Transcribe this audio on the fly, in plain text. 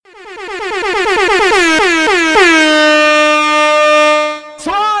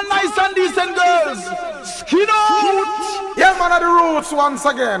once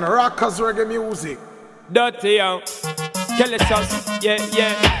again, rockers reggae music. Dirty out, Iglesias, yeah.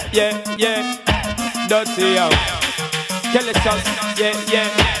 Dirty out, Iglesias, yeah.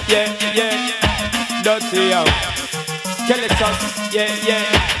 Dirty out, Iglesias, yeah.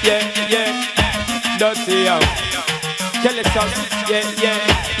 Dirty out, Iglesias,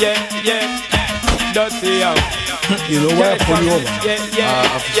 yeah. Dirty out. You know why I pull you over?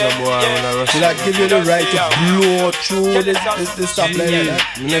 Should I give you the right to blow through this stuff like that?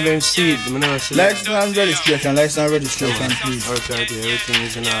 I never see it. License and registration, please. Okay, everything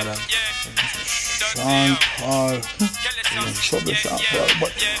is in order. Sean Paul. Trouble Sean Paul.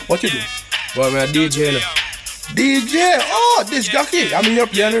 But what you do? Well, I'm a DJ now. DJ? Oh, this jockey. I mean, you're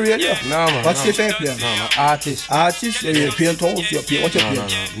playing the radio. No, man. What station you playing? No, man. Artist. Artist? You're playing toast? What you playing? No.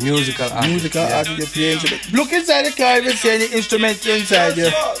 Musical artist. Musical artist you're playing. Look inside the car, even see any instruments inside you.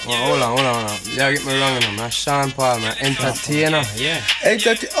 Oh, hold on. You get me wrong, I'm not Sean Paul, I'm an entertainer. Yeah.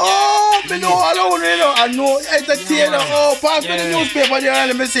 Oh, me know alone, you know. I know entertainer. Oh, pass me the newspaper there and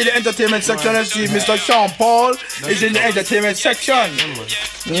let me see the entertainment section and see Mr. Sean Paul is in the entertainment section.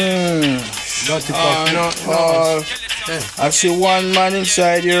 Dirty Pop, you know. I see one man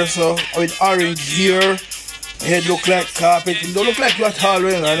inside here, so with orange hair. Head look like carpet. It don't look like you at all,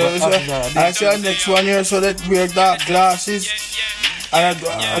 you know. I see the next one here, so that wear dark glasses. And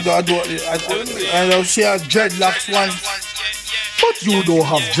I don't see a dreadlocks one. But you don't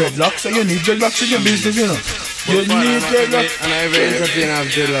have dreadlocks, so you need dreadlocks in your business, you know. You need dreadlocks. And every entertainer have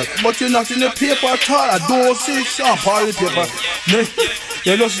dreadlocks. But you're not in the paper at all. I don't see Sean Paul in the paper.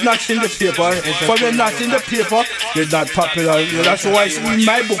 You're just not in the paper. For you're not in the paper, you're not popular. That's why it's in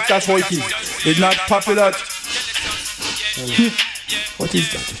my book, that's why it is. It's not popular. What is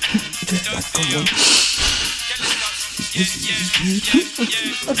that? What is that? Come on.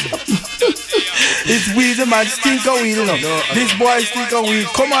 It's weed, man. Stink of weed, you know. This boy stink of weed.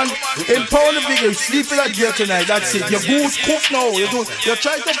 Come on, empower the bigger. Sleep in that jail tonight. That's it. Your goose cook now. You're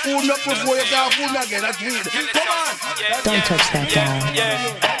trying to fool me up before you can't fool me again. That's weed. Come on. Don't touch that guy.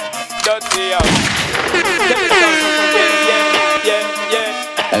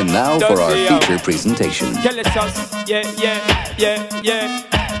 And now for our feature presentation.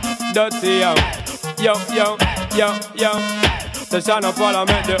 Dirty out. Yo. The son of Paul, I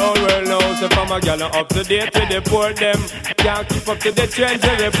make the whole world know. So from a gal up to date, we deport them. Can't keep up to the trends,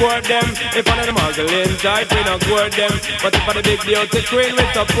 we report them. If one of the muggling type, we don't court them. But if one of the big beauty queen, we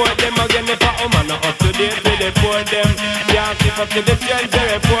support them. Again, if a woman not up to date, we deport them. Can't keep up to the trends, we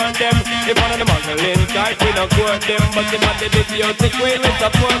report them. If one of the muggling type, we don't court them. But if one of the big beauty queen, we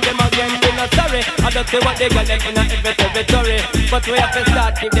support them. Again, we not sorry. I don't say what they got them in a every territory. But we have to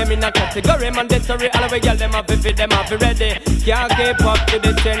start keep them in a category. Mandatory, all we got them up, if them up, ready. Can't keep up to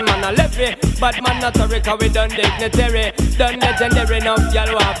the trend, man, I left it. But man, not sorry, cause we done dignitary. Done legendary, enough,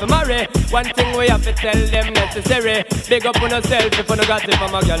 y'all want to marry. One thing we have to tell them necessary. Big up on yourself, if you don't got it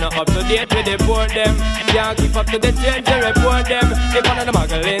from a girl, not up to date, we deport them. Can't keep up to the trend, we report them. If one of the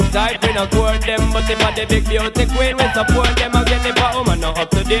muggling type, we not court them. But if one of the big beauty queen, we support them. Again, if a woman not up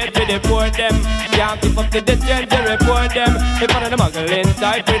to date, we deport them. Can't keep up to the trend, we report them. If one of the muggling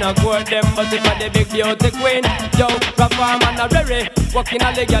type, we not court them. But if one of the big beauty queen, yo, rock farm and a rare. Walking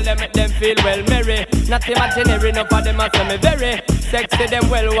all the girl, they make them feel well merry. Not imaginary, enough of them a say me very. Sexy them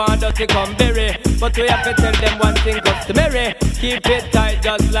well, want dirty come berry. But we have to tell them one thing customary. Keep it tight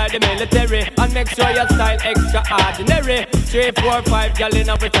just like the military. And make sure your style extraordinary. 3, 4, 5 girl in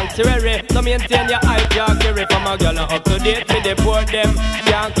a sanctuary. So maintain your eye, can't carry from a girl up to date, we deport them.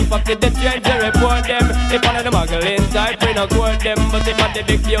 Can't keep up to the trend, we report them. If one of the muggling type, we not court them. But if one of the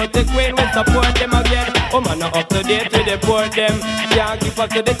big beauty queen, we support them again. Woman not up to date, we deport them. Can't keep up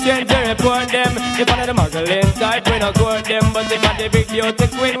to the trend, we report them. If one of the muggling type, we not court them. But if one of the big beauty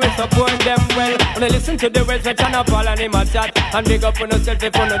queen, we support them. Well, when I listen to the words, we turn up all and him a chat. And big up on yourself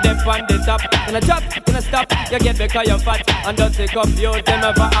if you know them on the top. In a drop, in a stop, you get because you're fat. And don't take up views, them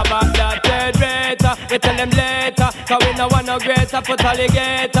ever about that third rate. We tell them later, cause we no want no greater. Put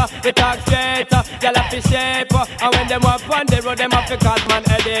alligator, we talk straighter. Y'all have to shape. And when them up on the road, them have to cause man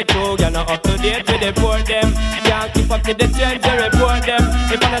headache too. You're not up to date, we deport them. Can't keep up to the trend, we report them.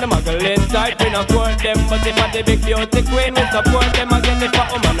 If one of the muggling type, we not court them. But if one of the big beauty queen, we support them. Again, if a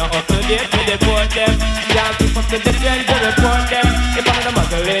woman not up to date, we deport them. Can't keep up to the trend, we report them. If one of the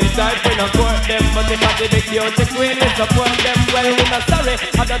muggling inside, we not court them. But if I did the beauty queen, we support them. Well, we not sorry,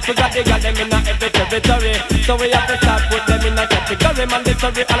 I don't forget they got them in a every territory. So we have to start put them in a category.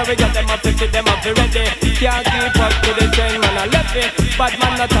 Mandatory, all we got them up to them up to ready. Can't keep up to the train, man, I left it. Bad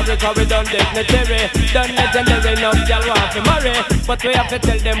man not sorry, cause we done dignitary. Done legendary, enough y'all want to marry. But we have to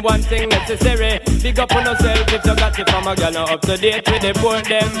tell them one thing necessary. Big up on yourself if you got it from a girl up to date, we deport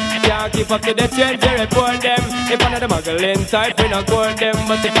them. Can't keep up to the trends, we report them. If one of the muggling type, we not court them.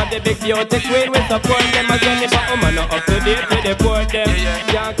 But if I the big beauty queen, we support them. Again, if a woman not up to date, we deport them.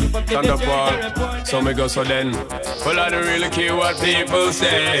 Can't keep up to the trends, we report them. So me go so then. Well, I don't really care what people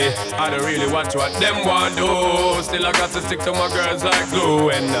say. I don't really watch what them want do. Still I got to stick to my girls like glue.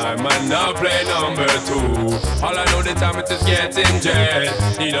 And I might not play number 2. All I know the time it is getting jet.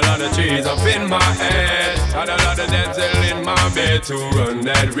 Need a lot of trees up in my head. Got a lot of dental in my bed to run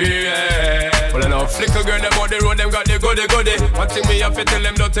that real. Well, I know flicker girl, them on the road, them got the goody. One thing me have to tell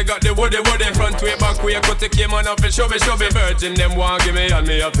them, don't they got the woody. Front way, back way, cut the came on off and shove it. Virgin, them want give me, and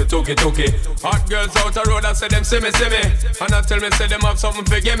me have to took it. Hot girls out the road, I say them see me. And I tell me, say them have something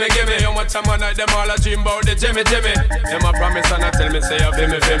for gimme. How much time I night, them all a dream about the Jimmy. Them a promise, and I tell me, say you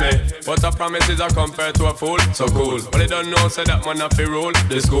feel me. But a promise is a compare to a fool, so cool. But they don't know, say that man have to rule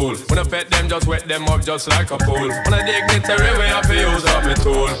the school. When I pet them, just wet them up just like a pool. When I dignitary way, I feel use up my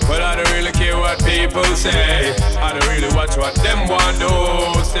tool. But I don't really care what people say. I don't really watch what them want do.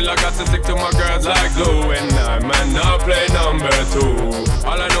 Still I got to stick to my girls like glue. And I might not play number 2.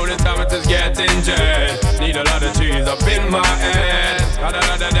 All I know the time it is getting jet. Need a lot of cheese up in my head. Got a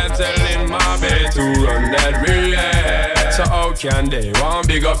lot of dental in my bed to run that real head. So how can they want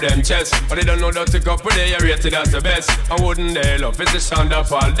big up them chests? But they don't know that to up with they are rated as the best. I wouldn't they love it's the sound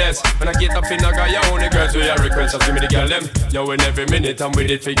of all this. When I get up in a guy, you only girls with your request. Just give me the girl them. Yo, in every minute I'm with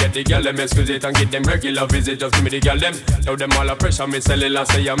it, forget the girl them. Excuse it and get them regular visit. Just give me the girl them. Now them all a pressure, me Syleena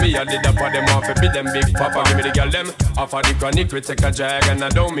say ya me. I did up for them off and beat them big papa. Give me the girl them. Off of the chronic we take a drag. And I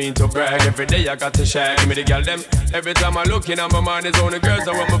don't mean to brag. Every day I got to share. Give me the girl them. Every time I look in on my mind is only girls.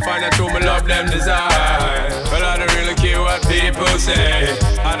 I want me find out who me love them desire. Well, I don't really care what people say.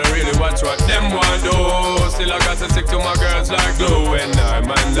 I don't really watch what them want do. Still I got to stick to my girls like glue. And I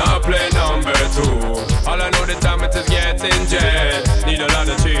might not play number 2. All I know the time it is getting jet. Need a lot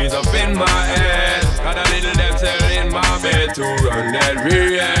of cheese up in my head. Got a little dental in my bed to run that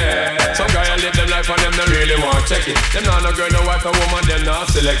real. Some guy I live them life and them don't really want check it. Them not no girl, no wife, a woman, them not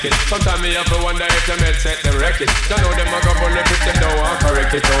select it. Sometimes me have to wonder if them head set them wreck it. Don't know them a go on the pitch, them don't want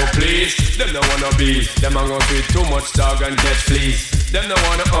correct it. Oh please, them don't wanna be. Them a gonna feed too much dog and get fleas. Them don't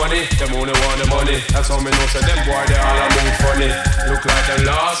want the honey, them only want the money. That's how me know so them boy they all a move funny. Look like them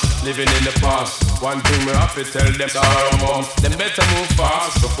lost, living in the past. One thing me have to tell them sorrow mom. Them better move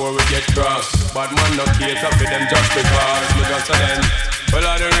fast before we get cross. Bad man no cater for them just because. Me just a then. Well,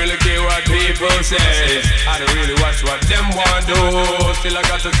 I don't really care what people say. I don't really watch what them want do. Still I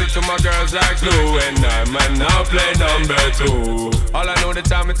got to stick to my girls like glue. And I might now play number 2. All I know the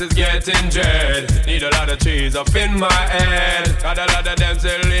time it is getting dread. Need a lot of cheese up in my head. Got a lot of them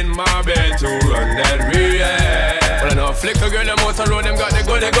still in my bed to run that real. Well, I know flicker girl, them out the road, them got the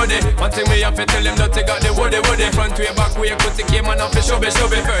goody. One thing me have to tell them that they got the woody. Front way, back way, put the came on off the show be.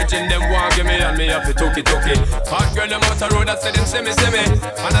 Virgin, them want give me and me have to took it. Hot girl, them out the road, I say them see me.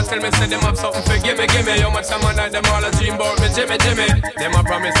 And I tell me, say them have something for gimme. How much time I night, them all a dream about me, Jimmy. Them a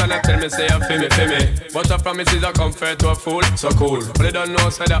promise and I tell me, say you feel me. But a promise is a comfort to a fool, so cool. But they don't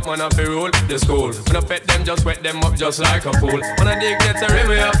know, say that man have to rule the school. When I pet them, just wet them up just like a fool. When I dig get a rim,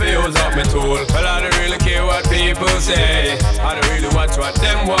 I have to use up my tool. Well, I don't really care what people say. I don't really watch what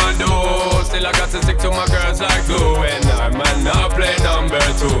them want do. Still I got to stick to my girls like glue. And I might not play number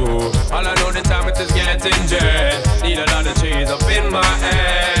 2. All I know the time it is getting jet. Need a lot of cheese up in my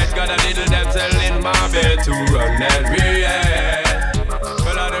head. Got a little damsel in my bed to run that real.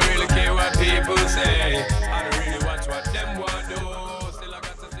 Well, I don't really care what people say. I don't really watch what them want do. Still I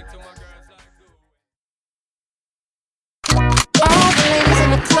got to stick to my girls like glue. All the ladies in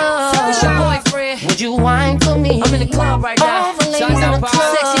the club, it's your boyfriend. Would you whine for me? I'm in the club right now. All the ladies in the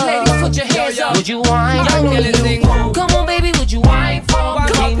club, sexy ladies, put your hands up. Would you whine for me? Come on, baby, would you whine for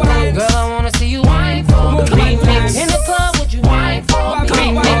me? Girl, I wanna see you whine for me. In the club, would you whine for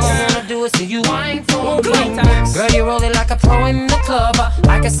me? All I wanna do is see you whine for me. Girl, you roll it like a pro in the club.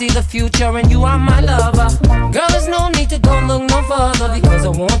 I can see the future and you are my lover. Girl, there's no need to go look no further, because I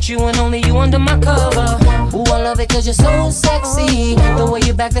want you and only you under my cover. Ooh, I love it cause you're so sexy. The way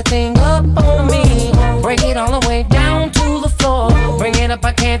you back the thing up on me. Break it all the way down to the floor. Bring it up,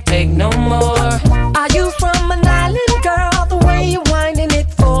 I can't take no more. Are you from an island, girl? The way you're winding it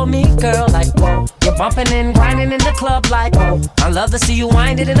for me, girl. Like, whoa, your Bumping and grinding in the club like, oh, I love to see you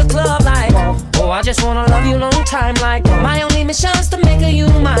wind it in the club like, oh, I just wanna love you long time like, my only mission's to make you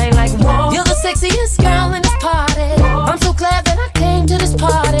mine like, whoa. You're the sexiest girl in this party. I'm so glad that I came to this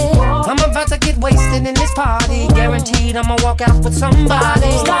party. I'm about to get wasted in this party. Guaranteed I'ma walk out with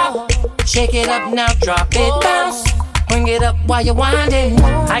somebody. Stop, shake it up now, drop it, bounce. Bring it up while you're winding.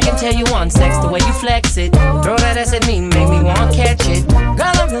 I can tell you on sex the way you flex it. Throw that ass at me, make me wanna catch it. Girl,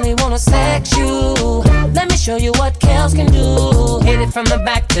 I really wanna sex you. Let me show you what Kels can do. Hit it from the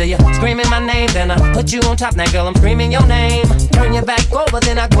back till you screaming my name. Then I put you on top, now girl, I'm screaming your name. Turn your back over,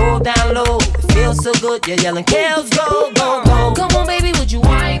 then I go down low. It feels so good, you're yelling, Kels, go, go, go. Come on, baby, would you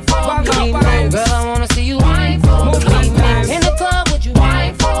whine for me? Girl, I wanna see you whine for me. In the club, would you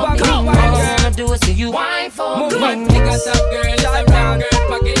whine for me? All I wanna do is see you whine for me. Because up girl, it's a rap girl,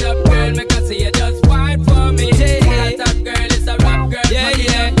 pack it up girl, make her see you just whine for me. Because up girl, it's a rap girl, pack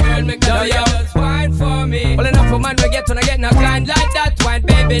it up girl, make her see you just whine for me. Well enough for man, we get when I get no kind like that. Wine,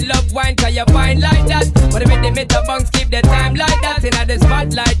 baby, love wine, cause you fine like that. But if they meet the bunks, keep the time like that. In the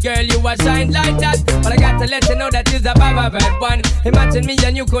spotlight, girl, you a shine like that. But I got to let you know that you's a bad one. Imagine me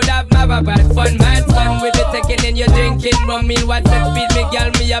and you could have bad fun, mad fun. With it taking in your drinking rum, meanwhile sex speed me, girl,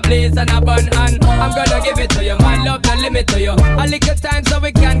 me a blaze and a bun. And I'm gonna give it to you, my love, no limit to you. A little time so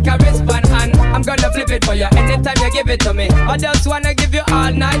we can correspond. And I'm gonna flip it for you anytime you give it to me. I just wanna give you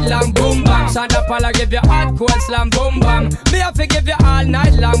all night long, boom bam. Shonda Paula give you hardcore slam, boom bam. Me have to give you all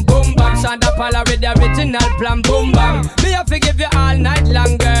night long, boom bam. Shonda Paula with the original plan, boom bam. Me have to give you all night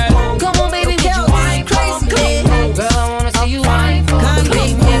long, girl. Come on, baby, would you whine for me? Girl, I wanna see you whine for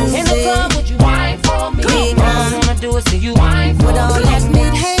me. In the club, would you whine for me? All I wanna do is see you whine for me. With all that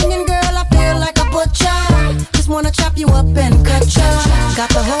meat hanging, girl, I feel like a butcher. Just wanna chop you up and cut ya. Got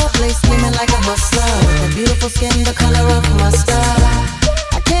the whole place steaming like a hustler. With a beautiful skin, the color of mustard.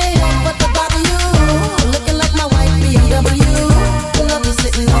 I can't help but to bother you. Looking like my white BMW. Love you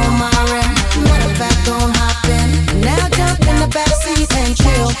sitting on my rim. Matter of fact, don't hop in. Now jump in the backseat and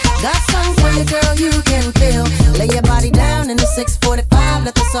chill. Got something for you, girl, you can feel. Lay your body down in the 645.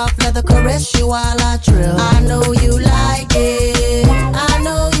 Let the soft leather caress you while I drill. I know you like it. I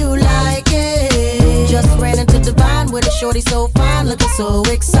know you like it. Just ran into Divine with a shorty so fine, looking so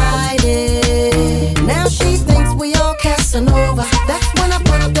excited. Now she thinks we all Casanova. That's when I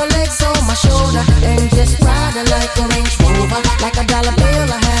put the legs on my shoulder and just ride her like a Range Rover. Like a dollar bill,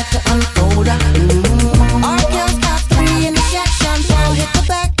 I had to unfold her. Our girls got 3 in the shack. Sean Paul hit the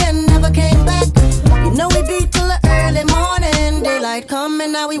back and never came back. You know we beat till the early morning. Daylight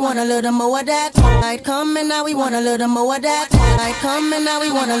coming, now we want a little more of that. Night coming, now we want a little more of that. Night coming, now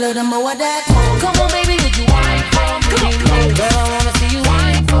we want a little more of that. Come on, baby, would you whine for me? Girl, I wanna see you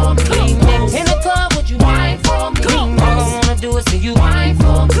whine for me. In the club, would you whine for me? All I wanna do is see you whine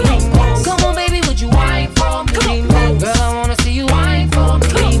for me. Come on, baby, would you whine for me? Girl, I wanna see you whine for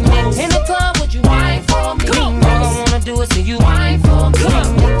me. In the club, would you whine for me? All I wanna do is see you whine for me.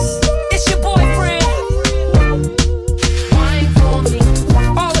 It's your boyfriend. Whine for me.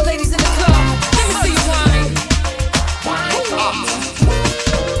 All the ladies in the club, let me see you whine. Whine for me.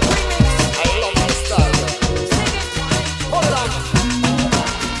 I love my style. Hold on.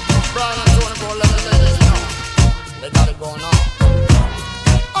 Brian and Tony go let the ladies know. They got it going on.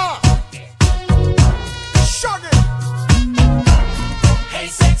 Shaggy. Hey,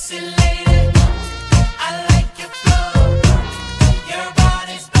 sexy lady, I like your flow. Your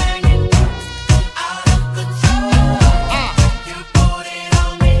body's banging, out of control. You put it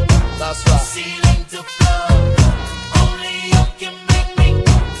on me, That's right. ceiling to floor. Only you can make me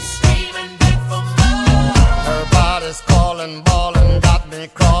scream and beg for more. Her body's calling, ballin', got me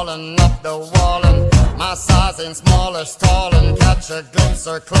crawling up the wall. And my size ain't smallest, tallin', catch a glimpse,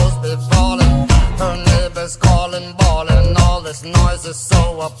 her clothes be falling. Her neighbors calling, ballin', all this noise is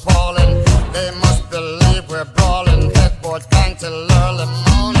so appalling. They must believe we're brawling, headboard bang till early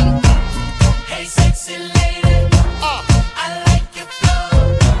morning. Hey, sexy lady, I like your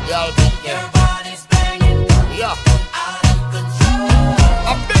flow. Yeah, I'll be Your there. body's banging, Yeah, out of control.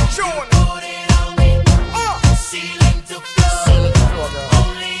 a big tune. Put it on me, ceiling to floor. See the floor, girl.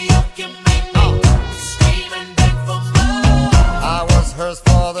 Only you can make me scream and beg for more. I was hers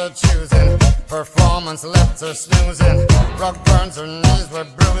for the choosing. Performance left her snoozing. Rock burns, her knees were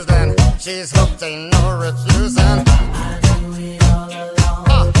bruised, and she's hooked, ain't no refusing. I knew it all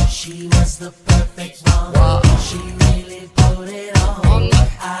along. She was the perfect one. Wow. She really put it on.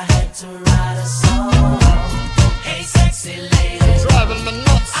 I had to write a song. Hey, sexy lady, Driving me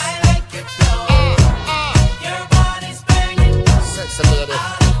nuts. I like your flow. Your body's banging, Sexy lady,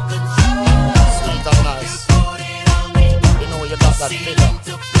 out of control. sweet and nice. Put it on me, You know you got that figure, ceiling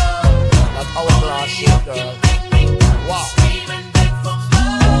to floor. that hourglass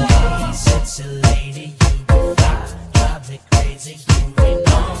music going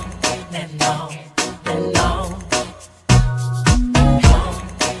on and on and on. And on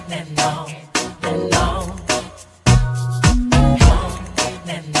and on. And on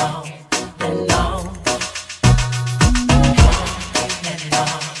and on. And on.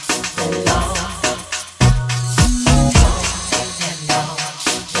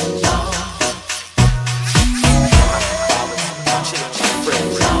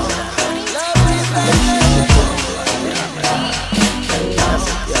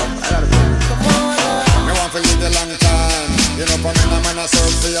 I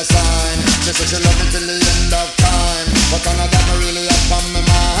search for your sign. She said she love me till the end of time, but none of that me really up on my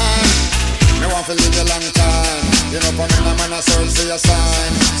mind. Me want to live a long time. You know for me no man I search for your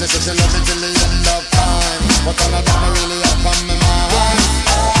sign. She said she love me till the end of time, but none of that me really up on my mind.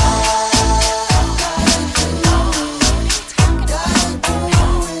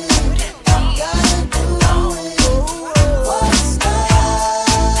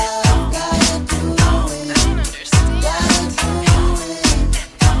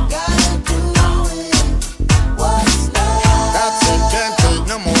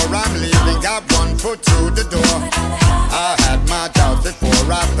 Through the door, I had my doubts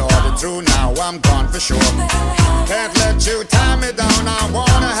before I thought it through. Now I'm gone for sure. Can't let you tie me down. I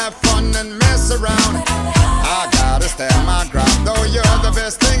wanna have fun and mess around. I gotta stand my ground, though you're the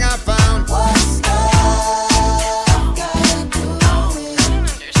best thing I found. What's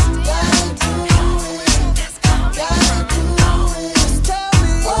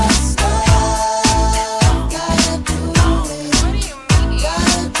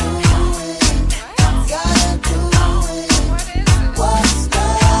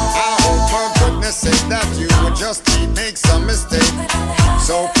just make some mistake.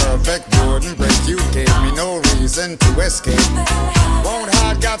 So perfect wouldn't break. You gave me no reason to escape. Won't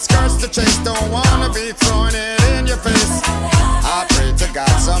hide, got skirts to chase. Don't wanna be throwing it in your face. I pray to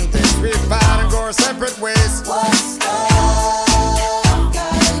God someday we fight and go our separate ways. What's love?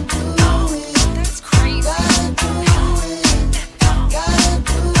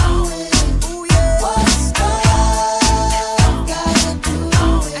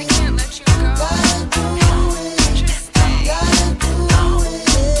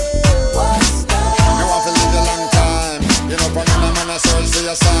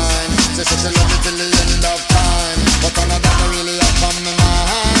 Sign. She said she love me till the end of time, but none of that I really up on my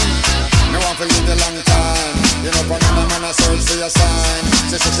mind. Me want to live a long time. You know for me no man I search for your sign.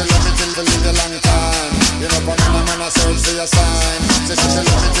 She said she love me till to live a long time. You know for me no man I search for your sign. She said she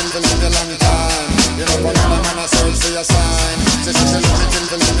love me till to live a long time. You know for me no man I search for your sign. She said she love me till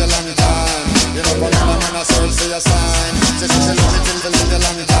to live a long time. You know for me no man I search for your sign. She said she love me till to live a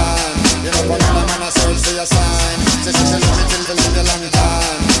long time. You know for me no man I search for your sign. She said she love me till to live a long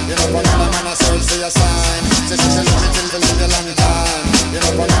time. You know for me no man I search for your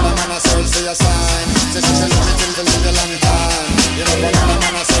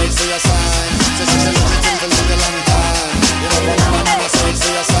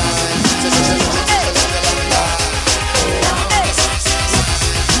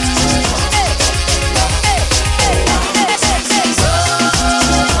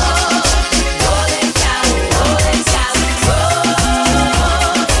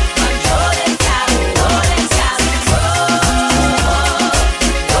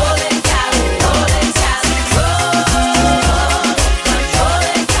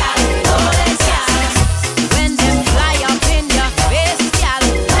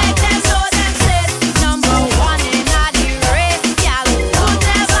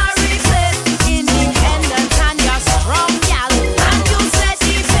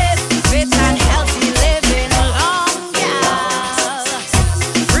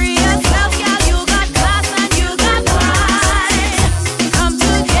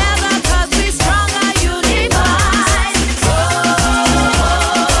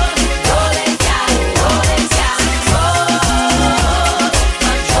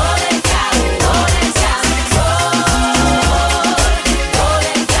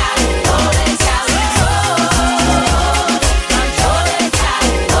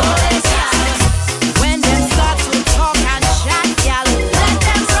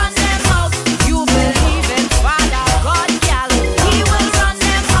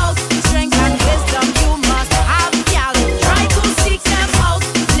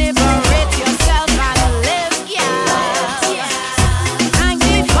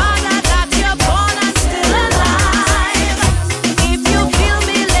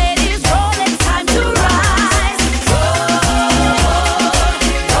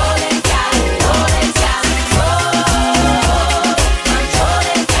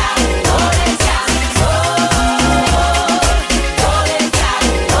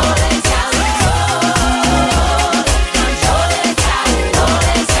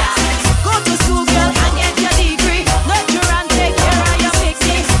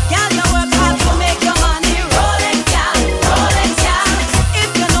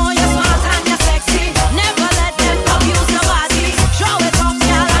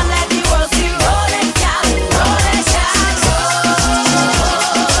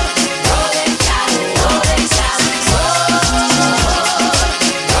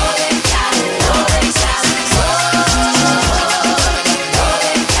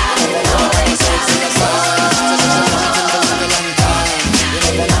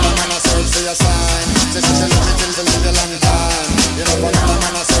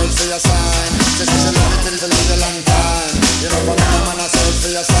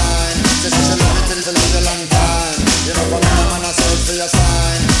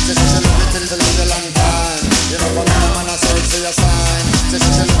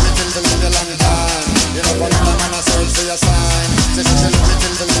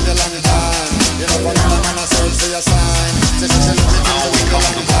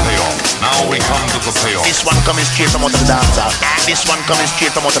This one coming straight from out of the dancer. This one coming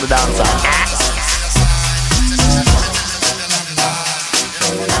straight from out of the dancer.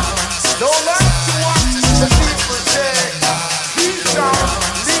 Don't like to watch the people say, he shall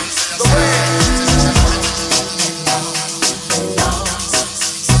lead the way.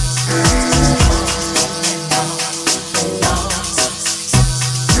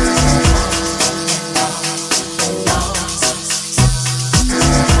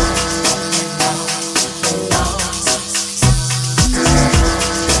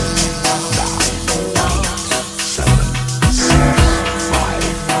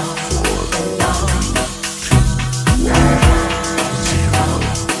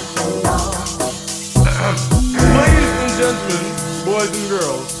 Boys and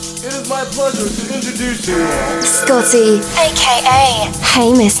girls, it is my pleasure to introduce you all Scotty, aka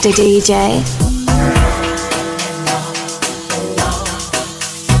Hey Mr. DJ.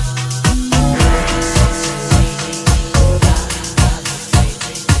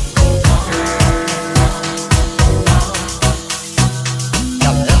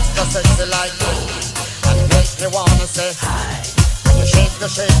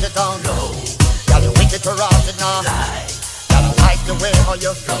 Shake it down, go. Girl, you wicked to rot it now. Girl, I like the way how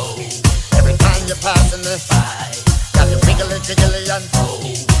you go. Every time you're passing me, girl, you wiggly jiggly and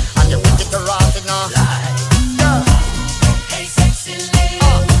and you wicked to rot it now. Girl, Hey sexy lady,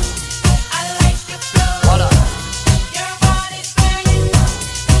 I like your flow. what up? Your body's burning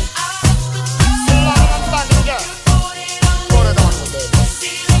out of control. Girl, Put it on put it on me, baby.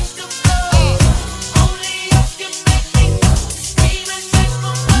 ceiling to floor. Only you can make me scream and beg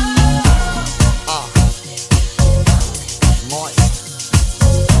for more. Moist.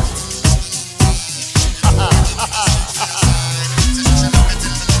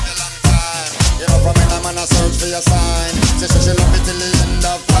 You know, from in a man I search for your sign. She said she love it till the end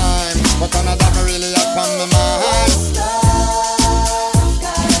of time. But none of that me really up on my mind.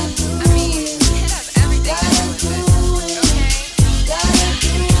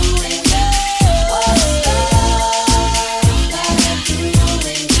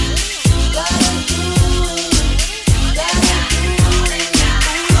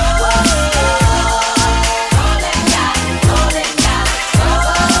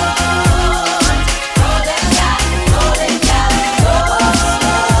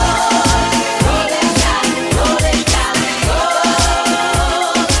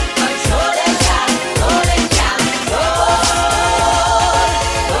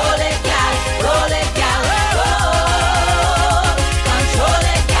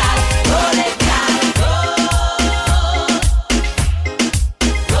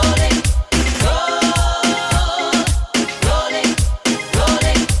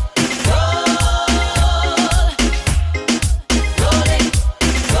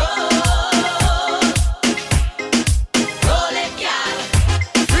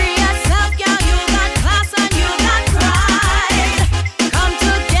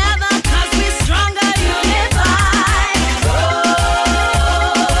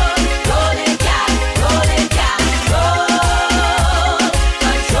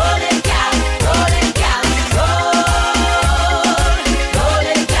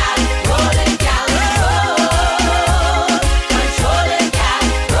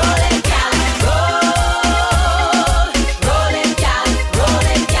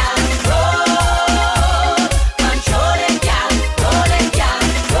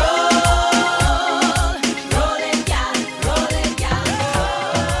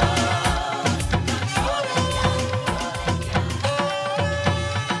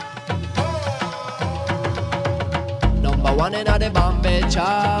 One in the Bombay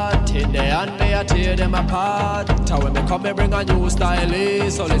chart, in the and me I tear them apart. How when me come me bring a new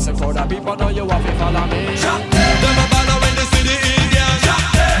style, so listen for the people know you have to follow me. Them a ball when they see the Indians.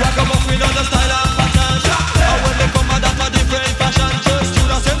 Rock 'em up with all the style and pattern. And when they come out that a different fashion. Just you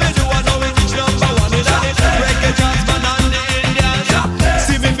know say me do I know it each number one in it. Reggaeton man and the Indians.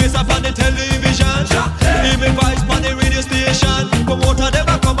 See me face up on the television. Hear me voice on the radio station. Promoter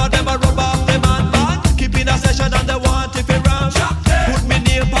never come out, never rub off the man band. Keep in a session and they want if it round. Put me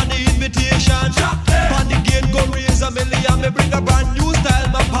name on the invitation. On the gate go raise a million. Me bring a brand new style.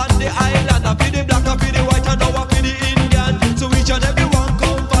 My on the island. I feel the black, I feel the white, and now I feel the Indian. So each and every one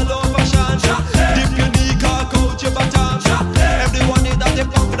come follow fashion. The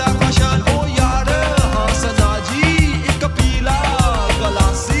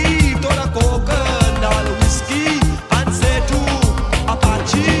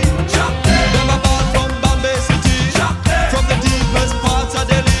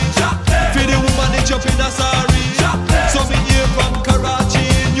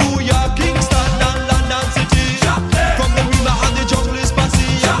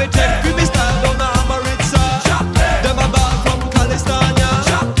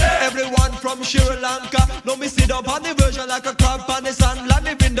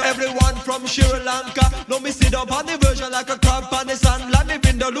Sri Lanka. No me sit up on the version like a crab on the sand. Like me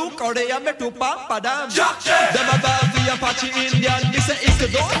been the look or they have me to pampa them. Them a bad the Apache Indian. Me say it's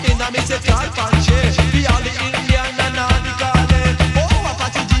the don't in and me say try fancy. We all the Indian and all the Collie. Oh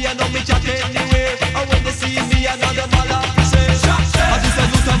Apache G I know me chat anyway. And when they see me I know them all have to say. And this a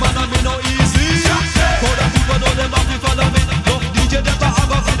youth a man and me no easy. For the people know them have to follow me. No DJ never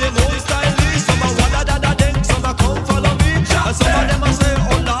have a for them own style. Some a wada da da deng, some a come follow me. And some of them a say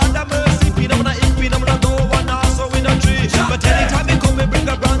oh Lord have mercy. Pin them a ink, pin them a no one also in a tree. But anytime me come me bring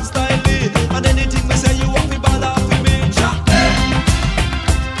a brand style. And anything me say you want me ball off with me.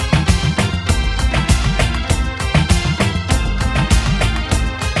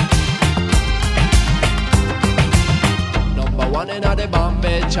 Number one in the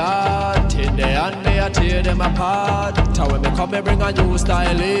Bombay chart. In the end me I tear them apart. Tell when me come me bring a new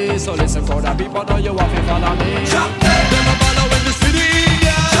style. So listen for the people know you want to follow me. Them a ball when the city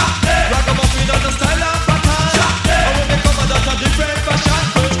yeah. Rock 'em up in the style and pattern. And when me come out that's a different fashion.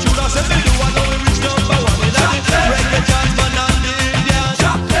 First tune I say me do I know we reach number one in the Reggaeton man and the Indian.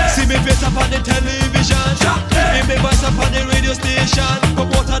 See me face up on the television. Hear me voice up on the radio station.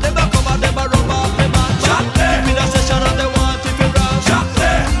 Come out of them a come out them a rub off the man. Give me the session and they want it to rap.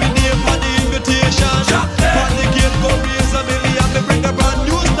 Me name on the invitation. On the gate go raise a million. Me bring a brand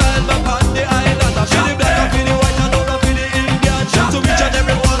new style back on the island. I feel the black, I feel the white, I don't feel the Indian. So each and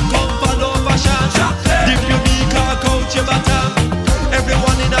everyone come follow fashion. If you need car coach your bottom.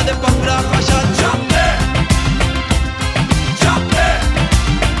 Everyone in the popular fashion.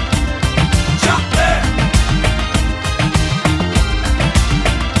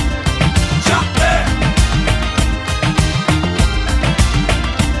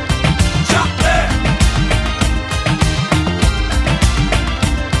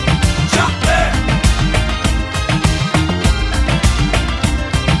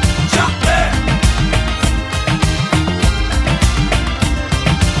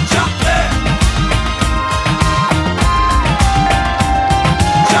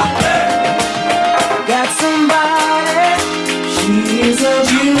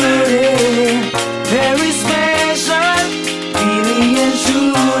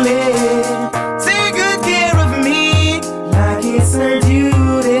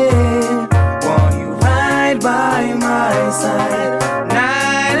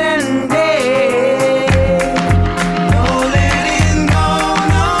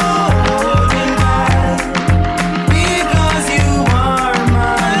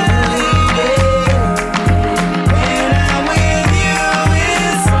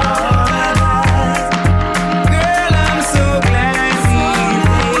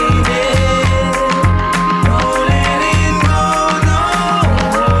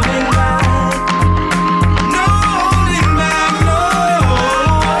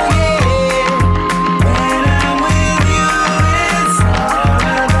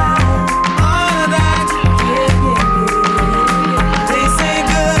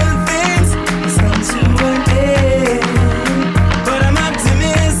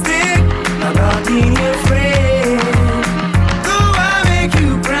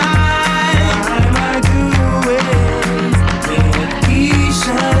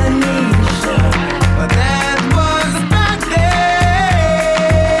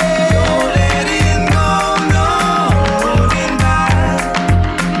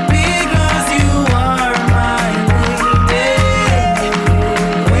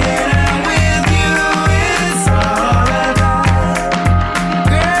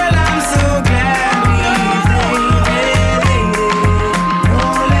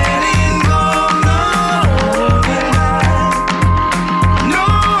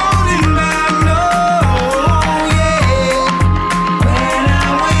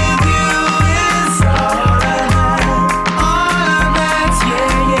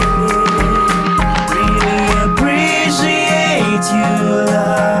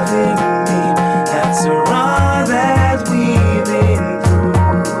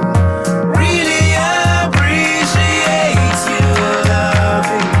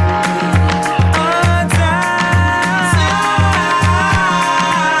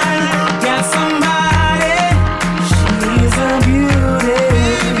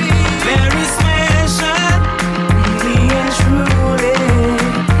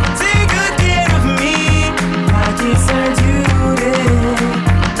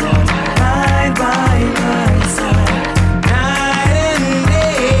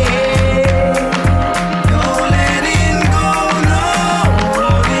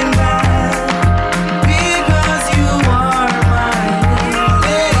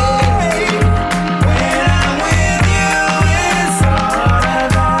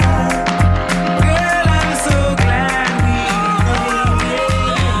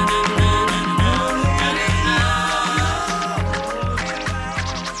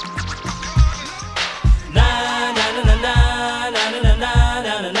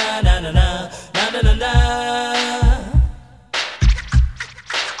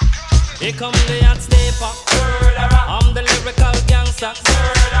 come the Hotsteper. I'm the lyrical gangster.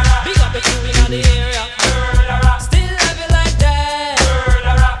 Big up the crew in the area. Still love you like that.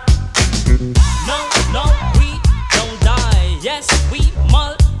 No, we don't die. Yes, we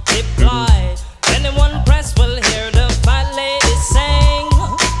multiply. Anyone press will hear the fat lady sing.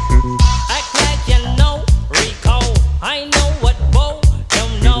 Act like you know Rico. I know what Bo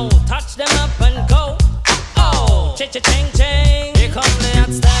don't know. Touch them up and go. Oh, cha-cha-ching-ching. Here come the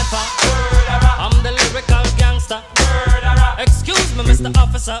Hotsteper. I'm the lyrical gangster. Excuse me, Mr.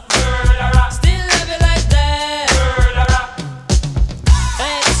 Officer. Still love you like that.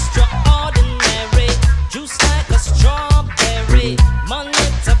 Extraordinary. Juice like a strawberry. Money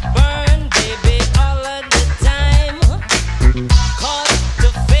to burn, baby, all of the time. Cut to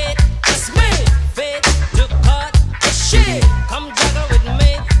fit, it's me. Fit to cut the shit. Come juggle with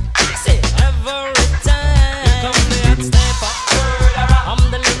me. See every time. Here come the Hotsteper. I'm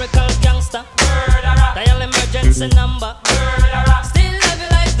the lyrical gangster. Dial emergency number. Still love you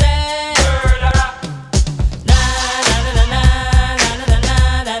like that. Na na na na na na na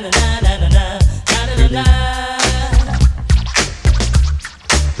na na na na na.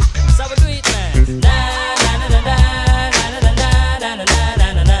 So we do it, man. Na na na na na na na na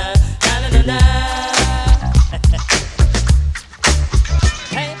na na na na.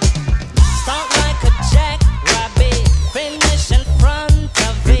 Hey, start like a jackrabbit, finish in front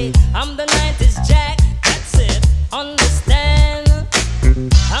of it. I'm the 90s Jack, that's it. Understand?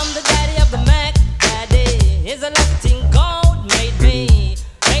 I'm the daddy of the Mac. Daddy is a Latin gold made me.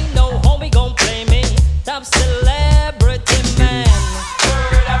 Ain't no homie gon' play me. Top celebrity man.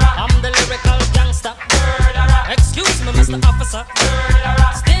 I'm the lyrical gangster. Excuse me, Mr. Officer.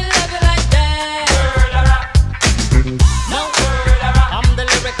 Still love you like that. No, I'm the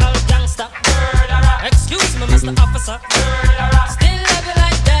lyrical gangster. Excuse me, Mr. Officer. Still love you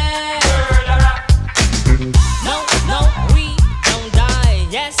like that. No, we don't die.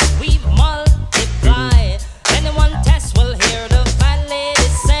 Yes, we multiply. Anyone test will hear the fat lady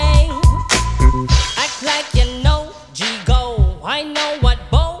sing. Act like you know G-Go. I know what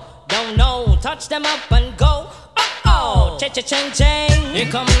Bo don't know. Touch them up and go. Oh, cha-cha-ching-ching. Here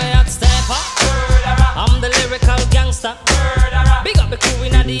come the Hotsteper. I'm the lyrical gangster. Big up the crew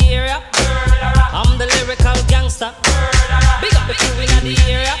in the area. I'm the lyrical gangster. Big up the crew in the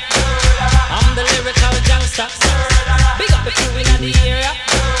area. I'm the lyrical gangster. Big up the crew in the area.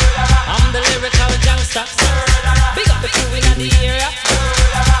 I'm the lyrical gangster. Big up the crew in the area.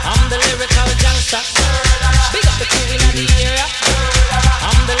 I'm the lyrical gangster. Big up the crew in the area.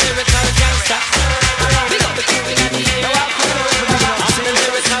 I'm the lyrical gangster. Big up the crew in the area. I'm the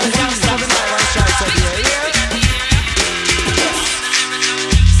lyrical gangster.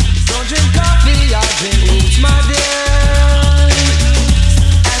 Don't drink coffee, I drink roots, my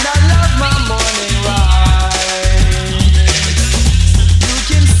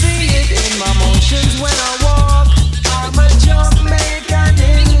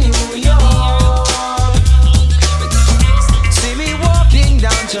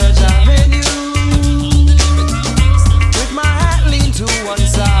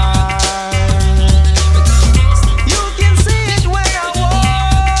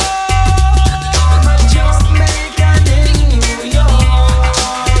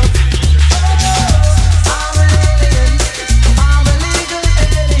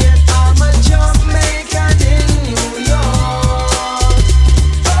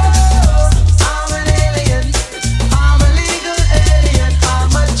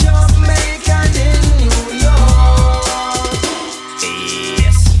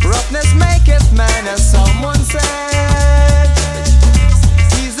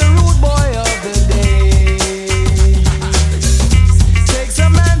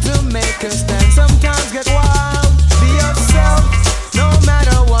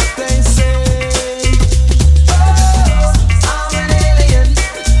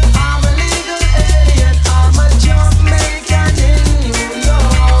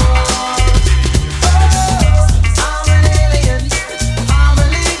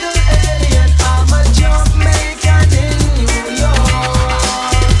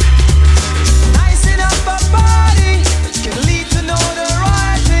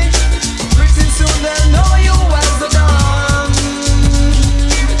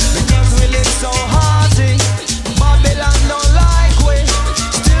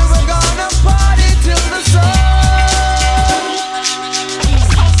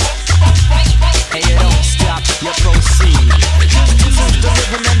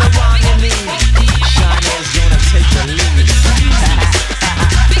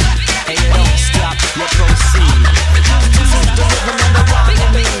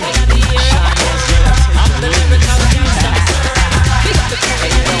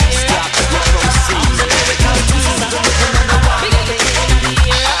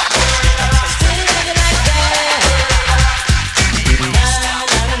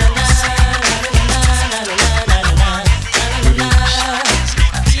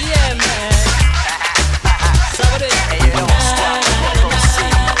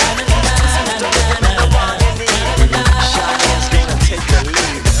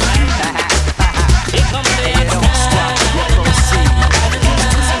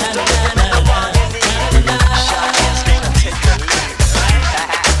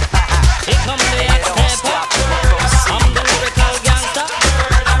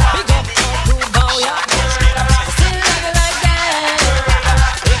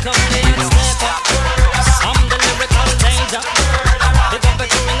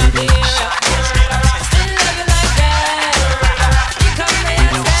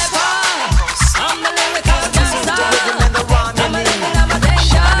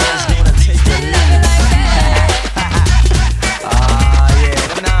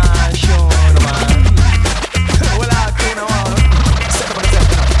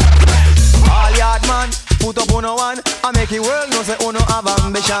world know say uno have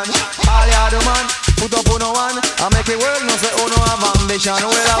ambition. All ya do man, put up uno one, and make the world know say uno have ambition. Well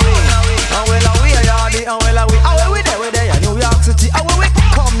away, and well away, yardy, and well away. Away we there, New York City. Away we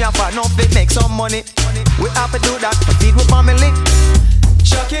come here for nothing, make some money. We have to do that to feed with family.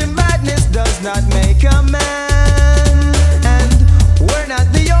 Shocking madness does not make a man, and we're not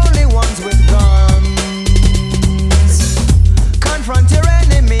the only ones with guns. Confront your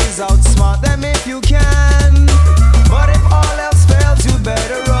enemies, outsmart them if you can. But if all else fails, you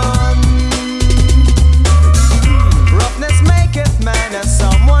better run. Roughness maketh man, as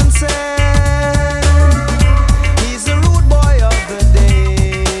someone said. He's the rude boy of the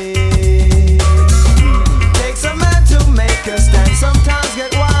day. Takes a man to make a stand. Sometimes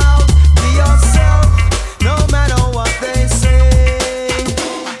get wild. Be yourself, no matter what they say.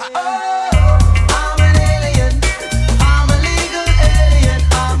 Oh, I'm an alien. I'm a legal alien.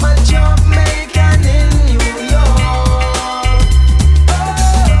 I'm a Jamaican in New York. Oh,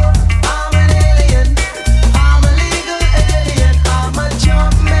 I'm an alien. I'm a legal alien. I'm a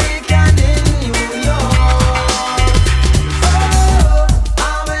Jamaican in New York. Oh,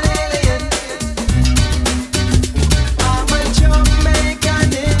 I'm an alien. I'm a Jamaican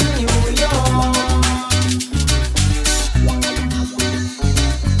in New York.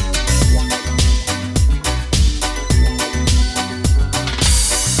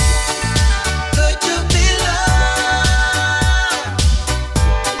 Could you be loved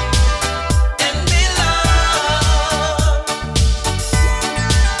and be loved?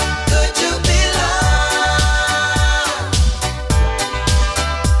 Could you be loved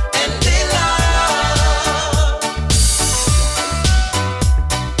and be loved?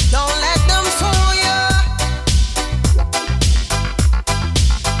 Don't let them fool you.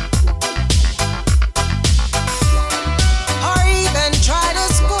 Or even try to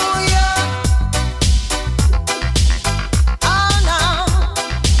school you. Oh no.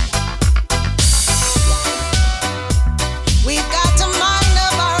 We've got to mind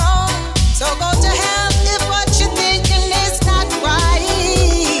of our own. So go to hell if what you're thinking is not right.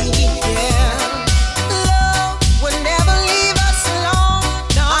 Yeah. Love will never leave us alone.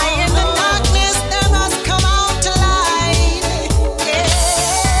 I in the darkness, there must come out to light. Yeah.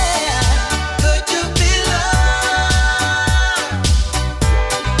 Could you be loved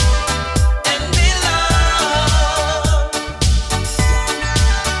and be loved?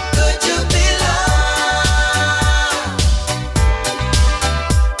 Could you be loved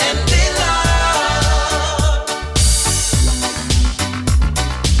and be loved?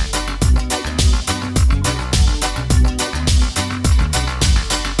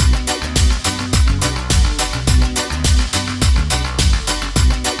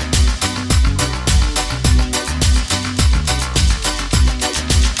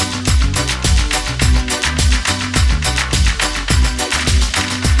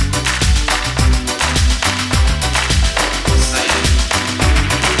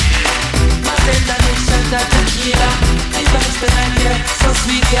 So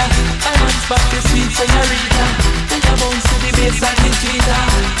sweet, yeah. I want back the sweet señorita. Then you bounce to the bass and the tweeter.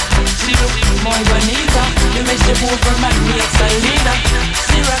 She look more bonita. You make she move from my me like Syleena.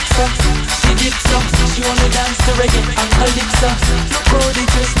 She rocks up, she dips up. She wanna dance to reggae and calypso. Look how the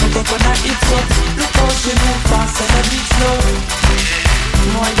dress put up on her hips up. Look how she move fast and a bit slow.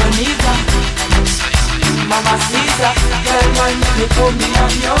 More bonita. Mamacita. Girl, why me put me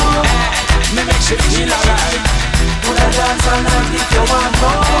on you? Me make she feel alright. Put a dance all night if you want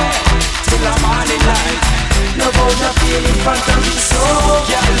more. Till the morning light. Love how you feel in front of me so.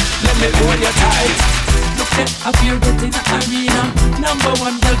 Girl, let me hold you tight. Look at up here getting an arena. Number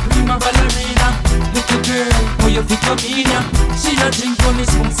one girl, prima ballerina. Little girl, how you fit up in ya. She a drink for me,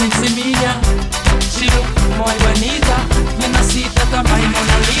 smoke sexy media. She look more bonita. You know see that I'm my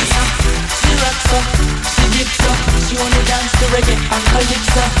Mona Lisa. She rocks up, she dips up. She wanna dance to reggae and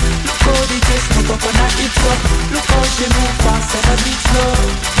calypso. Look how the dress put up on her hips up. Look how she move fast and a bit slow.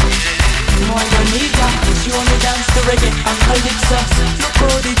 More bonita. She wanna dance to reggae and calypso. Look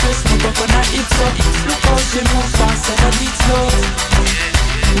how the dress put up on her hips up. Look how she move fast and a bit slow.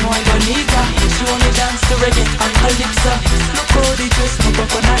 More bonita. She wanna dance to reggae and calypso. Look how the dress put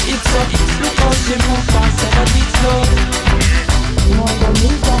up on her hips up. Look how she move fast and a bit slow. More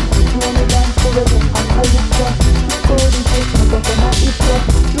bonita. She wanna dance to reggae and calypso. Look how the dress put up on her hips up.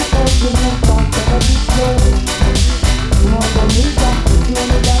 Look how she move fast and a bit slow. More bonita. She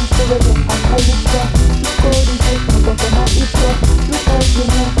wanna dance to reggae and calypso. Look how the dress put up on her hips up. Look how she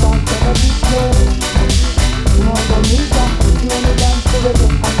move fast and a bit slow. More bonita. She wanna dance to reggae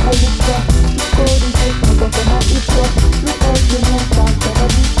and calypso. Look how the dress put up on her hips up. Look how she move fast and a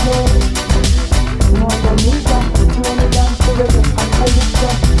bit slow. More bonita. She wanna dance to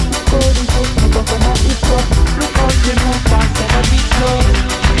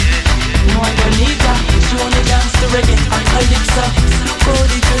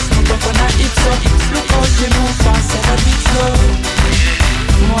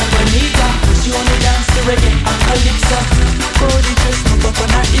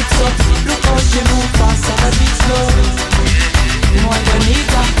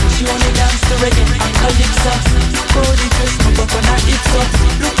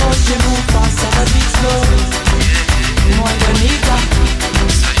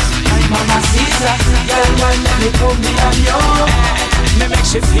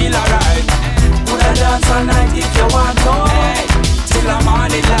makes you feel alright. Would I dance all night if you want to? Hey, till the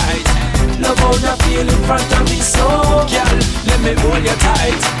morning light. Love how you feel in front of me, so girl, let me hold you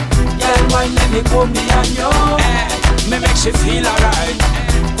tight. Girl, why let me come behind you? Hey, me makes you feel alright.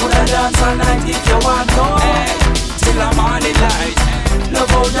 Would I dance all night if you want to? Hey, till the morning light.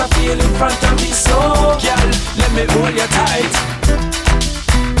 Love how you feel in front of me, so girl, let me hold you tight.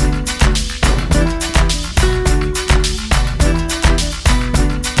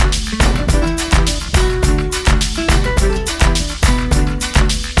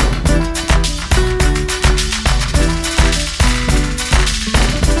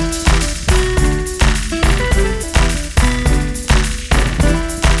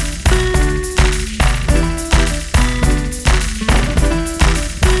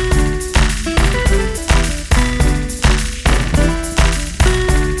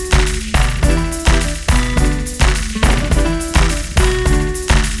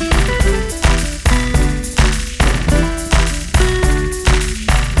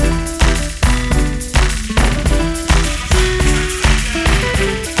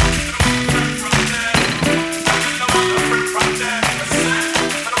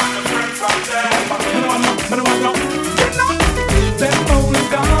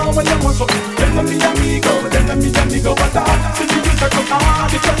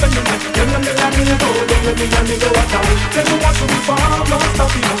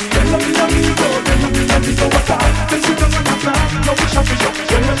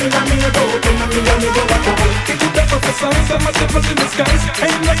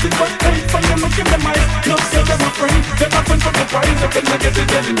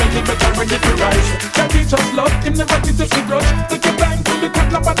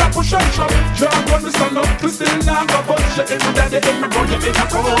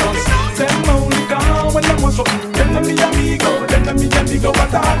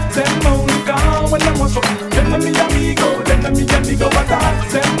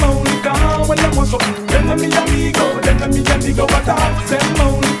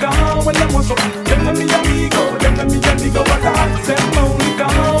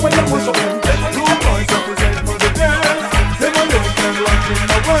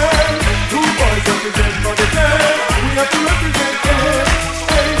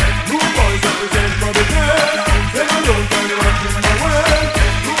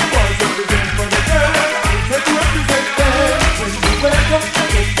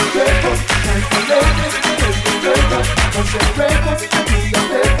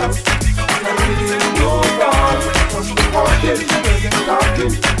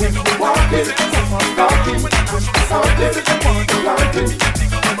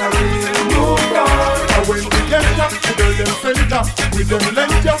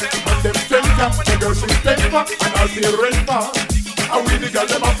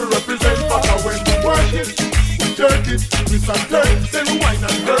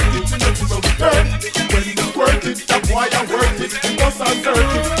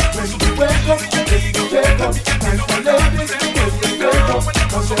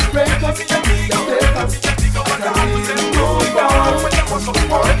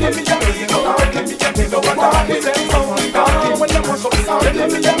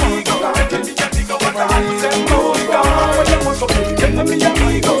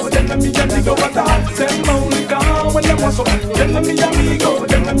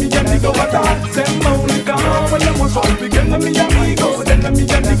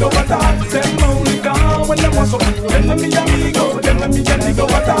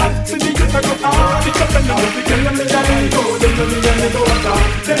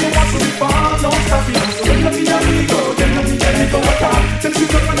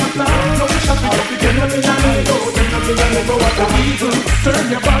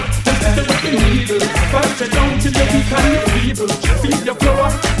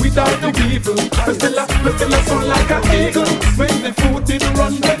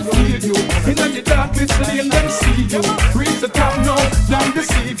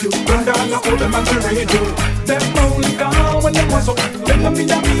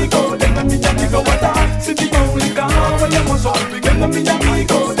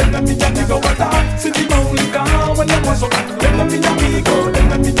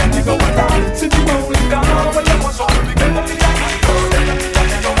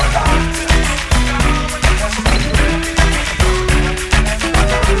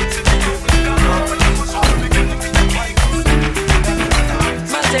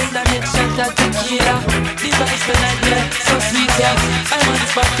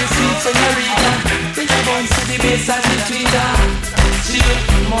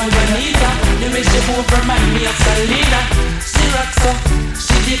 More bonita, the way she move remind me of Syleena. She rocks up,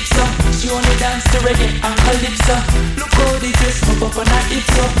 dance to reggae and calypso. Look how the dress move up on her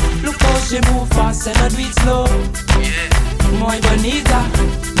hips so. Look how she move fast and not do it slow. Muy bonita,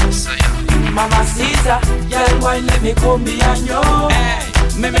 Mamacita. Girl, why let me come behind you?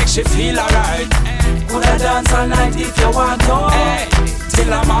 Hey, me make she feel alright. Coulda dance all night if you want to. Hey, till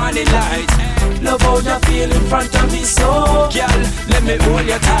the morning light. Love how you feel in front of me so. Girl, let me hold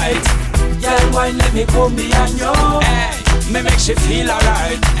you tight. Girl, why let me come behind you? Hey, me make she feel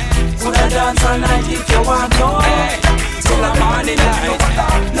alright. Coulda dance all night if you want to. Hey, till the morning light.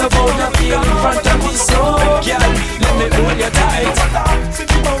 Love how you feel in front of me so. Girl, let me hold you tight. See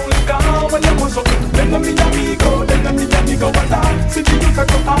the only girl when you was up. Then me amigo, then me amigo what I. See the youth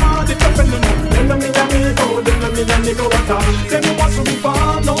go hard if you feel no. Then me amigo, then me amigo what I. Then you want to be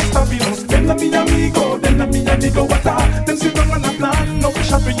far, no stopping us. Then me amigo, then me amigo what I. Then sit down on a plan, no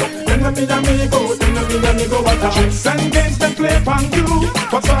fish up you. Then me amigo, then me amigo what I. Tricks and games them play on you.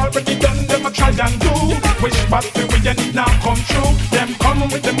 What's already done, them a try and do. Wish but the way you need now come true. Them come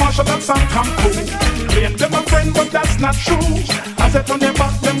with the martial arts and come cool. Claim them a friend, but that's not true. As it on their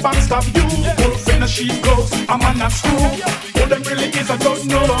back, them backstab you. Wolf in a sheep goes, a man at school. Who them really is, I don't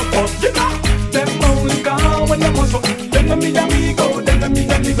know. But you know, them only gone when them was up. Then me amigo, then me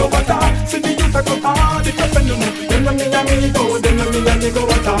amigo what I. See the youth I go hard if you feel no. Then me amigo, then me amigo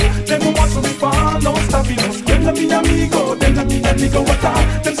what I. Them want to be far, no stopping us. Then me amigo, then me amigo what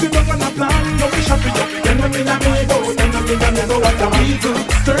I. Them see no man a plan, no fish up you. Then me amigo, then me amigo what I. Evil,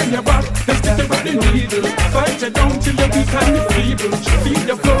 turn your back, then stick it with the needle. Fight you down till you're weak and you're feeble. Feed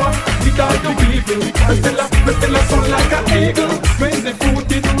your floor, without the weevil. We still a sound like an eagle. When the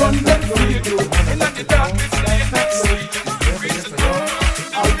food it run and feed you. And at the darkness light and see.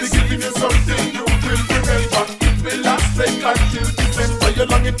 I'll be giving you something you will remember. It will last like until December. You're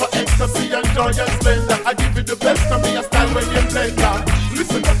longing for ecstasy and joy and splendor. I give you the best of me, a style when you blender.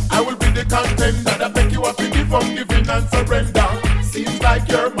 Listen, I will be the contender that make you happy, give up, giving and surrender. Seems like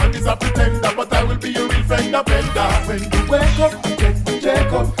your man is a pretender, but I will be your real friend, a bender. When you wake up, get the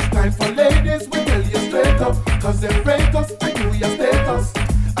check up. Time for ladies, we tell you straight up. Cause they break us and you your status.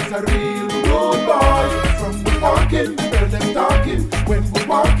 As a real rude boy, from the walking, tell them talking. When we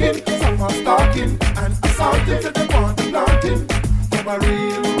walking, some are stalking. And assaulting to the want to planting. From a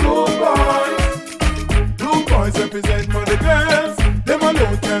real rude boy. Rude boys represent for the girls. Them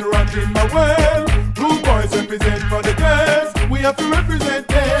alone can run in my well. Rude boys represent for the girls. We have to represent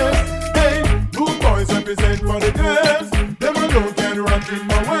them. Hey, rude boys represent for the girls. Them alone can run in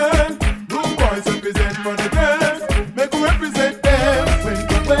my well. Rude boys represent for the girls. Make we represent them. When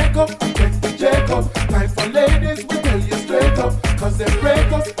you wake up, check the check up. Time for ladies, we tell you straight up. Cause they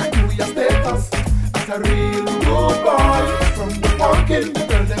break us and you your status. As a real rude boy, from the walking, the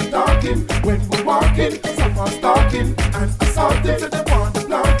girl them talking. When we walking, some are stalking. And assaulting to the want to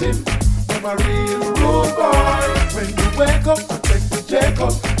planting. I'm a real rude boy. When you wake up, check the check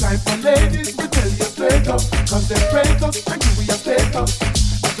up. Time for ladies, we tell you straight up. Cause they break us and give you a status.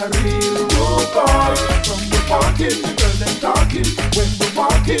 As a real rude boy. From the walking, the girl them talking. When we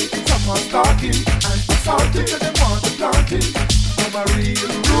walking, some are stalking. And assaulting to the want to planting. I'm a real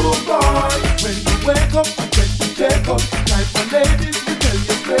rude boy. When you wake up, check the check up. Time for ladies, we tell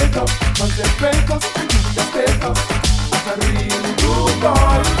you straight up. Cause they break us and give you a status. As a real rude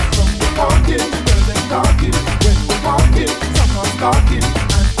boy. Walking, the girls them talking. When we walking, some are stalking.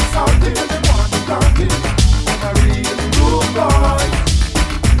 And assaulting and they want to planting. I'm a real rude boy.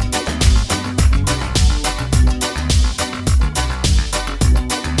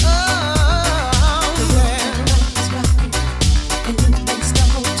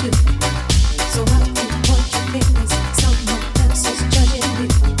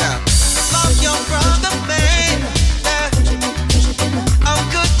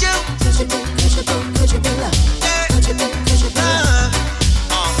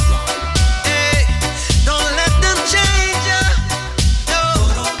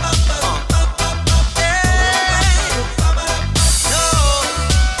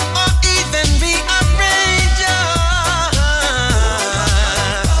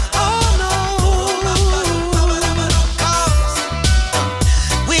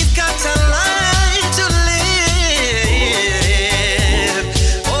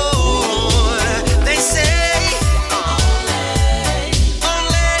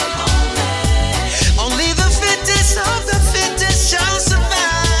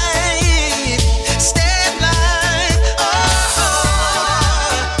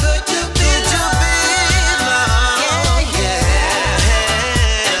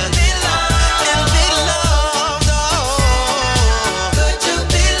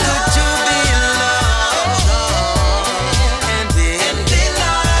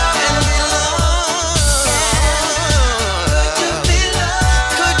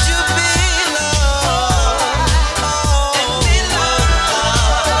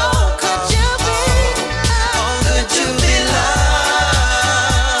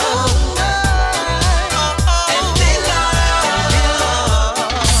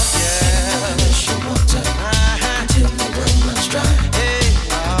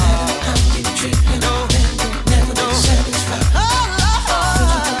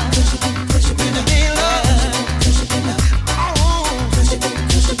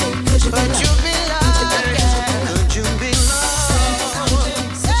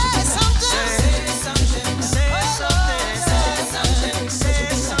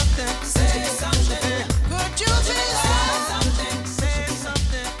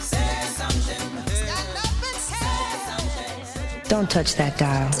 Don't touch that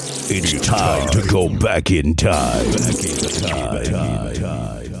dial. It's time to go back in time.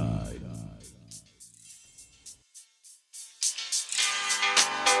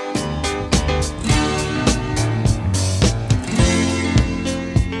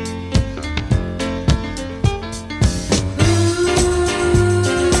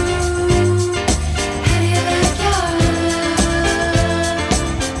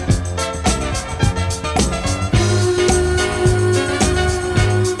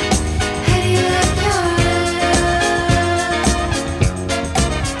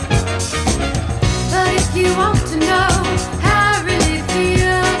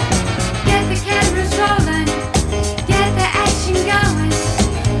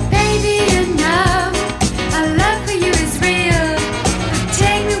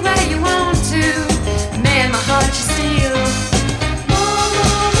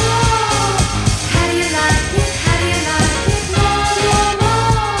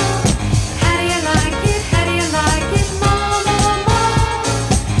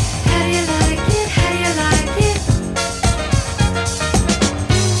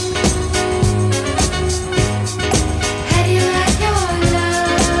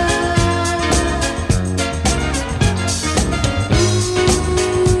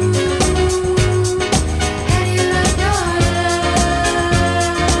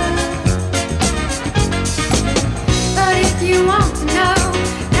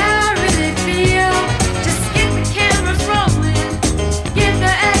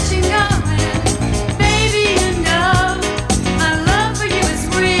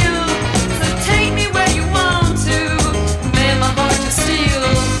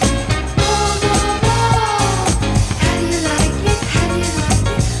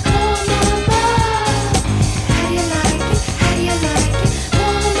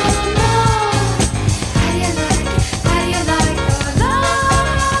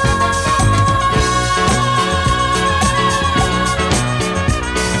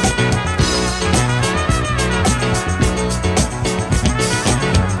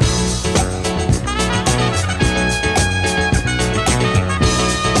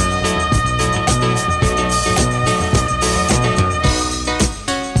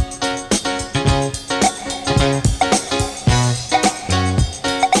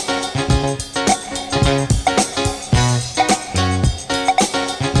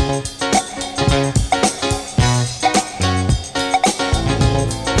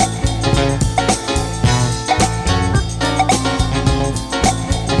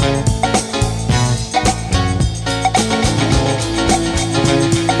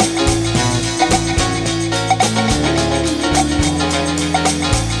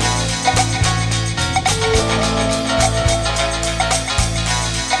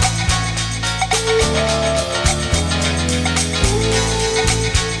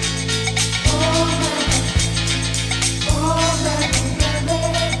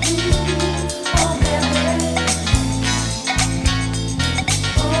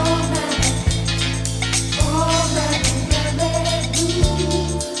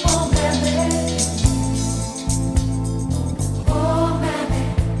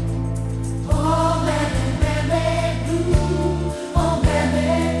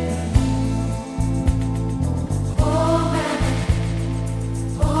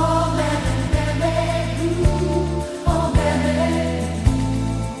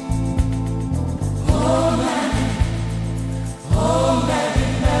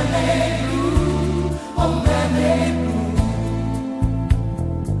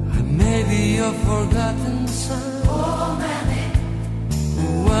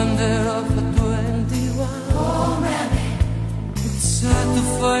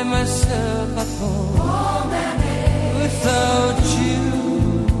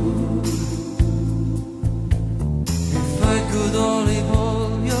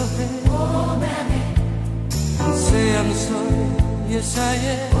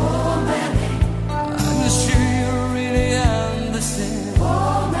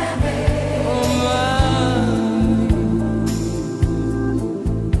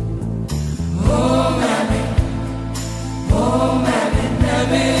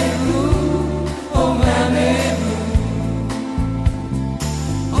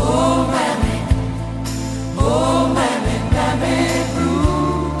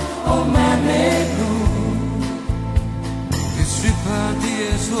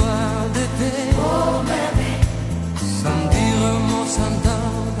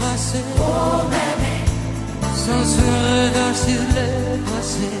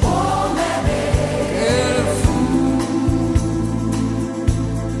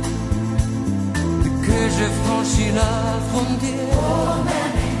 j'ai franchi la frontière.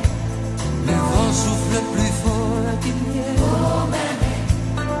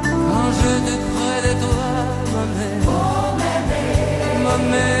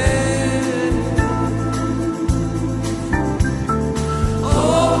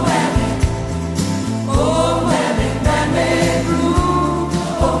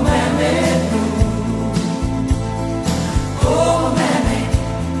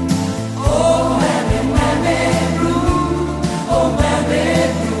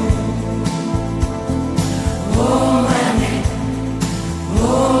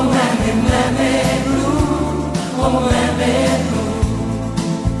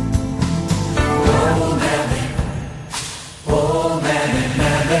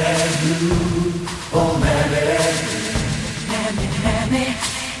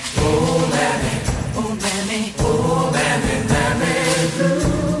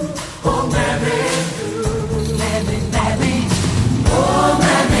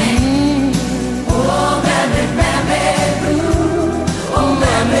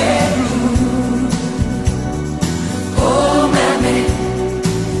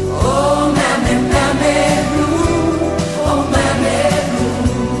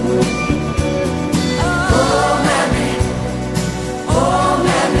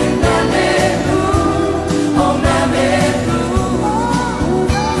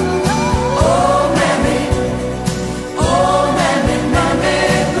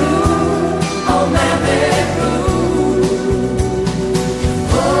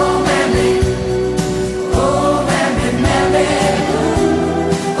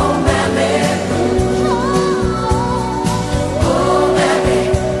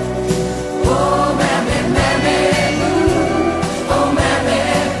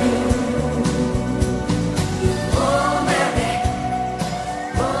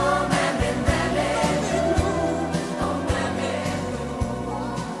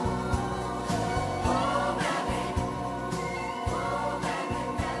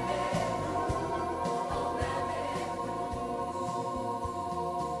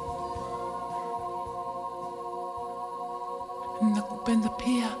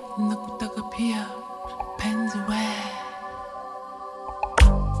 pia, nakutaka pia, penzi we.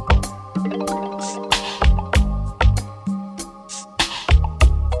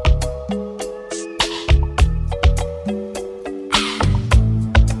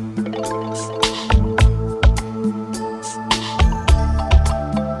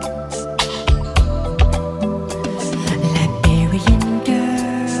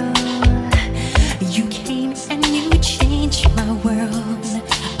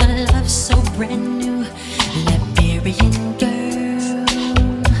 Brand new Liberian girl,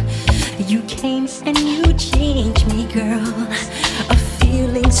 you came and you changed me, girl. A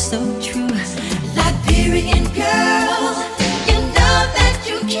feeling so true. Liberian girl, you know that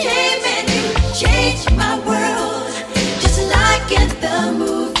you came and you changed my world, just like in the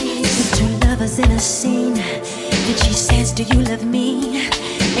movies. Two lovers in a scene, and she says, "Do you love me?"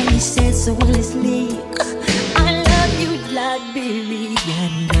 And he says so honestly, "I love you,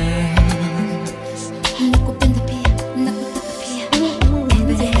 Liberian girl."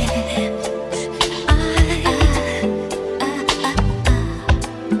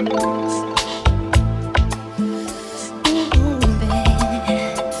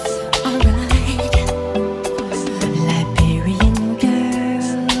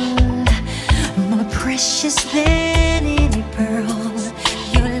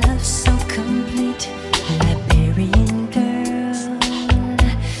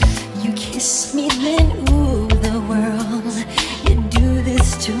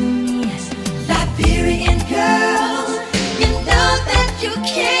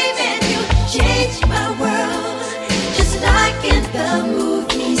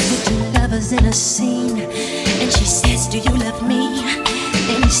 In a scene, and she says, "Do you love me?"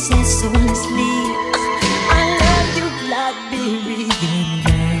 And he says so honestly, "I love you, Liberian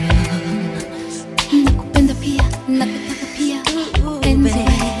girl." Nakupenda pia, nakutaka pia, penzi we.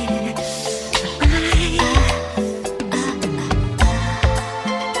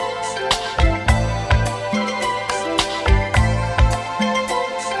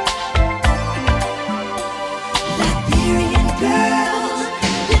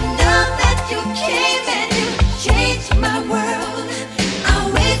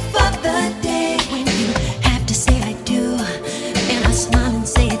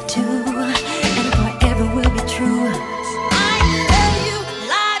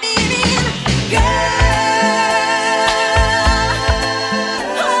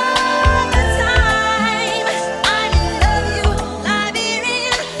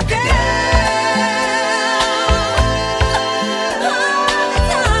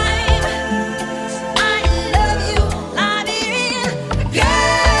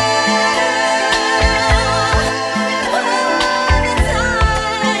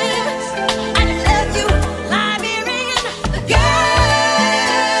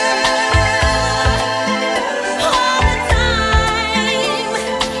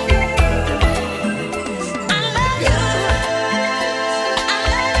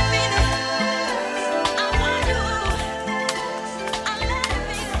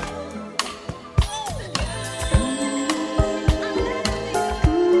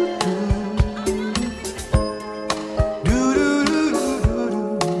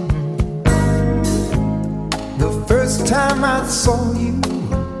 Time I saw you,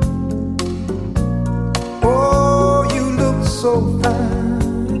 oh, you looked so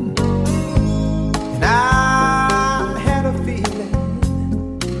fine, and I had a feeling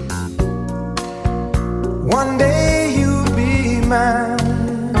one day you'd be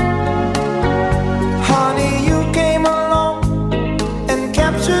mine. Honey, you came along and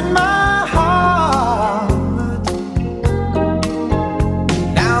captured my heart.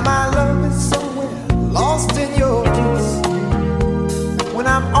 Now my love is somewhere lost in your kiss. When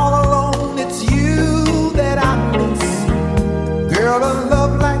I'm all alone, it's you that I miss. Girl, a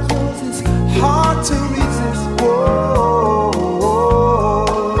love like yours is hard to resist. Whoa,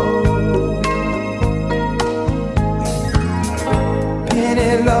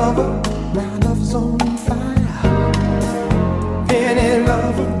 penny lover, my love's on fire. Penny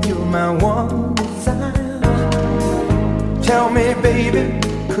lover, you're my one desire. Tell me, baby,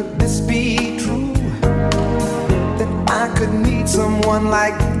 could this be true? I could need someone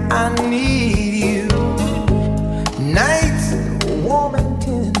like I need you. Nights warm and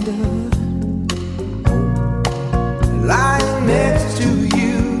tender, lying next to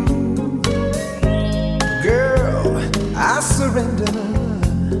you. Girl, I surrender.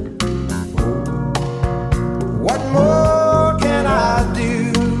 What more can I do?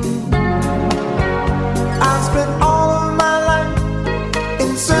 I spent all of my life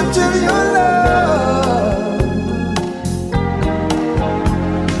in search of your love.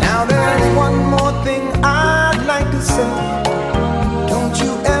 thing I'd like to say, don't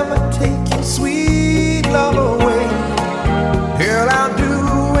you ever take your sweet love away. Girl, I'll do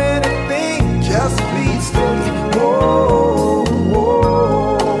anything, just please stay. Whoa,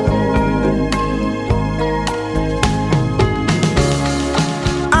 whoa.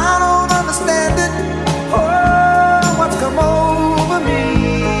 I don't understand it, oh, what's come over me.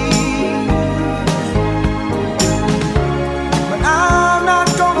 But I'm not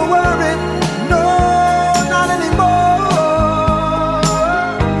gonna worry, no, not anymore.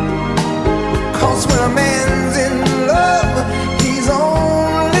 'Cause when a man's in love, he's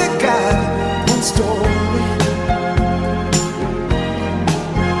only got one story.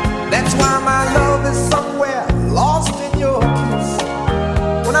 That's why my love is somewhere lost in your kiss.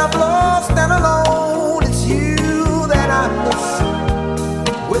 When I'm lost and alone, it's you that I miss.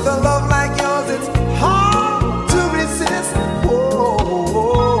 With a love like yours, it's hard to resist. Whoa,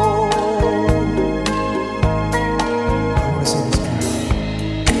 whoa. I wanna say this again.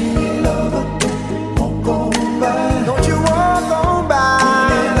 Hey, lover, walk on by. Don't you walk on by.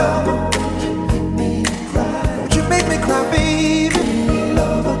 Hey, lover, make me cry. Don't you make me cry, baby. Hey,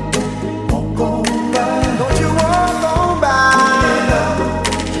 lover, walk on by. Don't you walk on by. Hey, lover,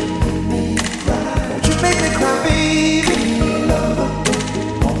 make me cry. Don't you make me cry, baby. Hey, lover,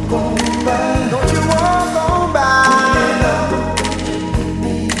 walk on by. Don't you walk on by. Hey, lover, make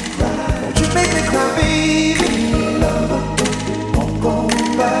me cry. Don't you make me cry, baby. Hey, lover, walk on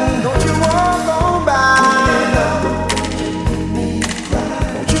by. Don't you walk on by. Hey, lover, make me cry.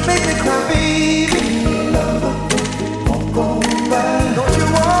 Don't you make me cry, baby. Hey, lover, walk on by. Don't you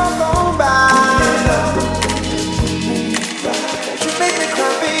walk on by. Hey, lover, make me cry. Don't you make me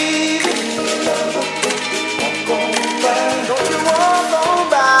cry, baby. Hey, lover, walk on by. Don't you walk on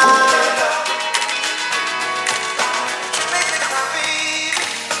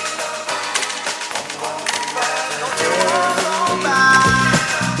by.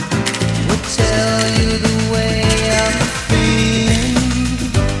 Would tell you the way I'm feeling.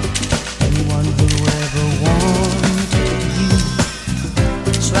 Anyone who ever wanted you,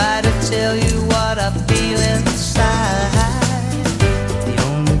 try to tell you what I feel inside. The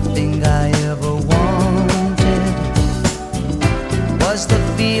only thing I ever wanted was the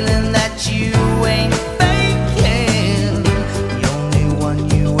feeling that you ain't faking. The only one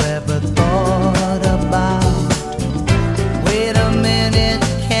you ever thought about. Wait a minute,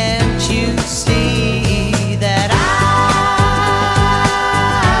 can't you see that I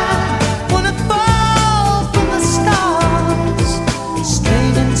wanna fall from the stars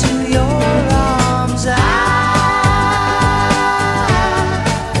straight into your arms?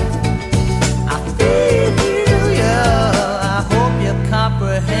 I feel you, I hope you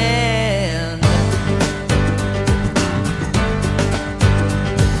comprehend.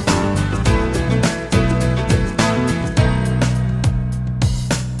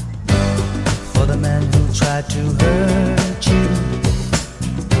 For the man who tried to hurt you,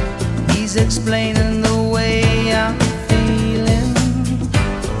 he's explaining the way I'm feeling.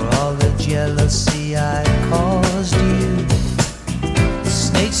 For all the jealousy I caused you,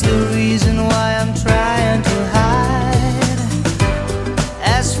 states the reason why I'm trying to hide.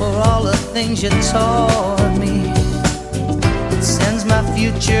 As for all the things you taught me, it sends my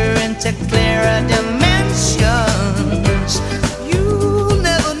future into clearer dimensions. You'll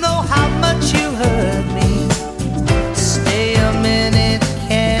never know how much you hurt me. Stay a minute,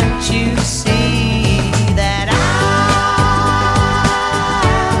 can't you see that I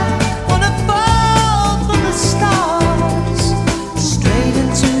wanna fall from the stars straight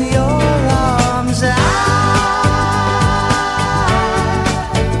into your arms?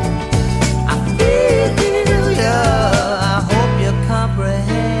 I feel you, I hope you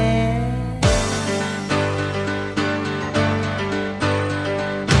comprehend.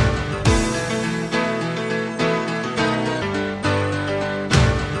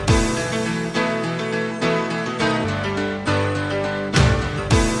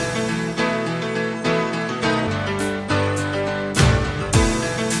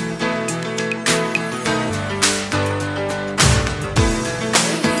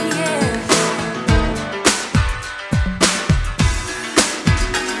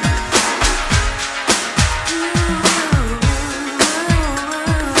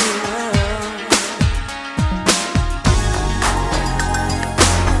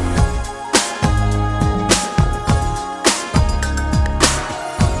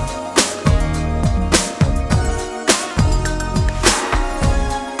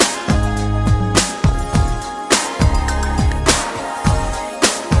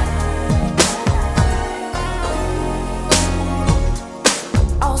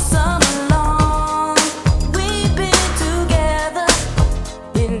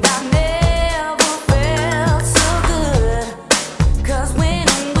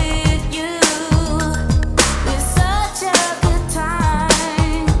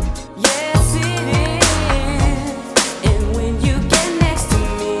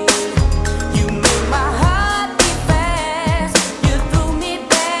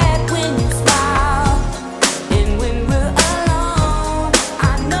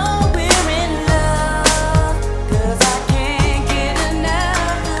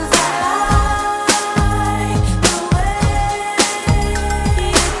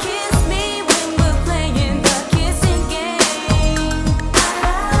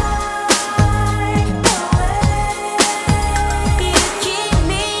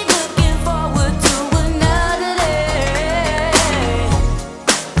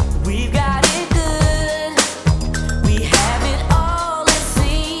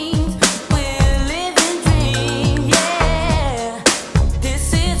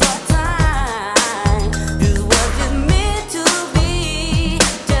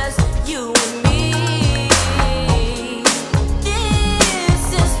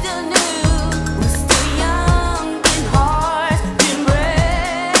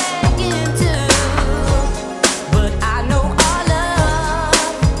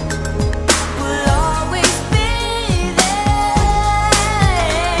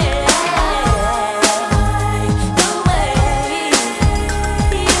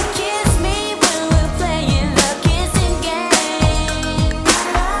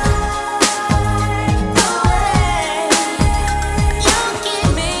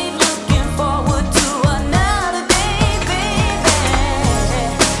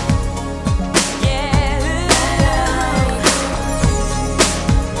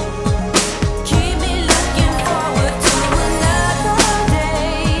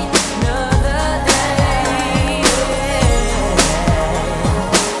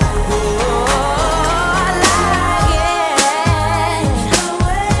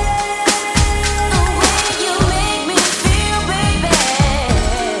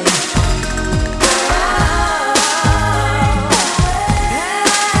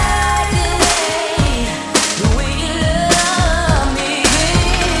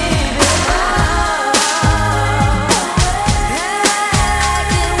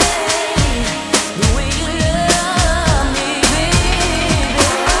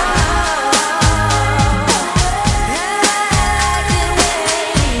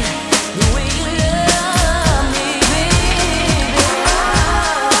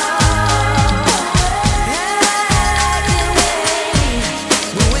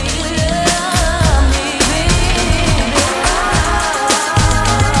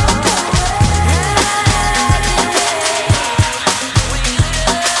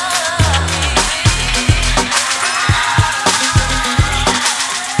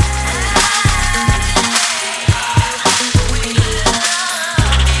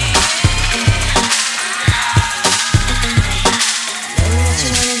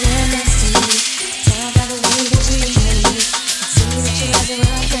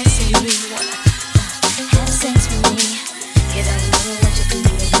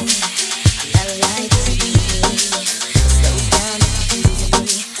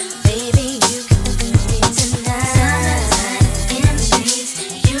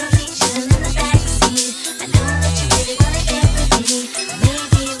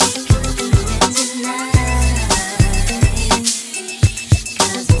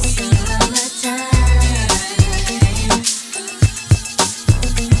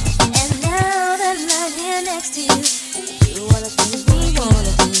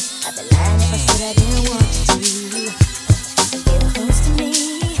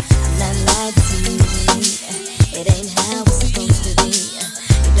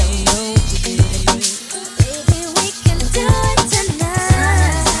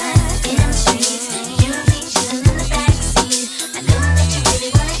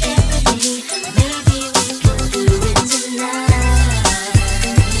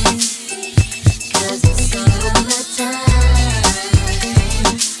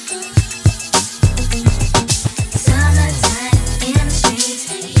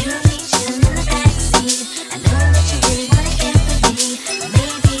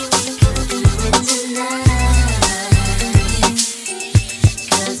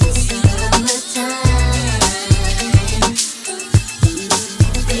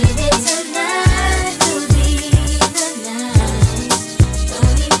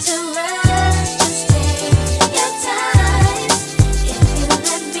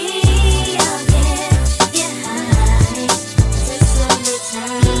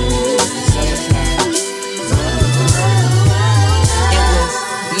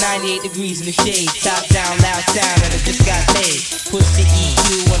 degrees in the shade. Top down, loud sound, and I just got laid. Push the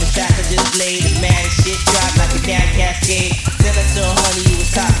EQ on the track I just laid. The man shit dropped like a damn cascade. Then I saw Honey, you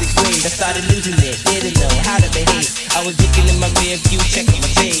was toxic grade. I started losing it, didn't know how to behave. I was looking in my rear view, checking my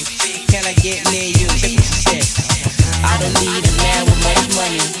babe. Can I get near you? Check what she said. I don't need a man with much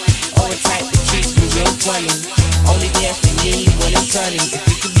money, or a type that treats me real funny. Only there for me when it's sunny. If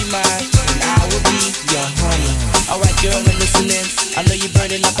you could be mine, then I would be your honey. Alright girl, I'm listening. I know you're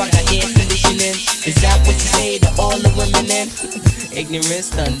burning up, I got air conditioning. Is that what you say to all the women then? Ignorance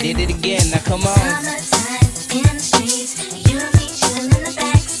done did it again, now come on. Summertime in the streets, you and me chillin' in the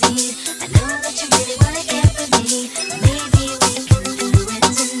backseat. I know that you really wanna get with me. Maybe we can do it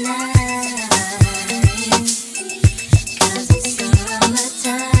tonight. 'Cause it's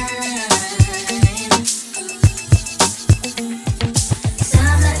summertime.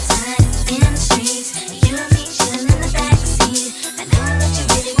 Summertime in the streets, you and me chillin' in the backseat. I know that you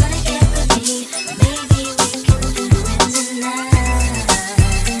really wanna get with me. Maybe we can do it tonight.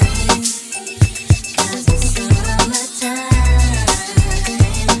 'Cause it's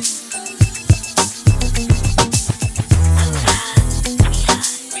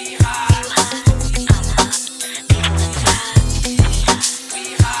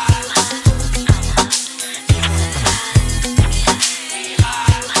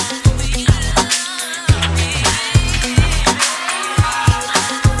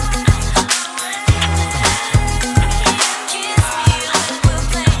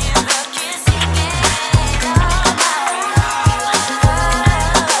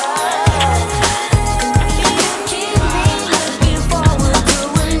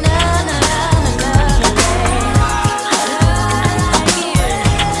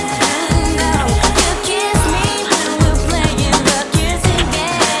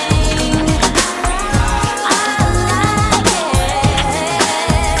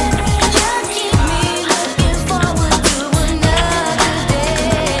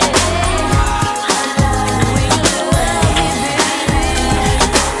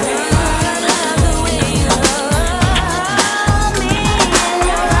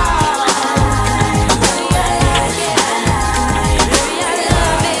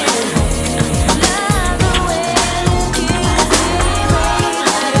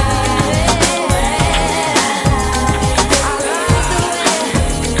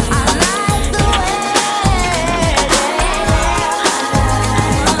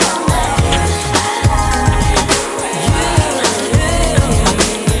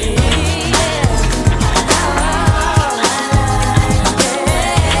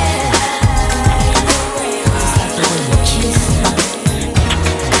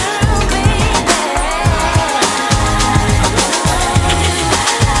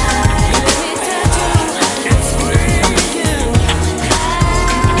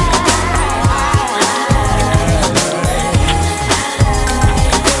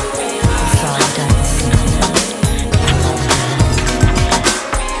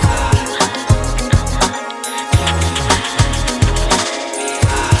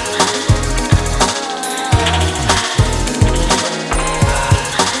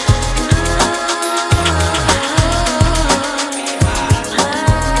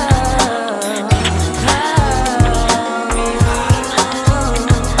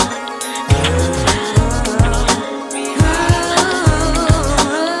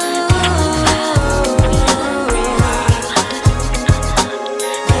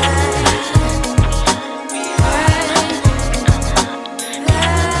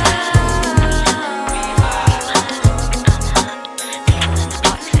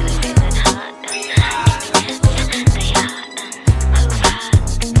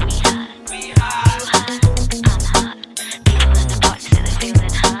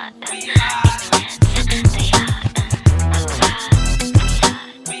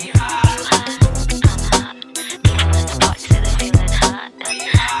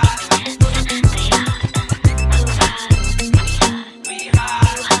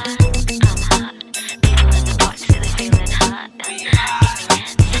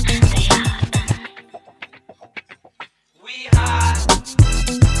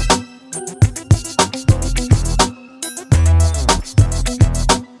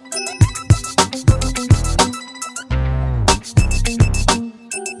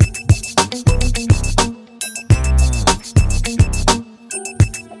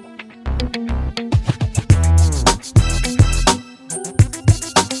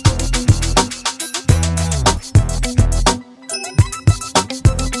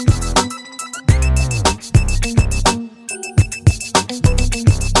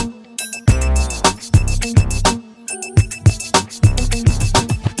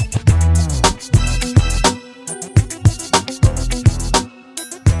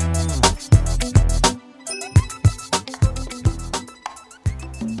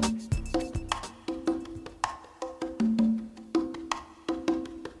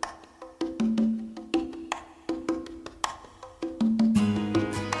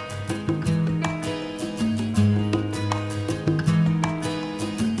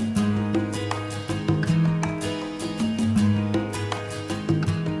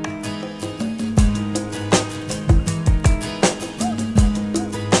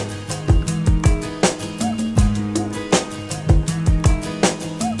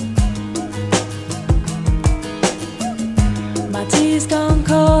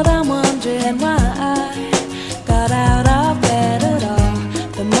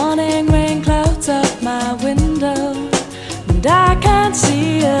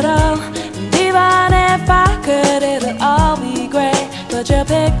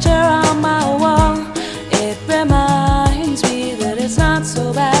picture on my wall. It reminds me that it's not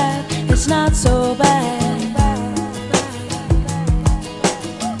so bad. It's not so bad.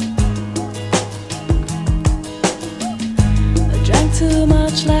 I drank too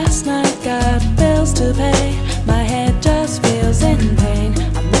much last night, got bills to pay. My head just feels in pain.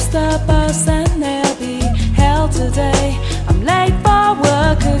 I missed the bus and there'll be hell today. I'm late for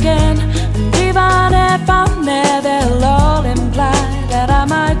work again, and even if I'm there, they'll all imply that I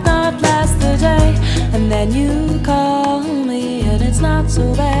might not last the day. And then you call me, and it's not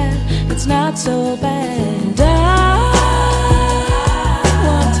so bad. It's not so bad. And I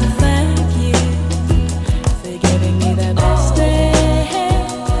want to thank you for giving me the best day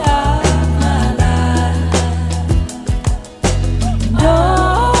of my life.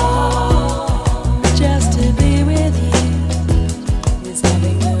 Oh, just to be with you is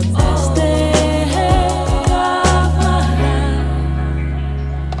having the best day of my life.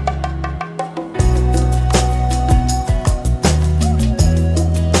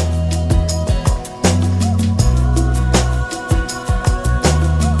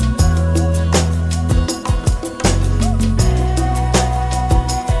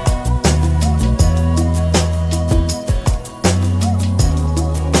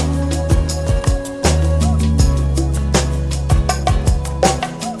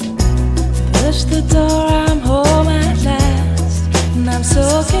 Push the door, I'm home at last, and I'm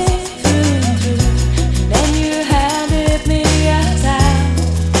soaking through and through. Then you handed me a towel,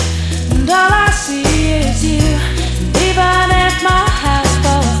 and all I see is you. And even if my house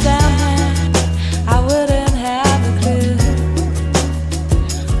falls down, I wouldn't have a clue,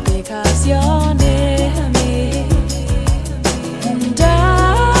 because you're near me. And I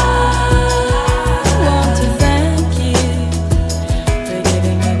want to thank you for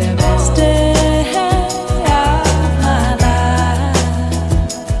giving me the best day of my life.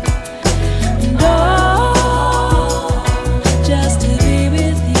 And oh, just to be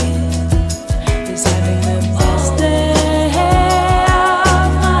with you is having the best day of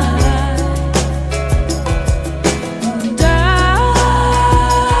my life. And I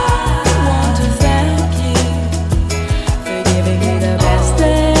want to thank you for giving me the best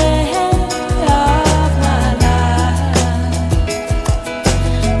day of my life.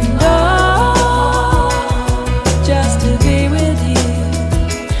 And oh, just to be with you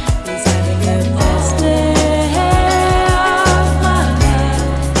is having the best day of my life.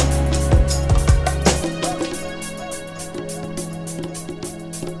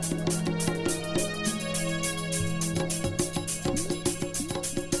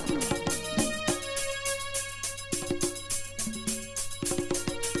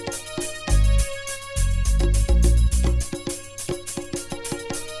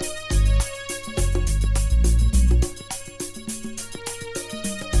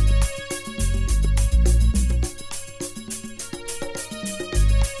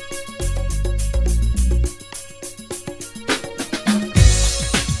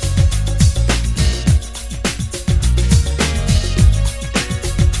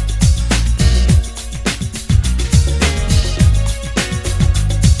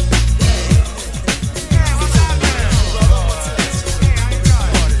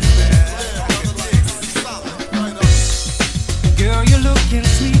 Girl, you're looking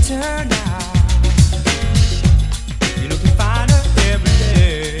sweeter now. You're looking finer every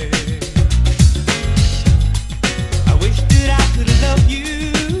day. I wish that I could love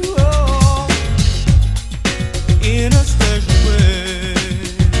you oh, in a special way.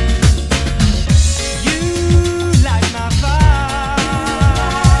 You light my fire.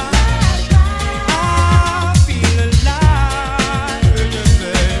 I feel alive,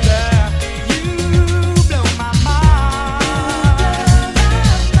 baby. You blow my mind.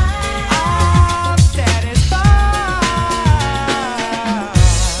 I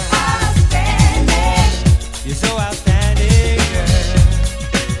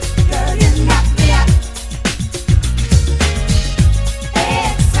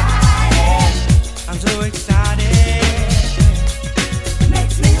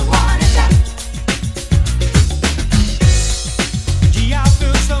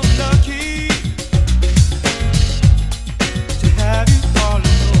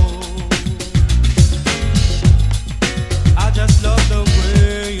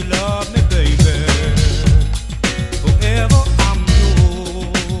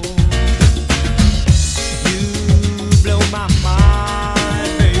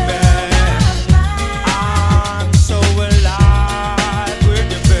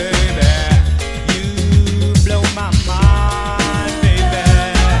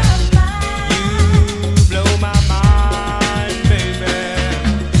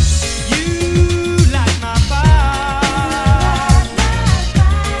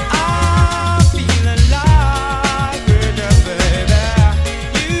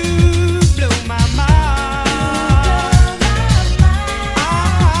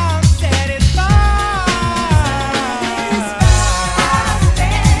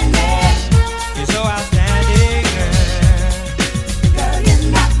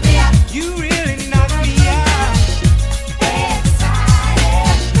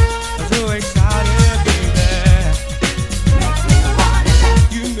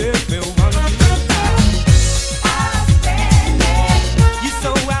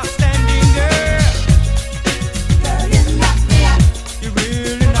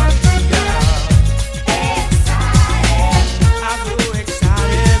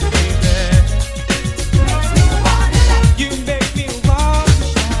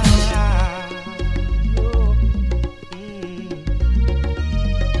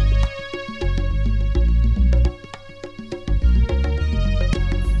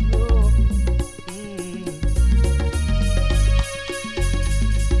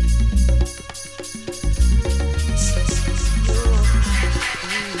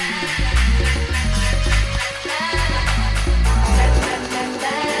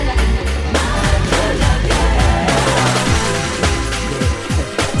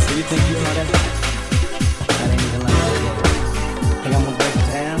okay? That ain't even like that. Think I'm gonna break it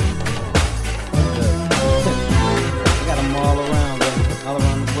down? Good. I got them all around, baby. All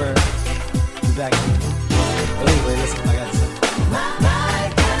around the world. Be back. But anyway, listen, I gotta say.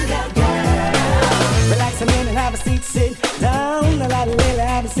 Relax a minute and have a seat, sit down. A lot of lately I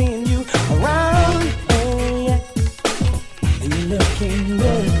haven't seen you around. Hey, and you're looking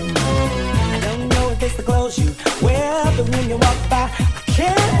good. I don't know if it's the clothes you wear, but when you walk by, I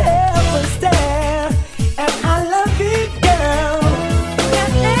can't help but stare. And I love you, girl.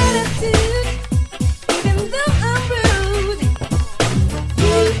 Got attitude, even though I'm rude.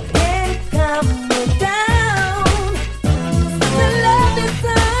 You can calm me down. Such a love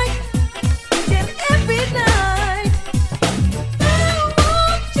inside, each and every night. I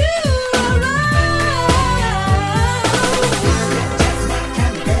want you around. Just my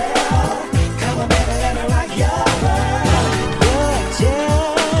kind of girl. Come on, baby, let me rock your world.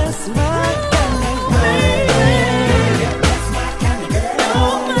 You're just my kind of girl. You're just my kind of girl.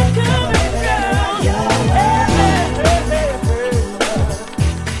 Oh, my kind of girl. Your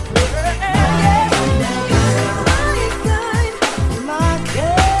my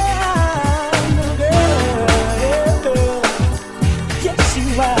kind of girl. Yes, you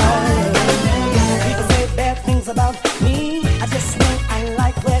are. People say bad things about me. I just know I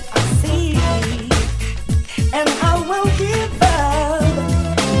like what I see, and I won't give up.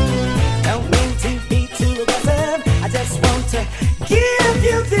 Don't mean to be too aggressive. I just want to give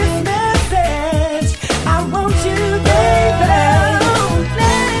you this message. I want you, baby.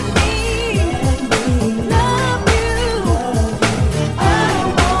 Let me love you. I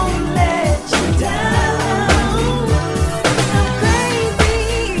won't let you down. I'm crazy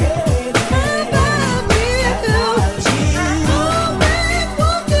about you. I always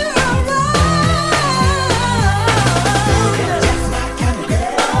want you around. You're just my kind of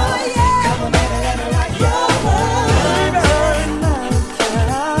girl. Come on, baby, let me rock your world. My kind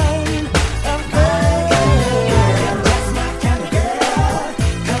of girl. You're just my kind of girl.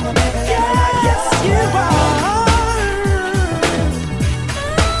 Come on, baby, let me rock. Yes, you are.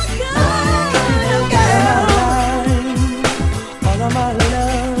 All of my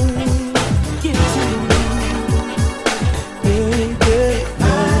love, give to me, baby.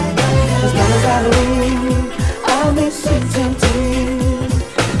 As long as I live, I'll be so tempted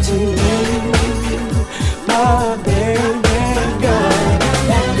to you, my baby girl.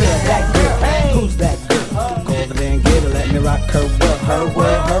 That girl, who's that girl? Go over there and get her, let me rock her world, her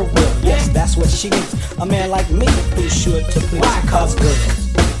world, her world. Yes, that's what she needs. A man like me who's sure to please. Why? Cause girls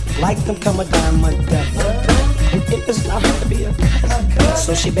like them come a dime a dozen. And if it's not her to be a cut,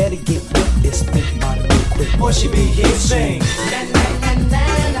 so she better get with this. Think about it real quick, or she be here sing.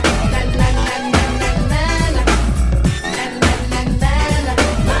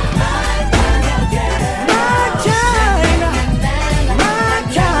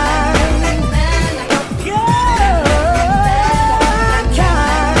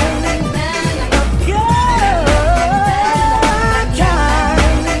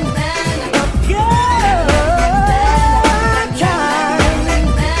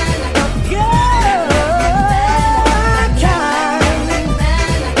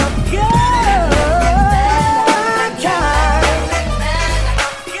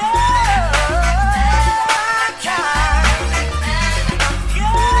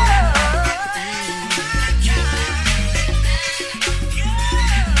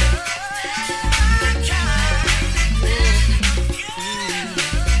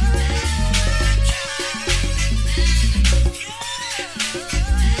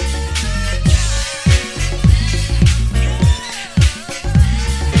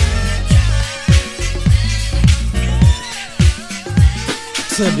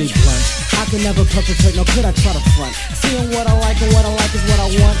 To be blunt, I can never perpetrate, no could I try to front. Seeing what I like and what I like is what I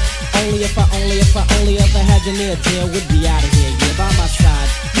want. Only if I only ever had you near, dear, would be out of here, yeah, by my side.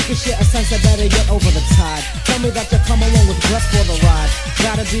 You can share a sense of better get over the tide. Tell me that you'll come along with dress for the ride.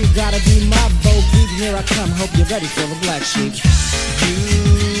 Gotta be my Bo Peep, here I come, hope you're ready for the black sheep.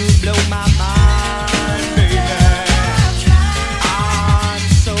 You blow my mind, baby. I'm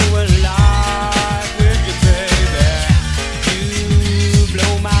so alive with you, baby. You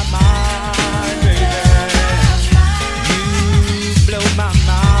blow my mind, baby. You blow my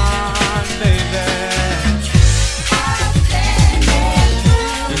mind, baby.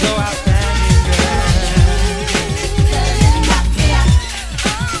 You're so outstanding, girl.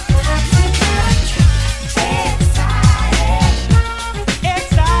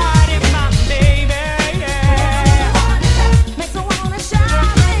 Excited, my baby.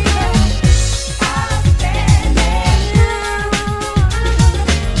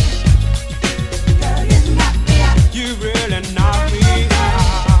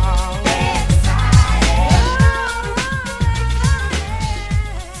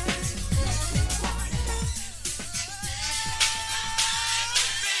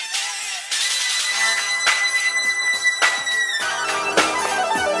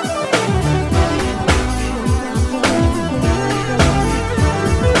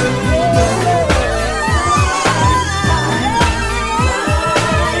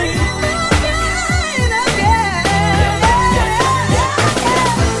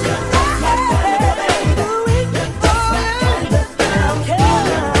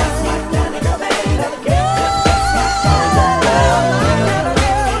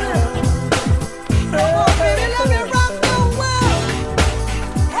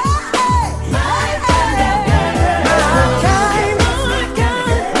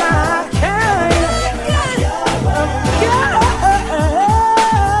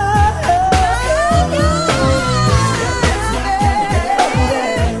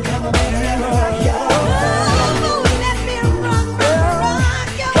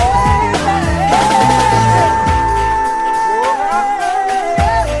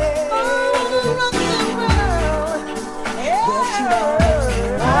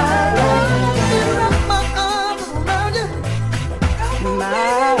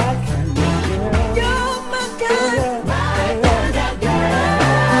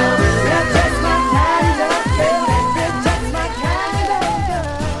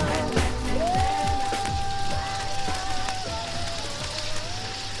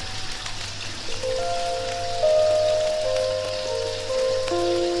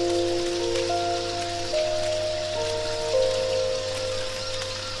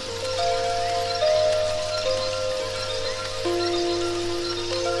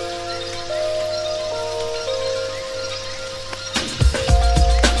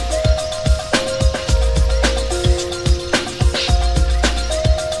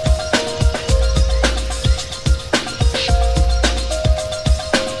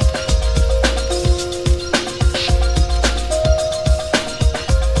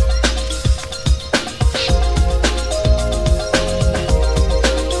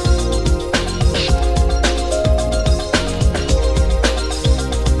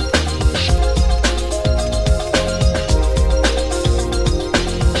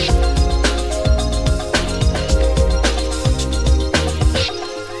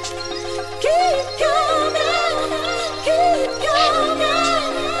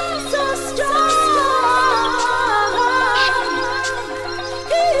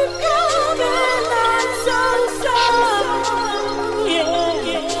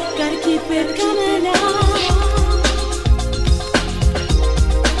 keep it coming on.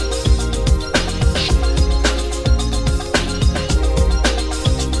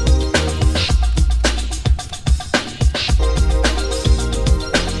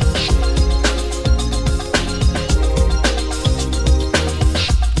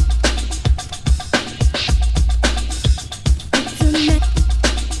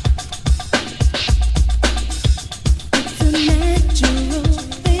 It's a natural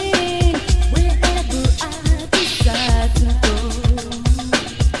thing.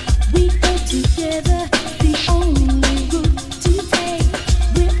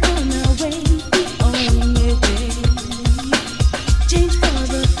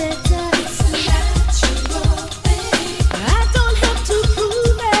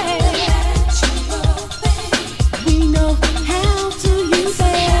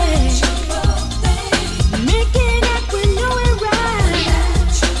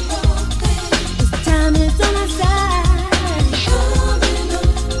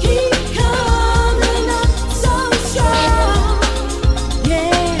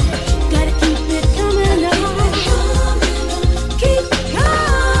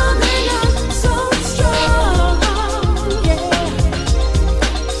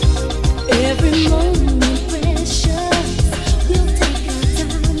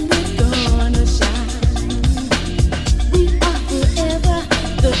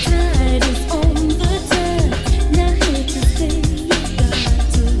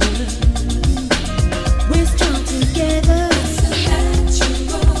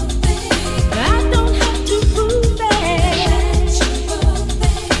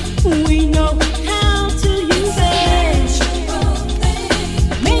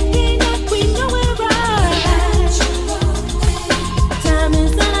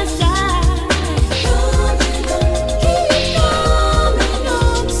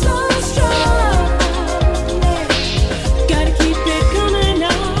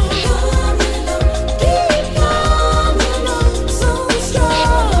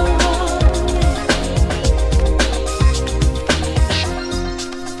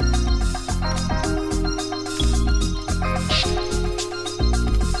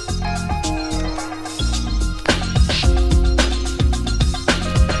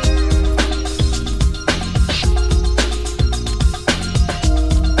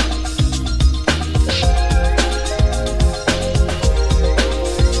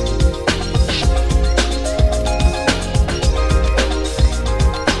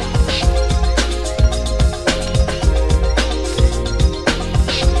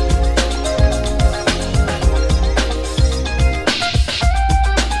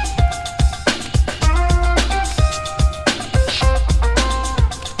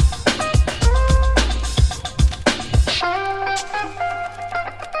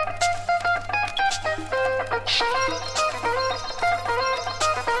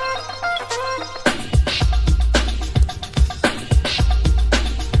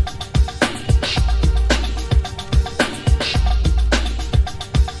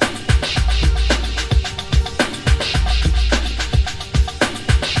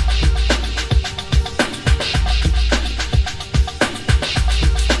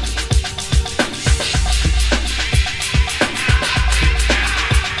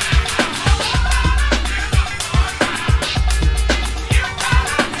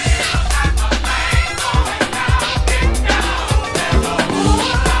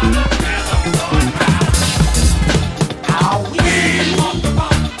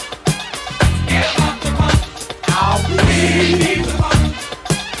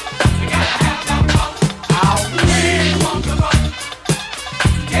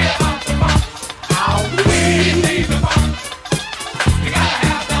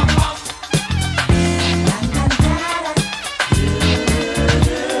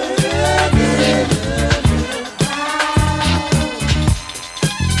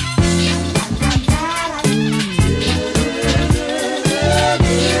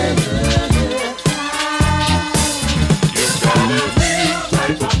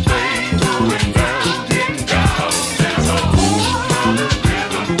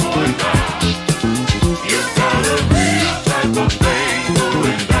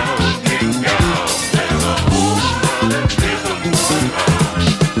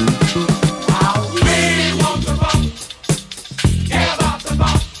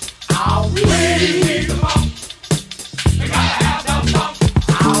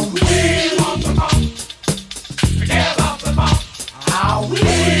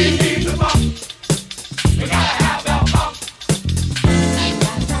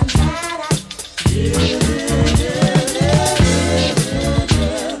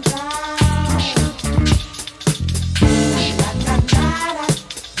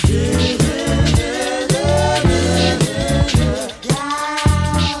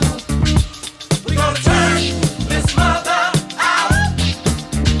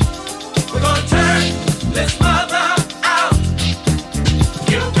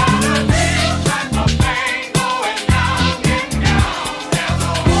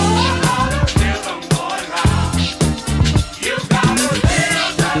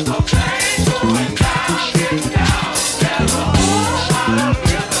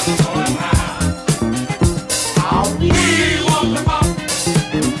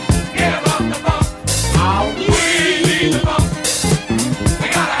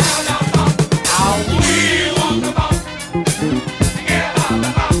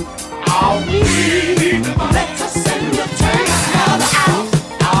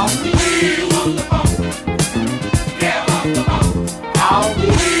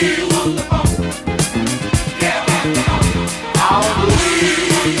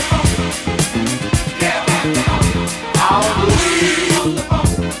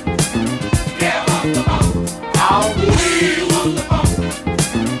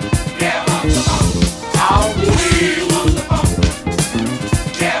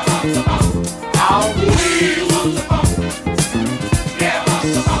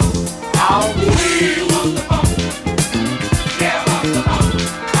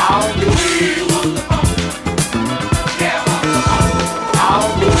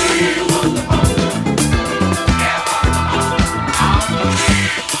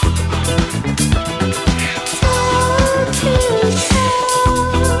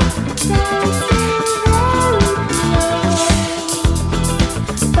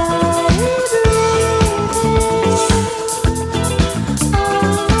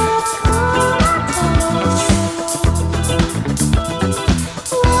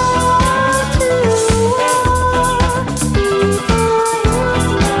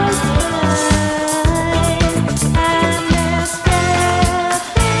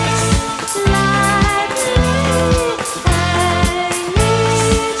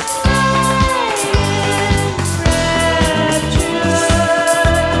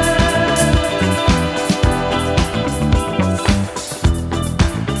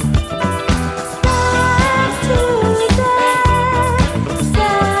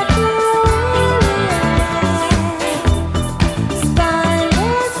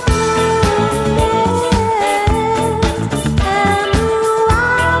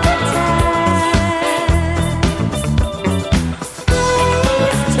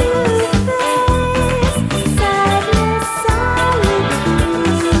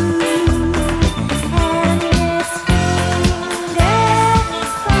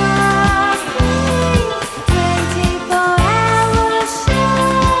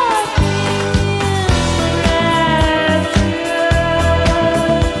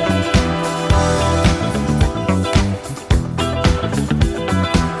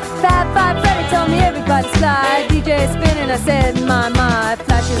 light is fly, DJ spinning, I said, my,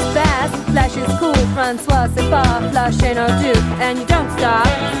 flash is fast, flash is cool, Francois, c'est pas, flash ain't no do, and you don't stop,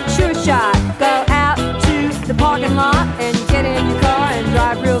 sure shot, go out to the parking lot, and you get in your car, and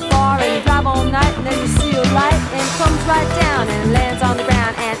drive real far, and you drive all night, and then you see a light, and it comes right down, and lands on the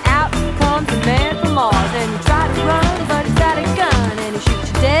ground, and out comes a man from Mars, and you try to run, but he's got a gun, and he shoots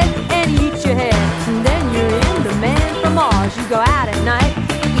you dead, and he eats your head, and then you're in the man from Mars, you go out at night,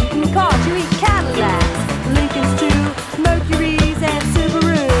 eating cars, you eat Cadillacs, Lincolns too, Mercuries and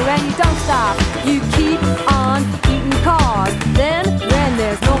Subaru, and you don't stop, you keep on eating cars, then when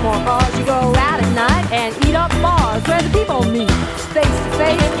there's no more cars, you go out at night and eat up bars where the people meet, face to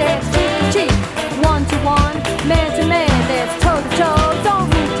face, dance cheek to cheek, one to one, man to man, dance toe to toe, don't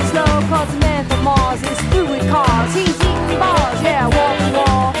move too slow, cause the man from Mars is through with cars, he's eating bars, yeah, wall to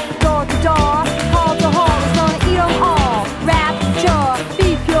wall, door to door, hall to hall, he's gonna eat them all, Rapture,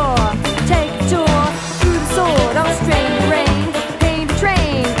 be pure, take a tour through the sword, don't strain the rain, pain the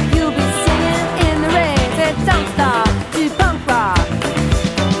train, you'll be singing in the rain, said don't stop, do punk rock.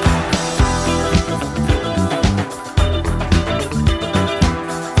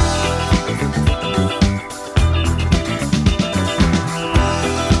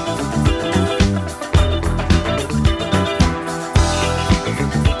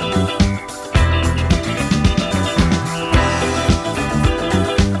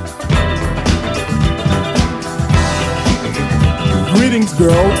 Greetings,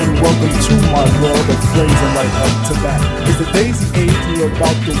 girl, and welcome to my world of phrasing right up to bat. It's the daisy age and you're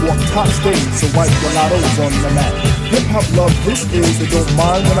about to walk top stage, so wipe your lottos on the mat. Hip-hop love, this is, and don't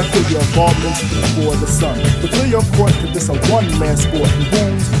mind when I kill your involvements before the sun. But clear your court, cause this a one-man sport, and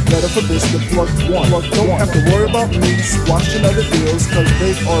who's better for this than plug one? Don't have to worry about me squashing other deals, cause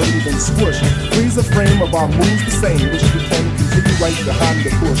they've already been squished. Freeze a frame of our moves the same, which you can continue right behind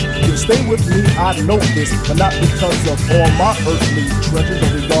the bush. You'll stay with me, I know this, but not because of all my earthly treasures,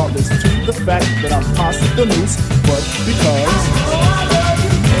 but regardless to the fact that I'm past the noose, but because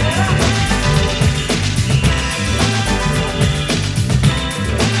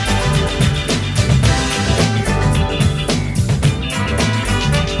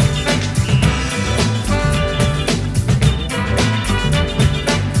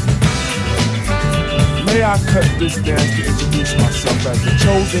may I cut this dance to introduce myself as the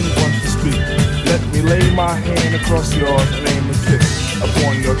chosen one to speak. Let me lay my hand across yours and aim a kiss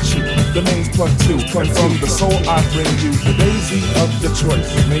upon your cheek. The name's +2, and from the soul I bring you the daisy of the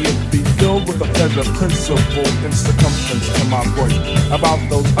choice. May it be filled with a pleasure principle in circumference to my voice. About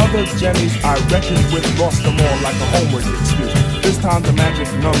those other Jennies I reckoned with, lost them all like a homework excuse. This time the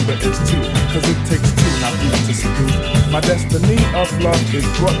magic number is 2, cause it takes 2 not 3 to seduce. My destiny of love is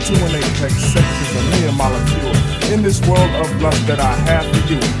brought to an apex. Sex is a mere molecule in this world of lust that I have for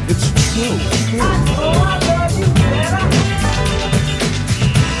you. It's true, true. I love you better.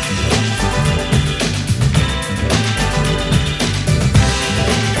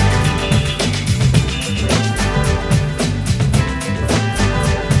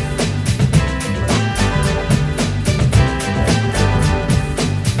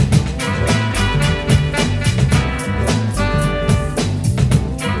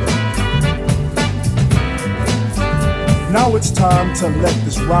 Now it's time to let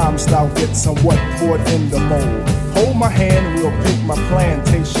this rhyme style get somewhat poured in the mold. Hold my hand and we'll pick my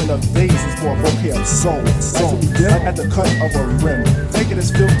plantation of daisies for a bouquet of soul. As we begin at the cut of a rim, take it as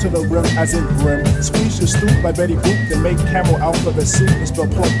filled to the rim as in brim. Squeeze your stoop like Betty Boop, then make camel alphabet soup and spell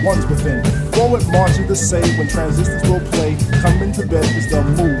 +1s within. Forward march is the say when transistors will play. Coming to bed is the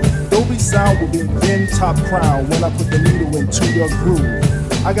move. Dolby sound will be in top crown when I put the needle into your groove.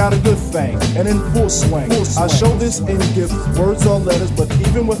 I got a good thing, and in full swing. I show this in gifts, words or letters, but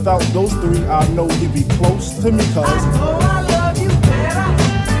even without those 3, I know you'd be close to me, cause I know I love you better.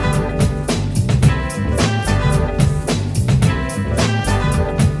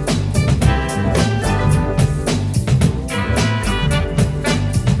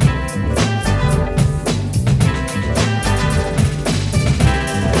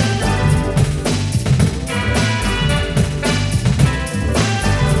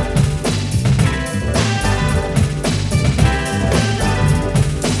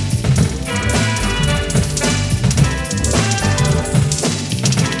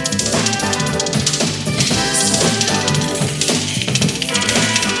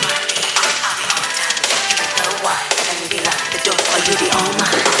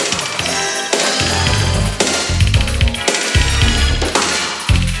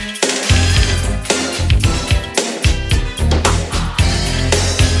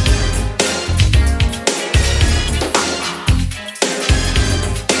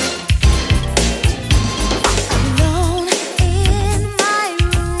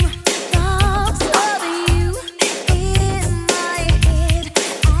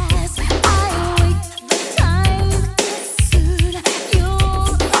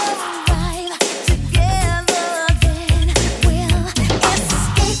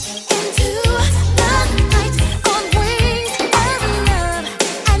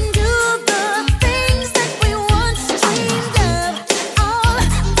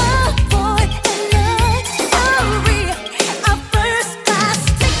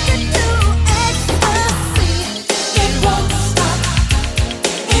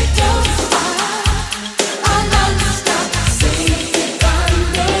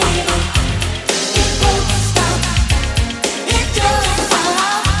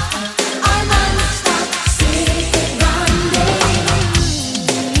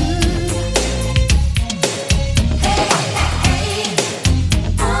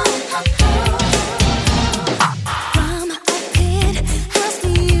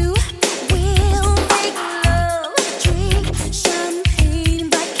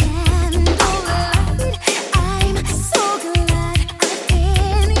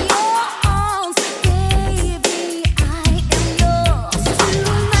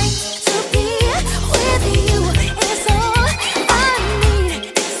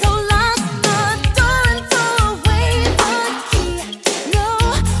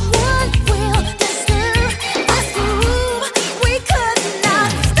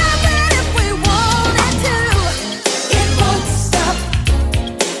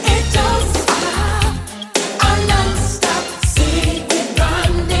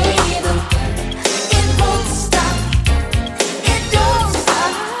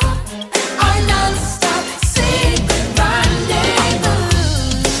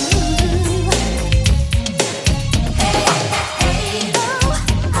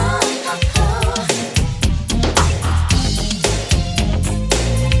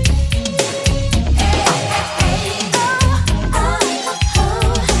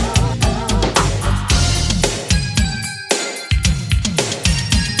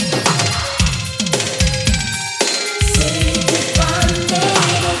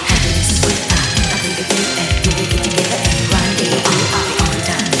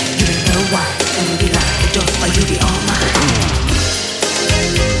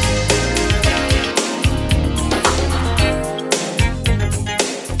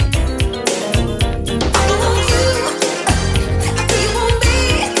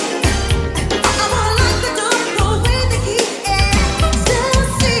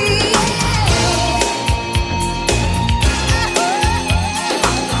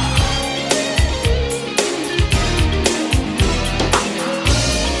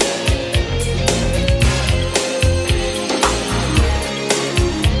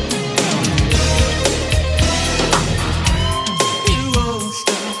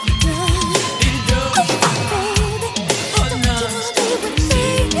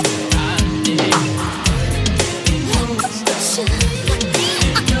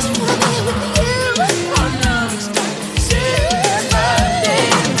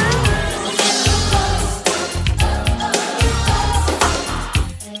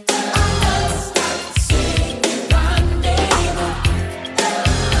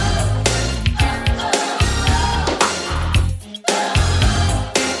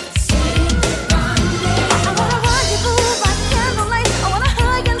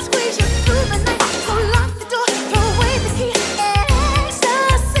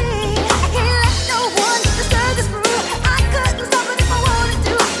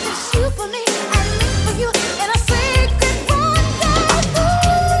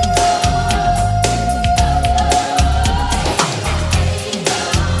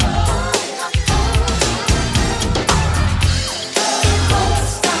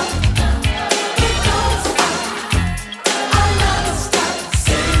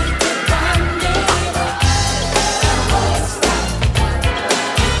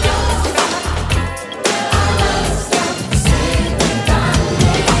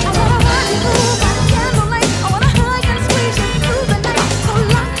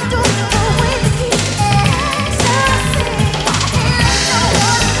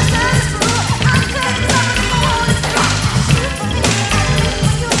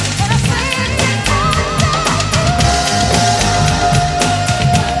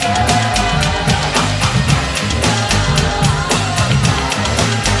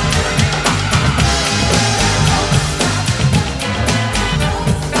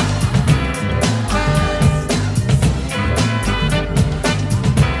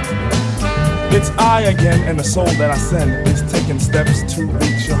 fly again, and the soul that I send is taking steps to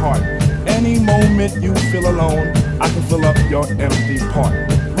reach your heart. Any moment you feel alone, I can fill up your empty part.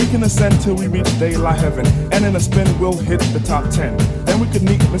 We can ascend till we reach daylight heaven, and in a spin we'll hit the top 10. Then we could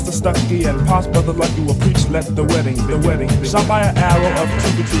meet Mr. Stucky and Pop's brother Lucky will preach, let the wedding. Shot by an arrow of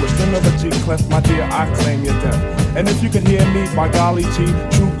Cupid to a string of a G clef, my dear, I claim your death. And if you could hear me, by golly G,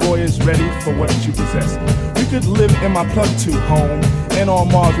 true Goy is ready for what you possess. We could live in my plug-to home, and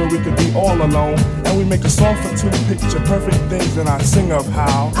on Mars where we could be all alone. And we make a song for two picture perfect things, and I sing of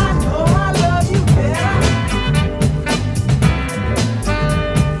how I know I love you better.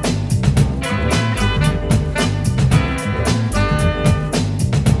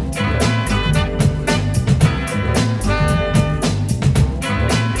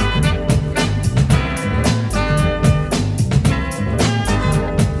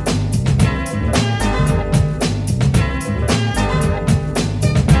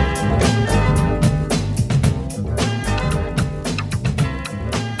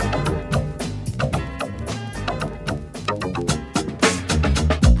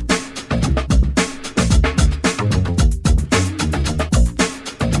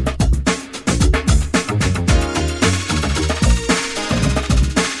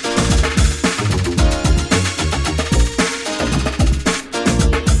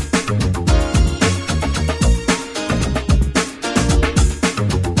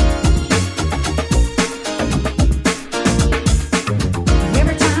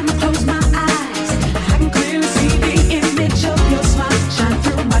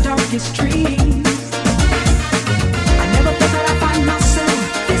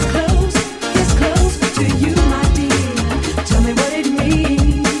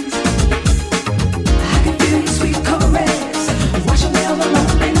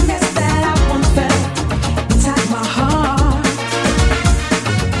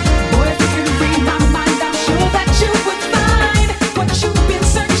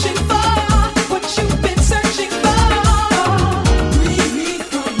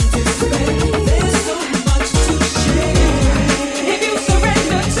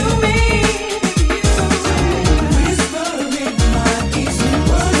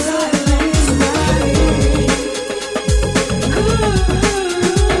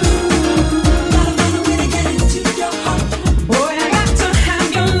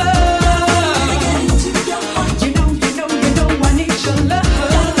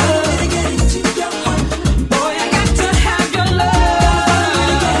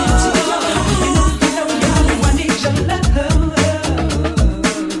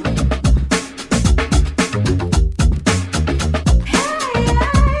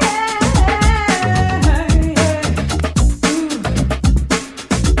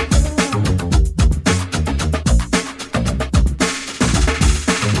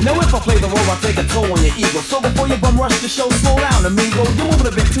 Amigo, you're moving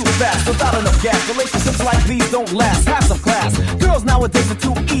a bit too fast. Without enough gas, relationships like these don't last. Have some class. Girls nowadays are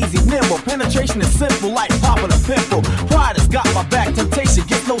too easy, nimble. Penetration is simple, like popping a pimple. Pride has got my back. Temptation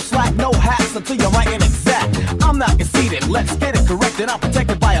gets no slack, no hacks until you're right and exact. I'm not conceited, let's get it corrected. I'm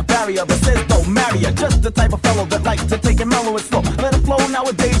protected by a barrier that says don't marry her. Just the type of fellow that likes to take it mellow and slow. Let it flow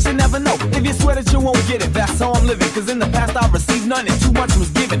nowadays, you never know. If you swear that you won't get it, that's how I'm living. Cause in the past I received none and too much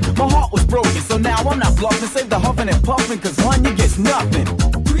was given. My heart was broken, so now I'm not bluffing. Save the huffing and puffing, cause one, you get nothing.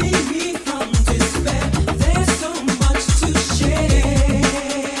 Free me from despair, there's so much to share.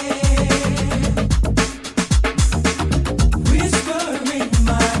 Whisper in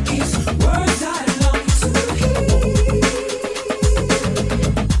my ears, words I long to hear.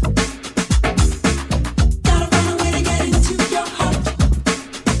 Gotta find a way to get into your heart.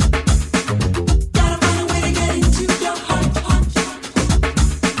 Gotta find a way to get into your heart.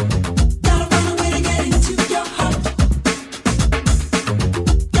 Gotta find a way to get into your heart.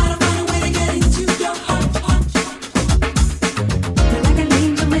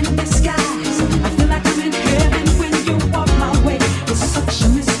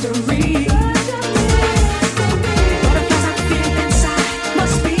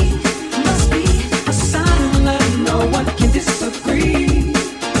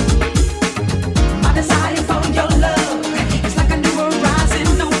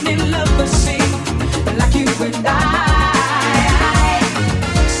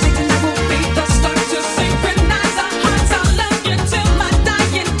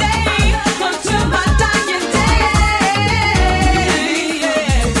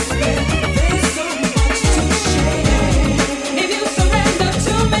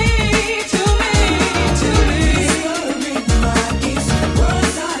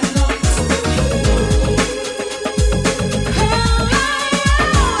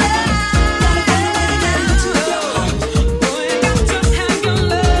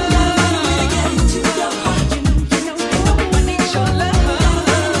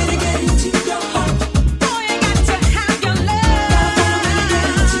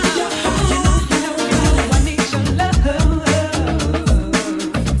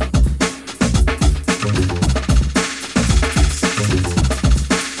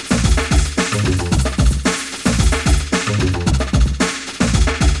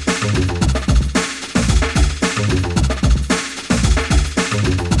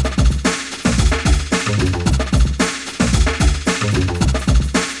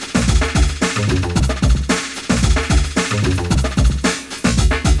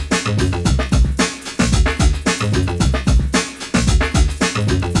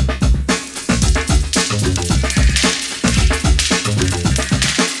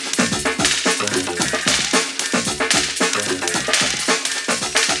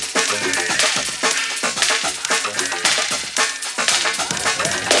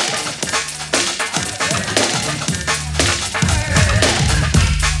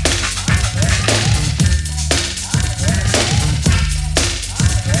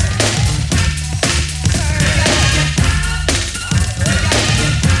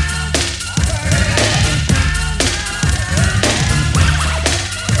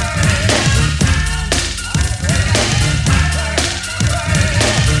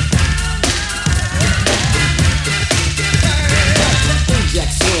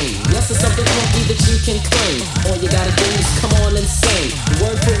 All you gotta do is come on and sing,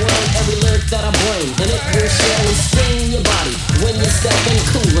 word for word, every lyric that I bring, and it will surely sting your body when you're stepping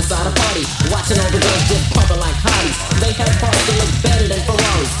cool inside a party, watching all the girls just pumping like hotties. They had parts that look better than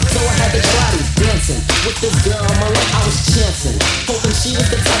Ferraris, so I had to try these. Dancing with this girl on my right, I was chancing, hoping she was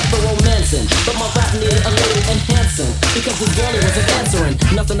the type for romancing, but my rap needed a little enhancing, because this girlie wasn't answering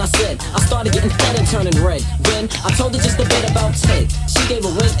nothing I said. I started getting fed and turning red. Then I told her just a bit about Ted. She gave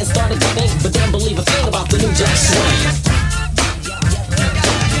a wink and started to think, but didn't believe a thing about the new jack swing.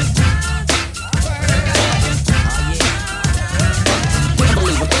 Didn't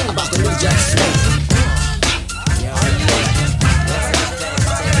believe a thing about the new jack swing.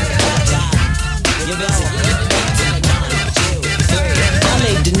 I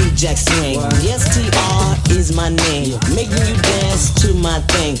made the new jack swing. Yes, TR is my name. Making you dance to my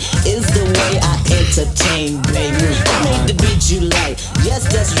thing is the way I entertain, baby. I made the beat you like. Yes,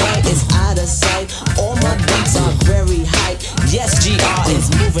 that's right, it's out of sight. All my beats are very hype. Yes, GR is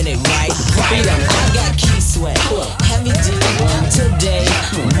moving it right. I got Key Sweat, Heavy D, Today,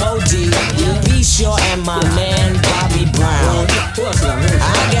 Modi, Be Sure, and my man Bobby Brown.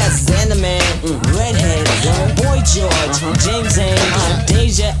 I got Xander Man, Redhead, Boy George, James Ames,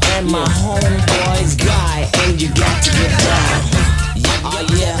 Deja, and my homeboys Guy. And you got to get down. Oh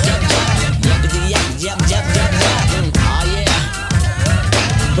yeah. Yep. Oh yeah.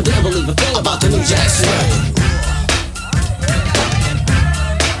 But they don't believe a thing about the new jack swing.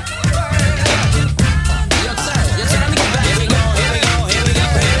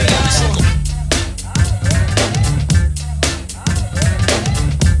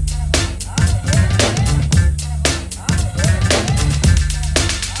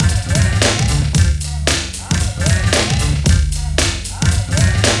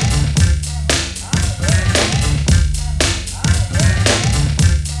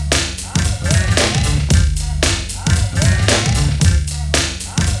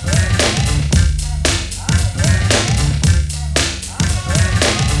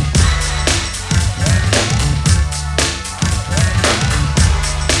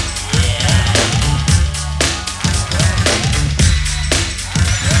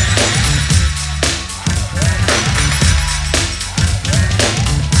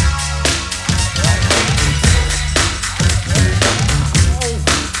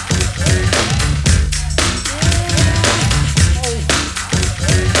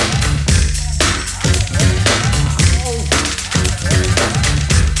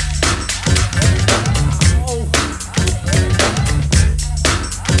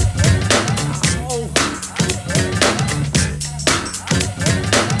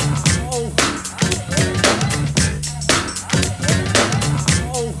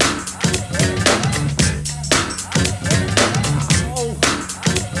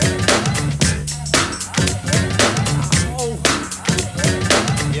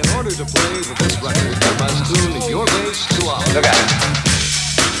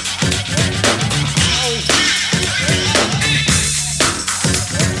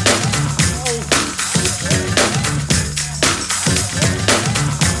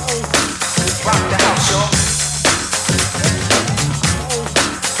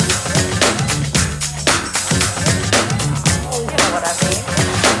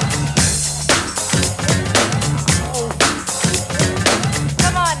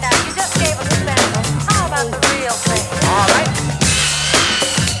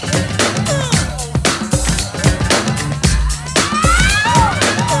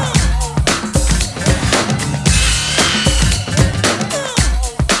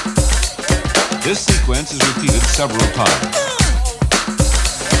 Several times.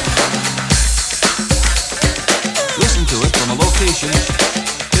 Listen to it from a location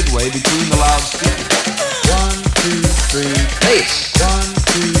midway between the loudspeakers. 1, 2, 3, bass. 1,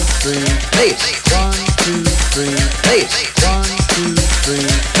 2, 3, bass. 1, 2, 3, bass. 1, 2, 3,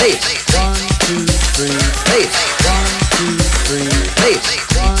 bass. 1, 2, 3, bass. 1, 2, 3, bass. 1, 2, 3, bass.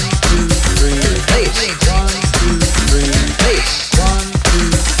 1, 2, 3, bass. 1,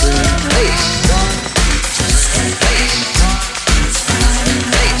 2, 3, bass. 1, 2, 3, bass.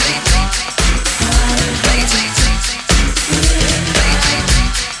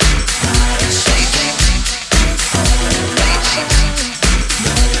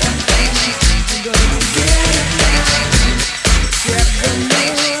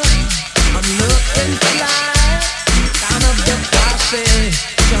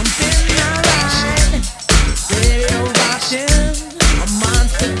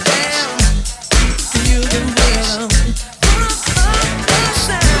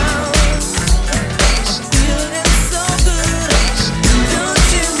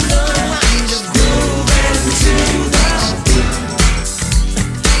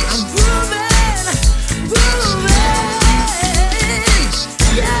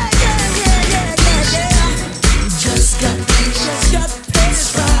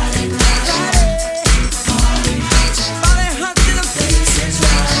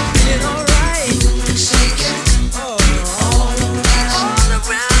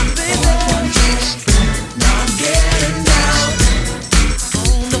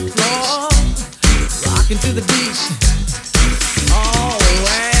 to the beat. Oh,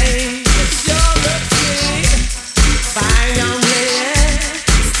 way. It's your looking. Fine young lady.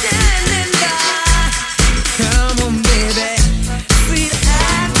 Standing by. Come on, baby. Sweet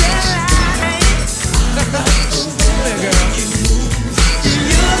Andrea. Girl.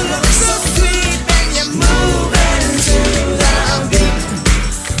 You look so sweet and you're moving to the beat.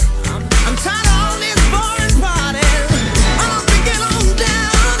 I'm tired of all this boring parties. I'm get on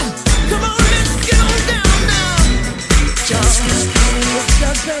down. Come on, let's get on down now. Just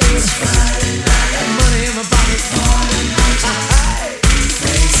it's Friday night. Money in my pocket.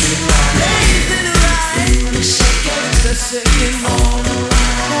 Blazing right. Shake it, the shaking all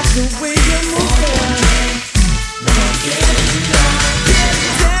around. That's the way you move it. Now get down.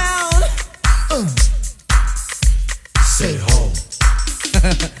 Say ho.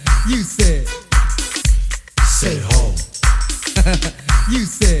 You said. Say ho. You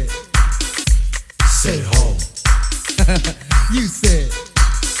said. Say ho. You said.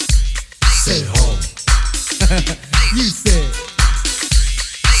 Say ho. You said.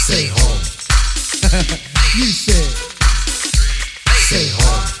 Say ho. You said. Say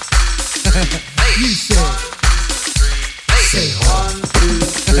ho. You said. Say ho. 1, 2,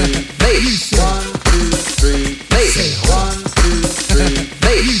 3, bass. You said. 1, 2, 3, bass. Say 1, 2, 3,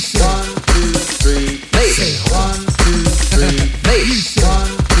 bass. You said. 1, 2, 3, bass. Say 1, 2, 3, bass. You said. 1, 2, 3, bass.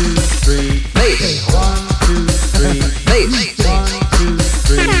 1, 2, 3, bass. 1, 2,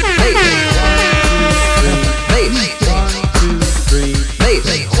 3, bass. 1, 2, 3, bass.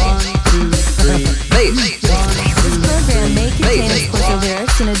 This program may contain explicit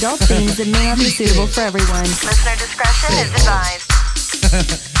lyrics and adult themes that may not be suitable for everyone. Listener discretion is advised.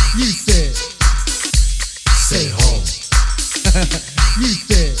 You said. Say ho. You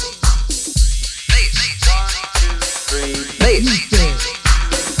said. 1, 2, 3, bass. You said.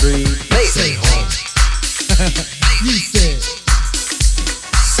 3, bass. Say ho. You said.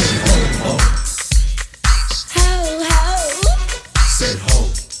 Say ho ho. Ho, ho. Say ho.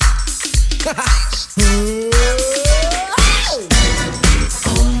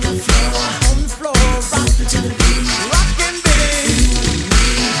 On the floor, rock to the beat, rockin' baby.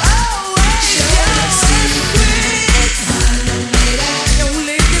 Oh, you're sweet. Young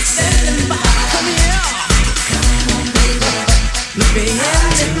lady standing by, come here. Look me in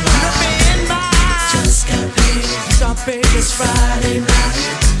my. Just got paid. Stop it this Friday night.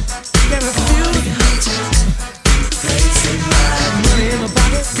 Get a few. Money in my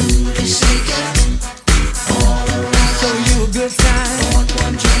pocket. Booty shaking. All around. Show you a good time.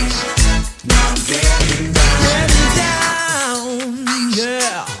 One drink. Now I'm getting down. Getting down.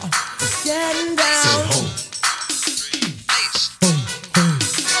 Yeah. Getting down. Say ho.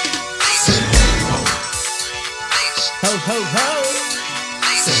 Say ho ho. Ho, ho, ho.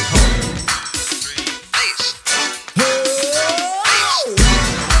 Say ho.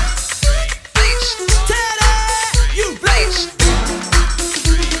 Teddy, you play.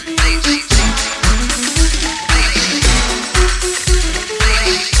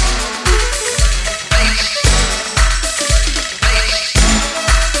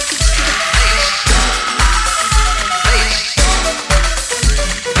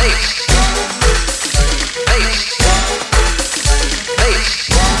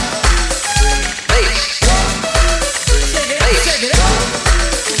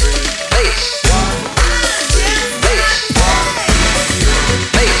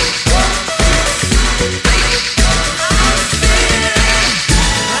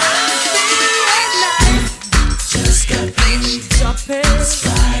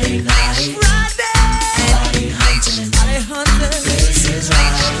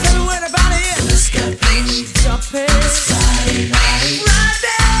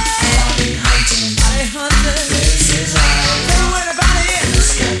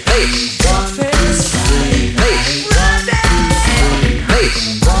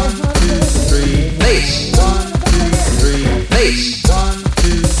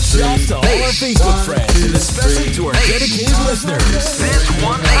 Facebook friends, and especially to our dedicated listeners. This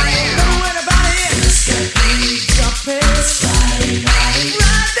one for you.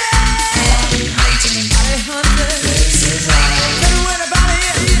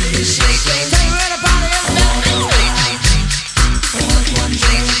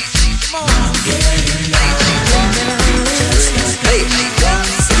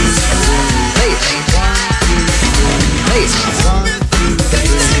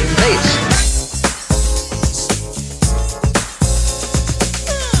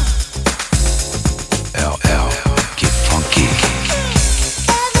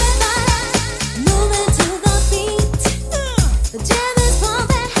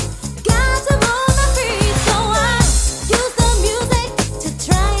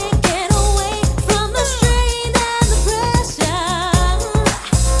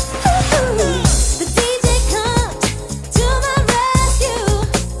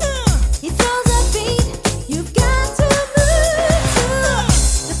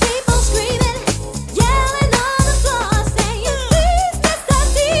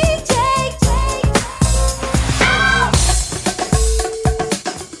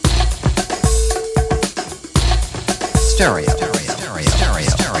 stereo.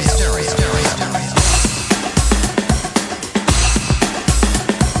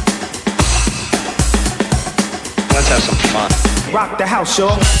 Let's have some fun. Rock the house,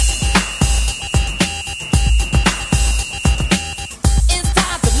 y'all. It's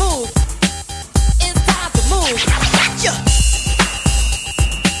time to move. It's time to move. Yeah.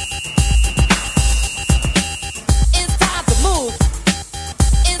 It's time to move.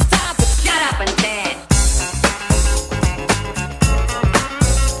 It's time to shut up and dance.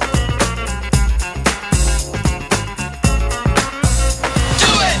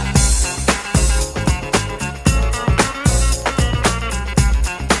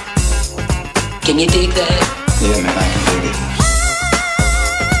 Can you dig that? Yeah, man, I can dig it.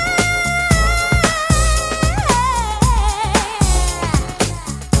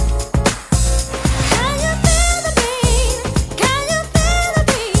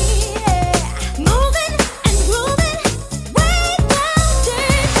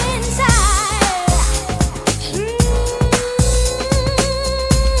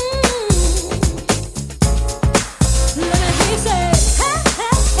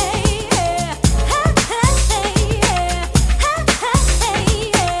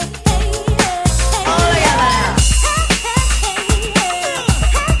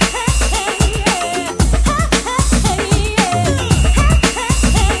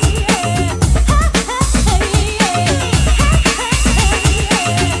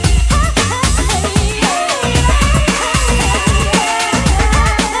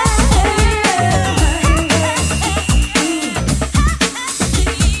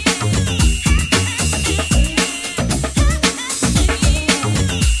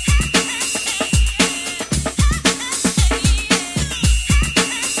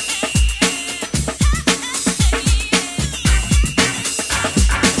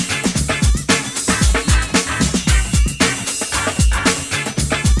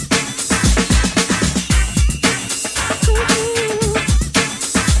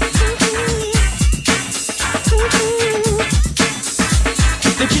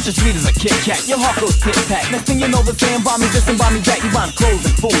 Your heart goes tit-pat. Next thing you know, they're saying, buy me this and buy me that. You buying clothes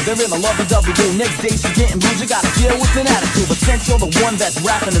and food. They're in a lovey-dovey do. Next day, she's getting blues. You gotta deal with an attitude. But since you're the one that's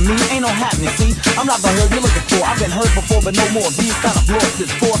rapping to me, ain't no happening, see? I'm not the herd you're looking for. I've been hurt before, but no more. These kind of flaws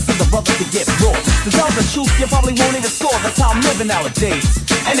is forcing the brother to get raw. To tell the truth, you probably won't even score. That's how I'm living nowadays.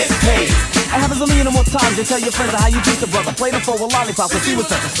 And it pays. It happens a million more times. You tell your friends how you treat the brother. Play them for a lollipop, but she was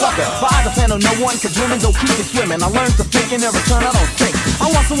such a sucker. But I depend on no one, cause women don't keep me swimming. I learned to think in return, I don't think.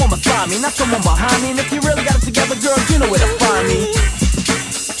 I want someone beside me, not someone behind me. And if you really got it together, girl, you know where to find me.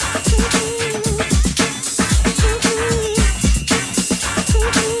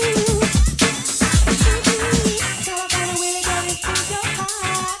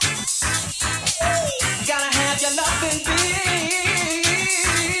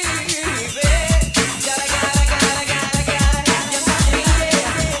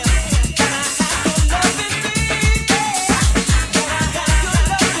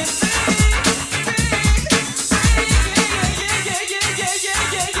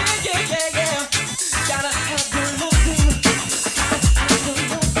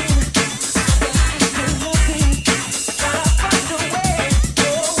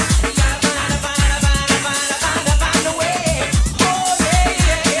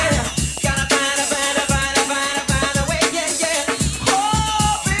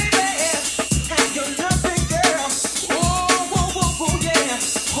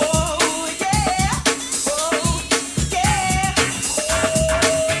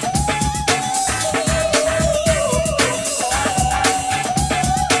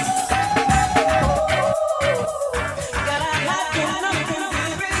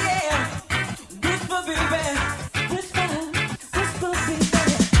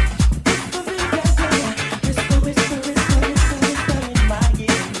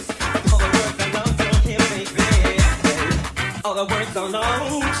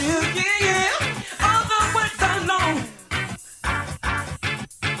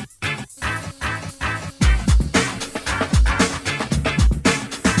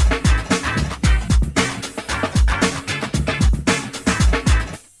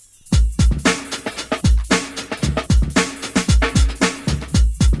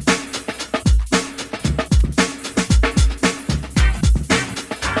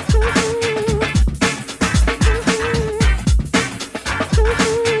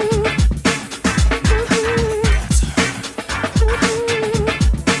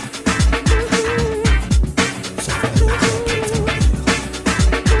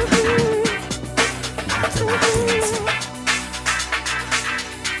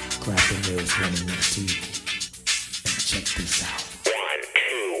 Check this out. 1,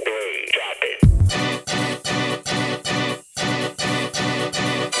 2, 3, drop it.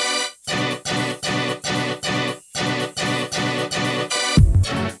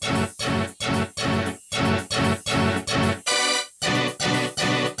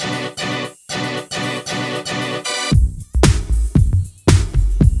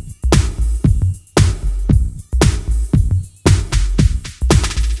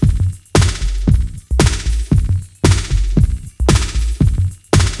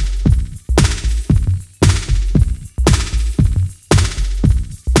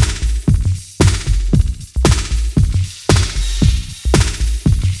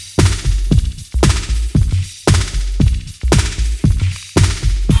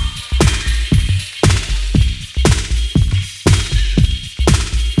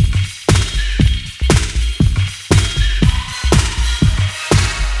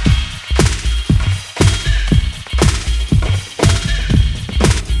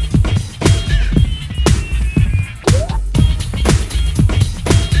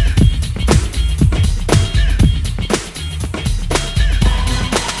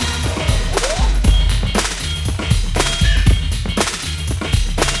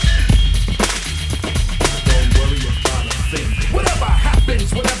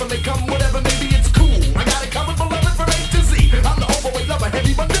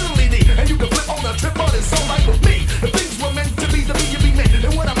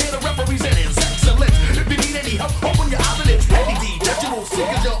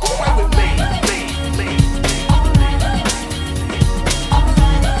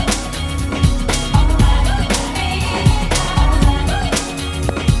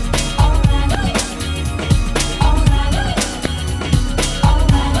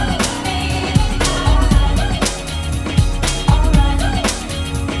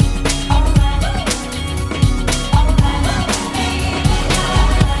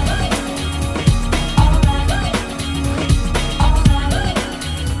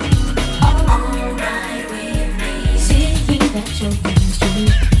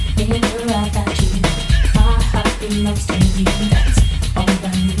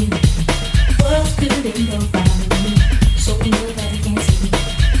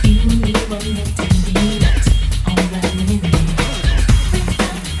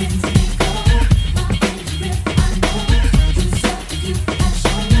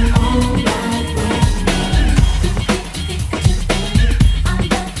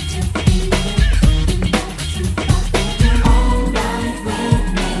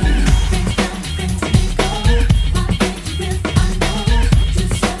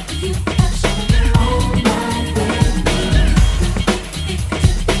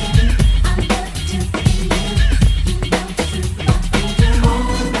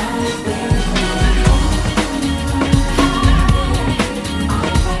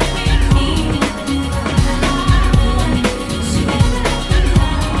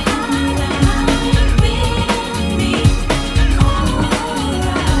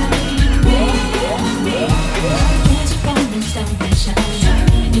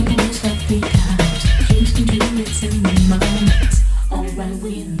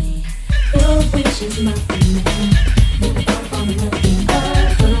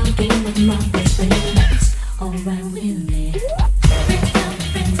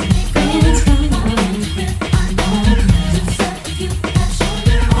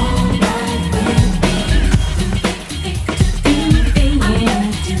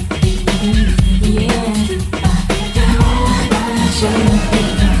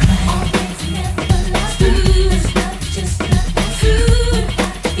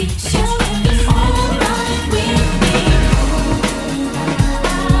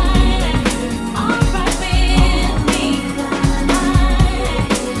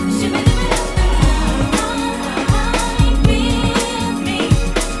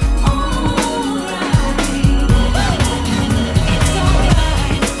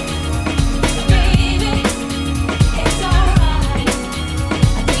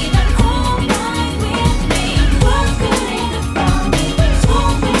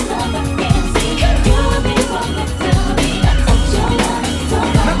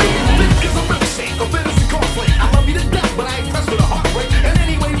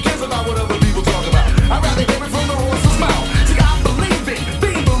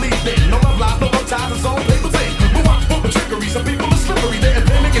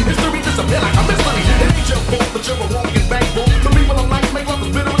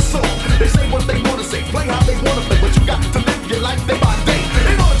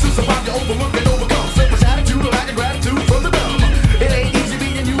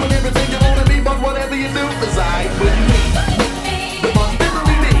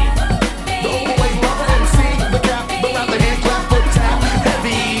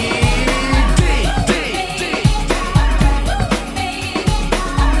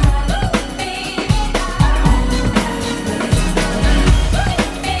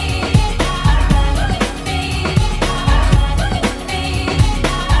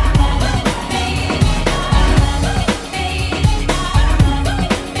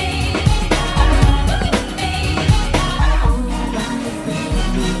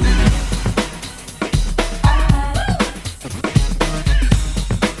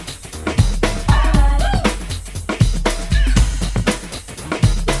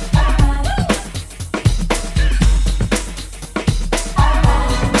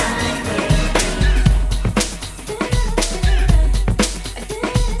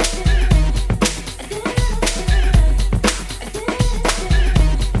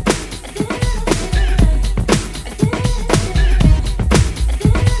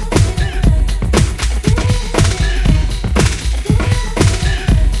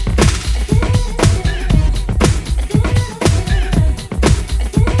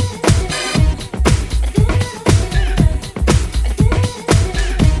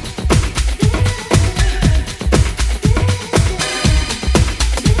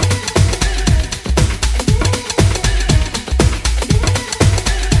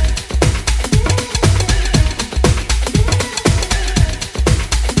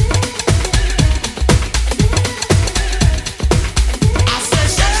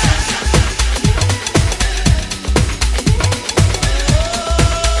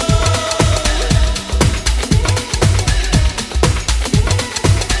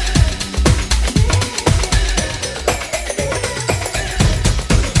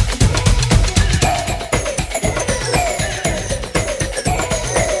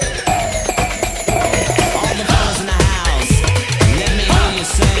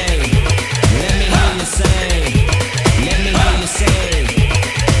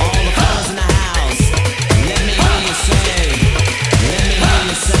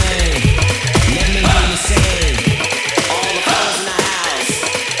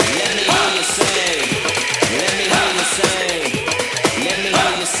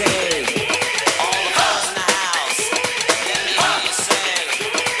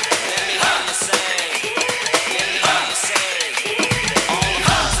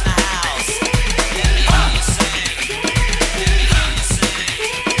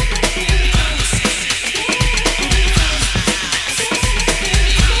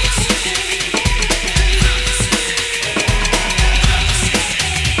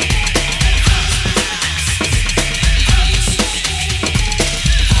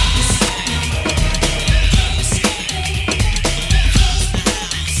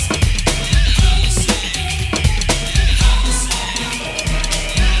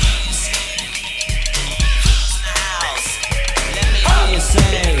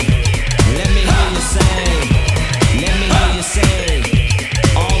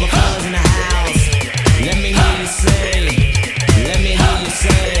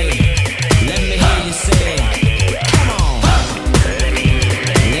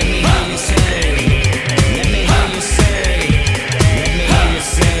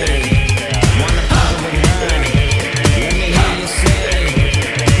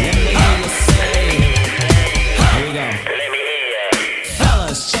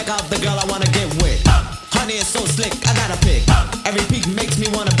 me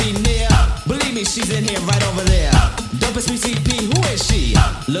wanna be near. Believe me, she's in here right over there. Dopest PCP, who is she?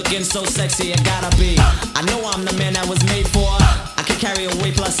 Looking so sexy, it gotta be. I know I'm the man that was made for. I can carry a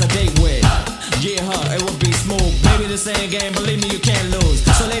weight plus a date with. Yeah, her, it would be smooth. Baby, this ain't a game, believe me, you can't lose.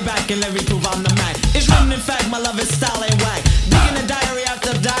 So lay back and let me prove I'm the Mac. It's written in fact, my love is style ain't whack. Digging the diary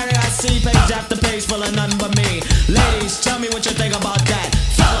after diary, I see page after page full of nothing but me. Ladies, tell me what you think about that.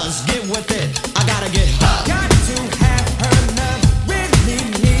 Fellas, get with it, I gotta get her. Got to have her love, really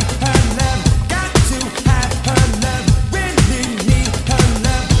need her love. Got to have her love, really need her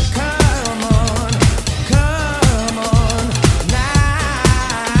love. Come on now.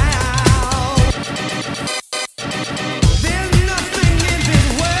 There's nothing in this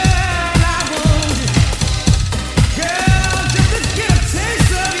world I won't do. Girl, just to get a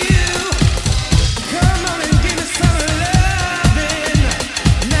taste of you. Come on and give me some loving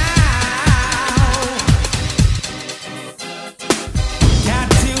now. Got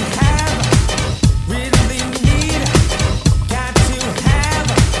to have, really need, got to have,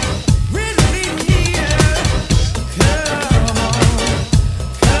 really need her.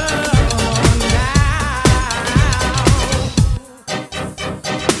 Come on now.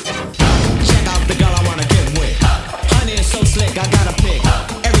 Check out the girl I wanna get with. Honey is so slick, I gotta pick.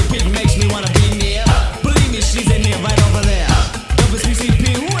 Every pick makes me wanna be near. Believe me, she's in here right over there. Dopest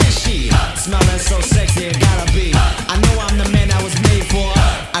PCP, who is she? Smelling so sexy, it gotta be. I know I'm the man that was made for.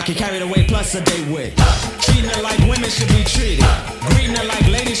 I can carry the weight plus a date with. Treating her like women should be treated. Greeting her like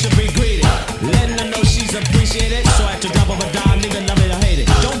ladies should be greeted. Letting her know she's appreciated. So at the drop of a dime, nigga love it or hate it.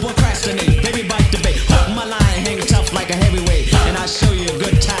 Don't procrastinate, baby bite the bait. Hook my line, hang tough like a heavyweight. And I'll show you a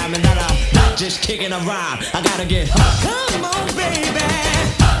good time and that I'm not just kicking a rhyme. I gotta get her. Come on, baby.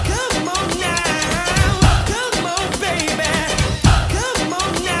 Come on now. Come on, baby. Come on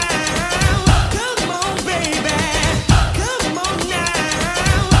now. Come on, baby. Come on now.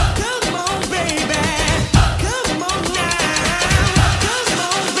 Come on, baby. Come on now. Come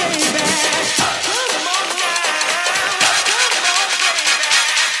on, baby. Come on now.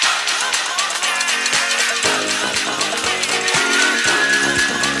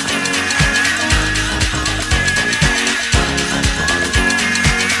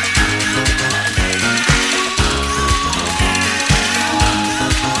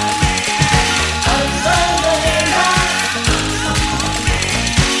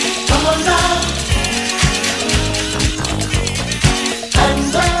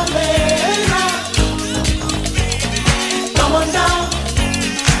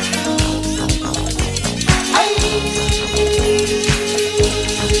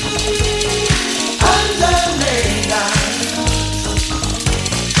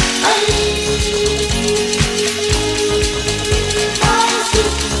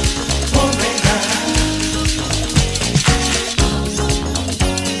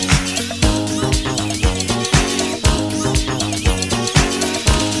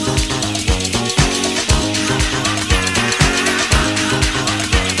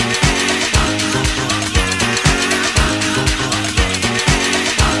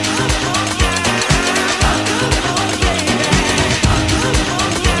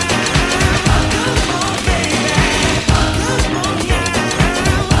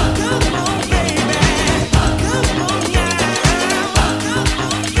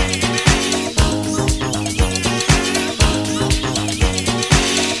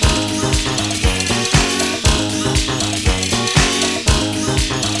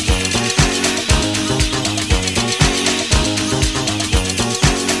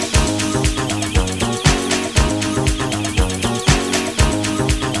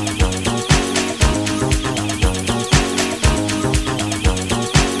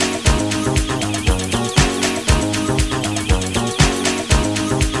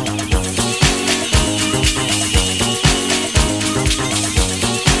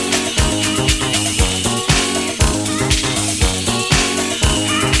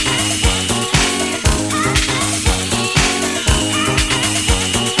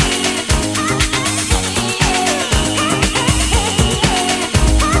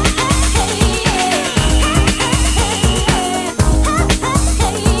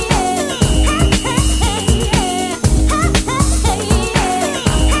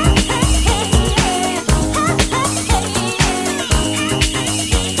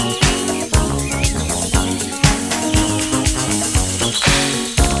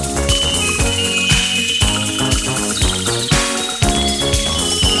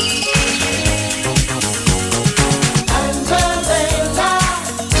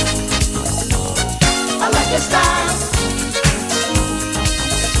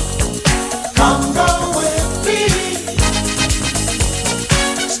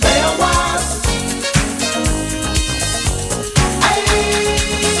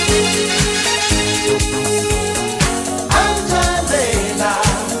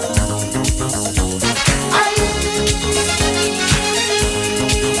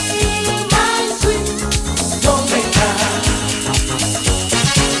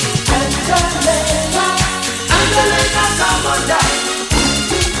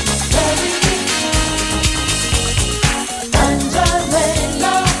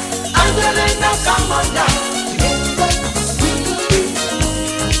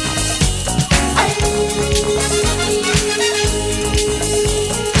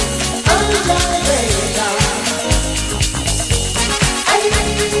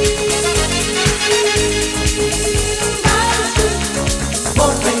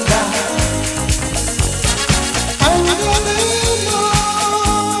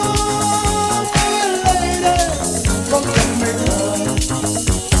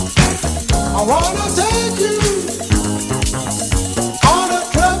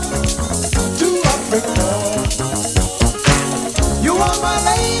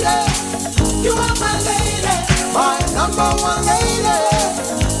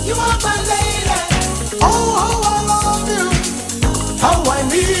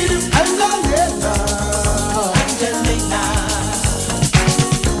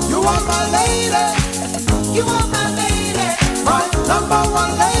 number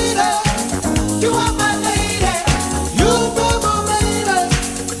one lady. You are my lady. You be my lady.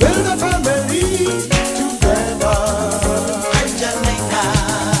 Build a family together. Jamaica.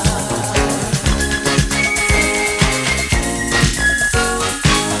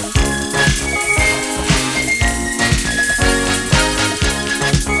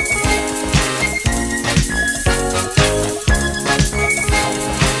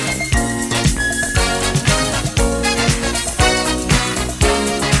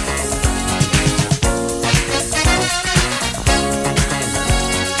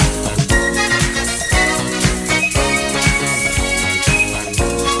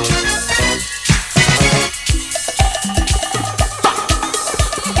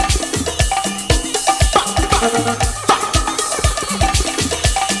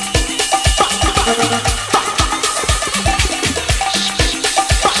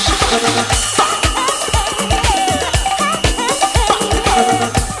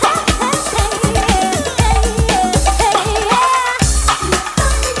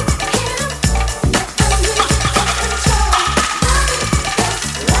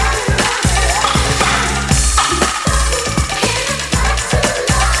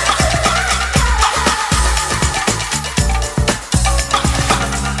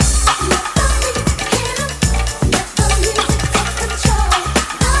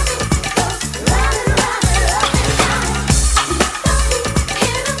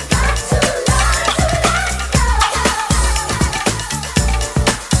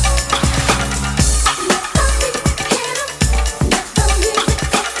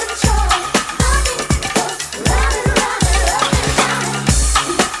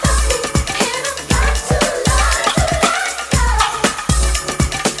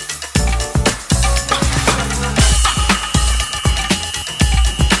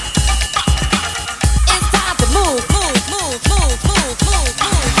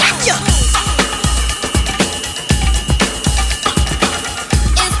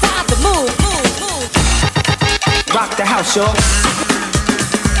 Rock the house, y'all.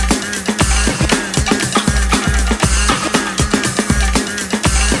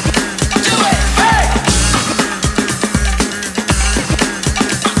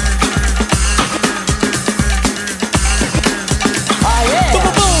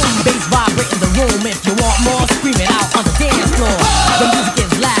 If you want more, scream it out on the dance floor. The music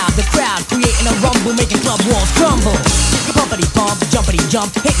is loud, the crowd creating a rumble, making club walls crumble. Pumpity pump, jumpity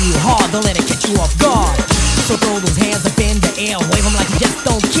jump, hitting you hard, don't let it catch you off guard. So throw those hands up in the air, wave them like you just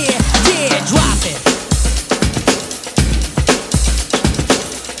don't care. Yeah, drop it.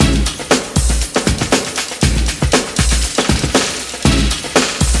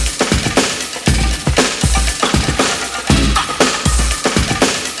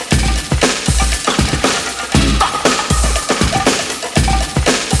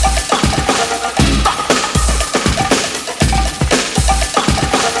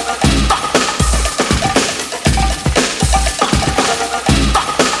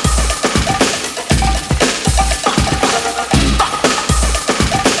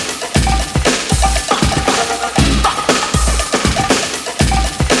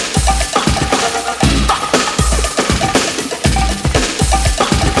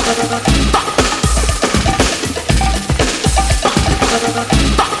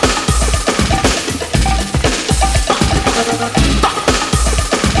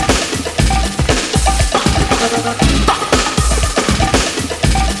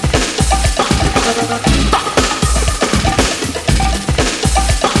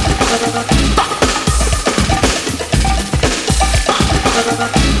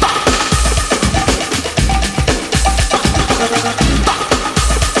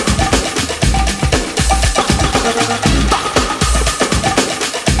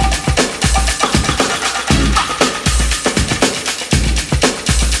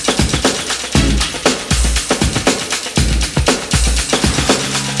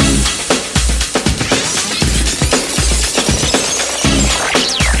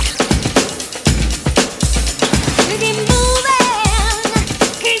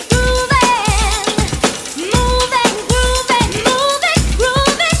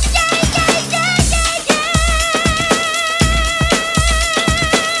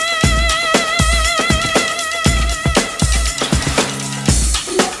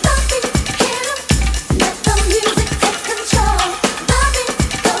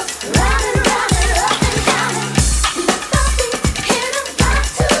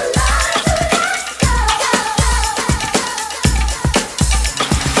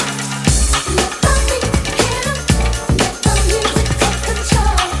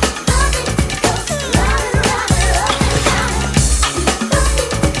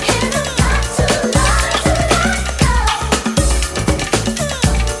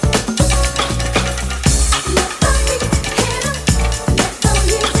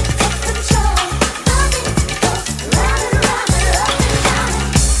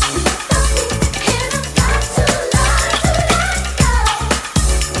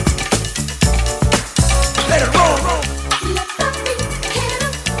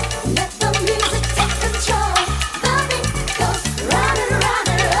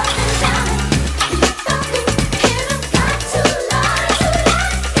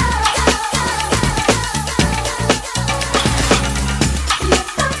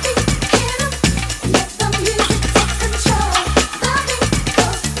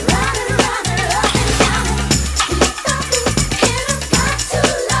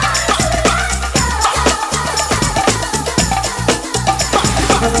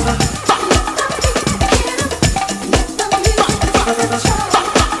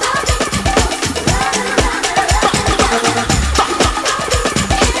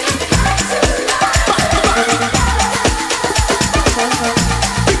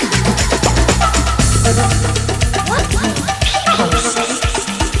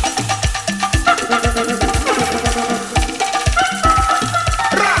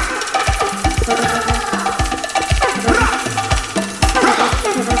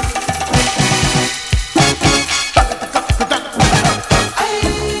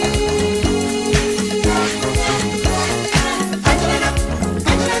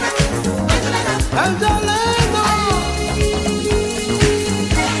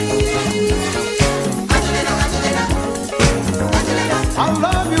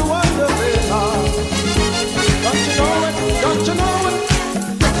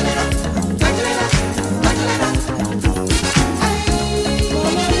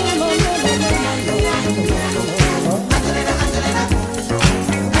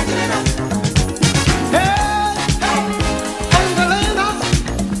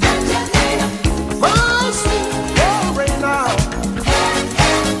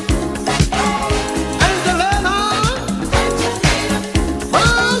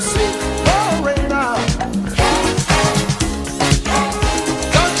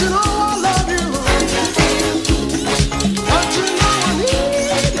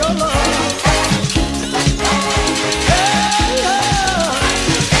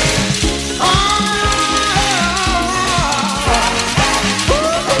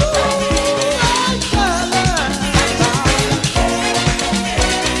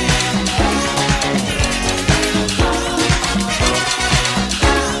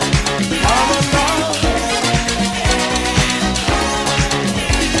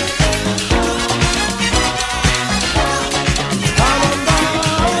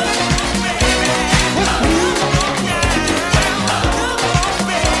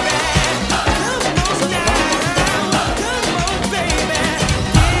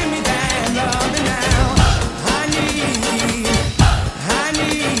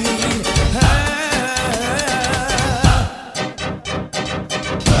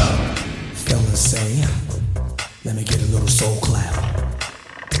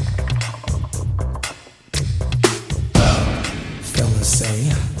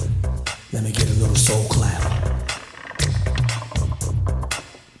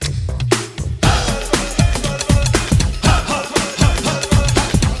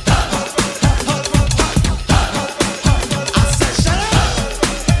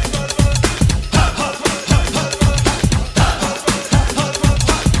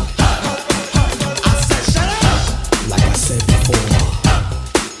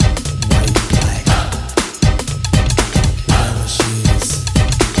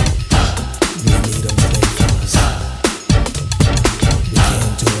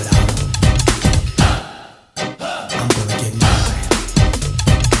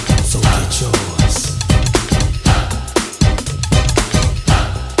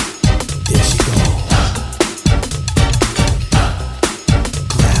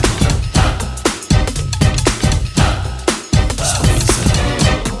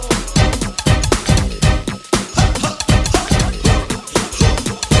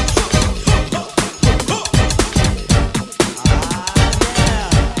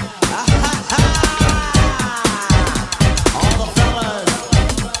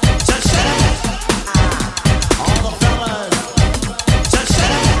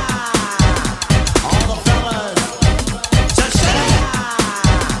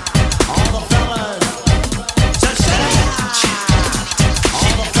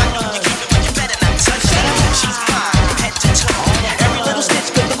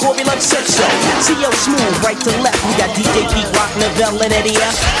 right to left. We got DJ Pete Rock, Lavelle, and Eddie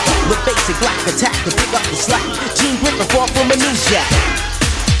F. With basic black attack to pick up the slack. Gene Griffin fall from a new jack.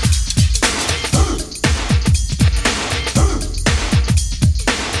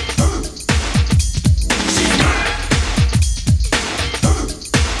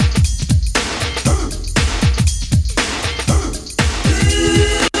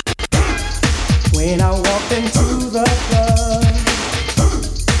 When I walked into the club,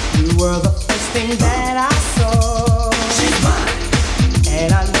 you were the first thing that I saw. She's mine.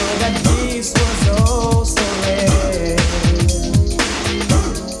 And I know that this was oh so rare.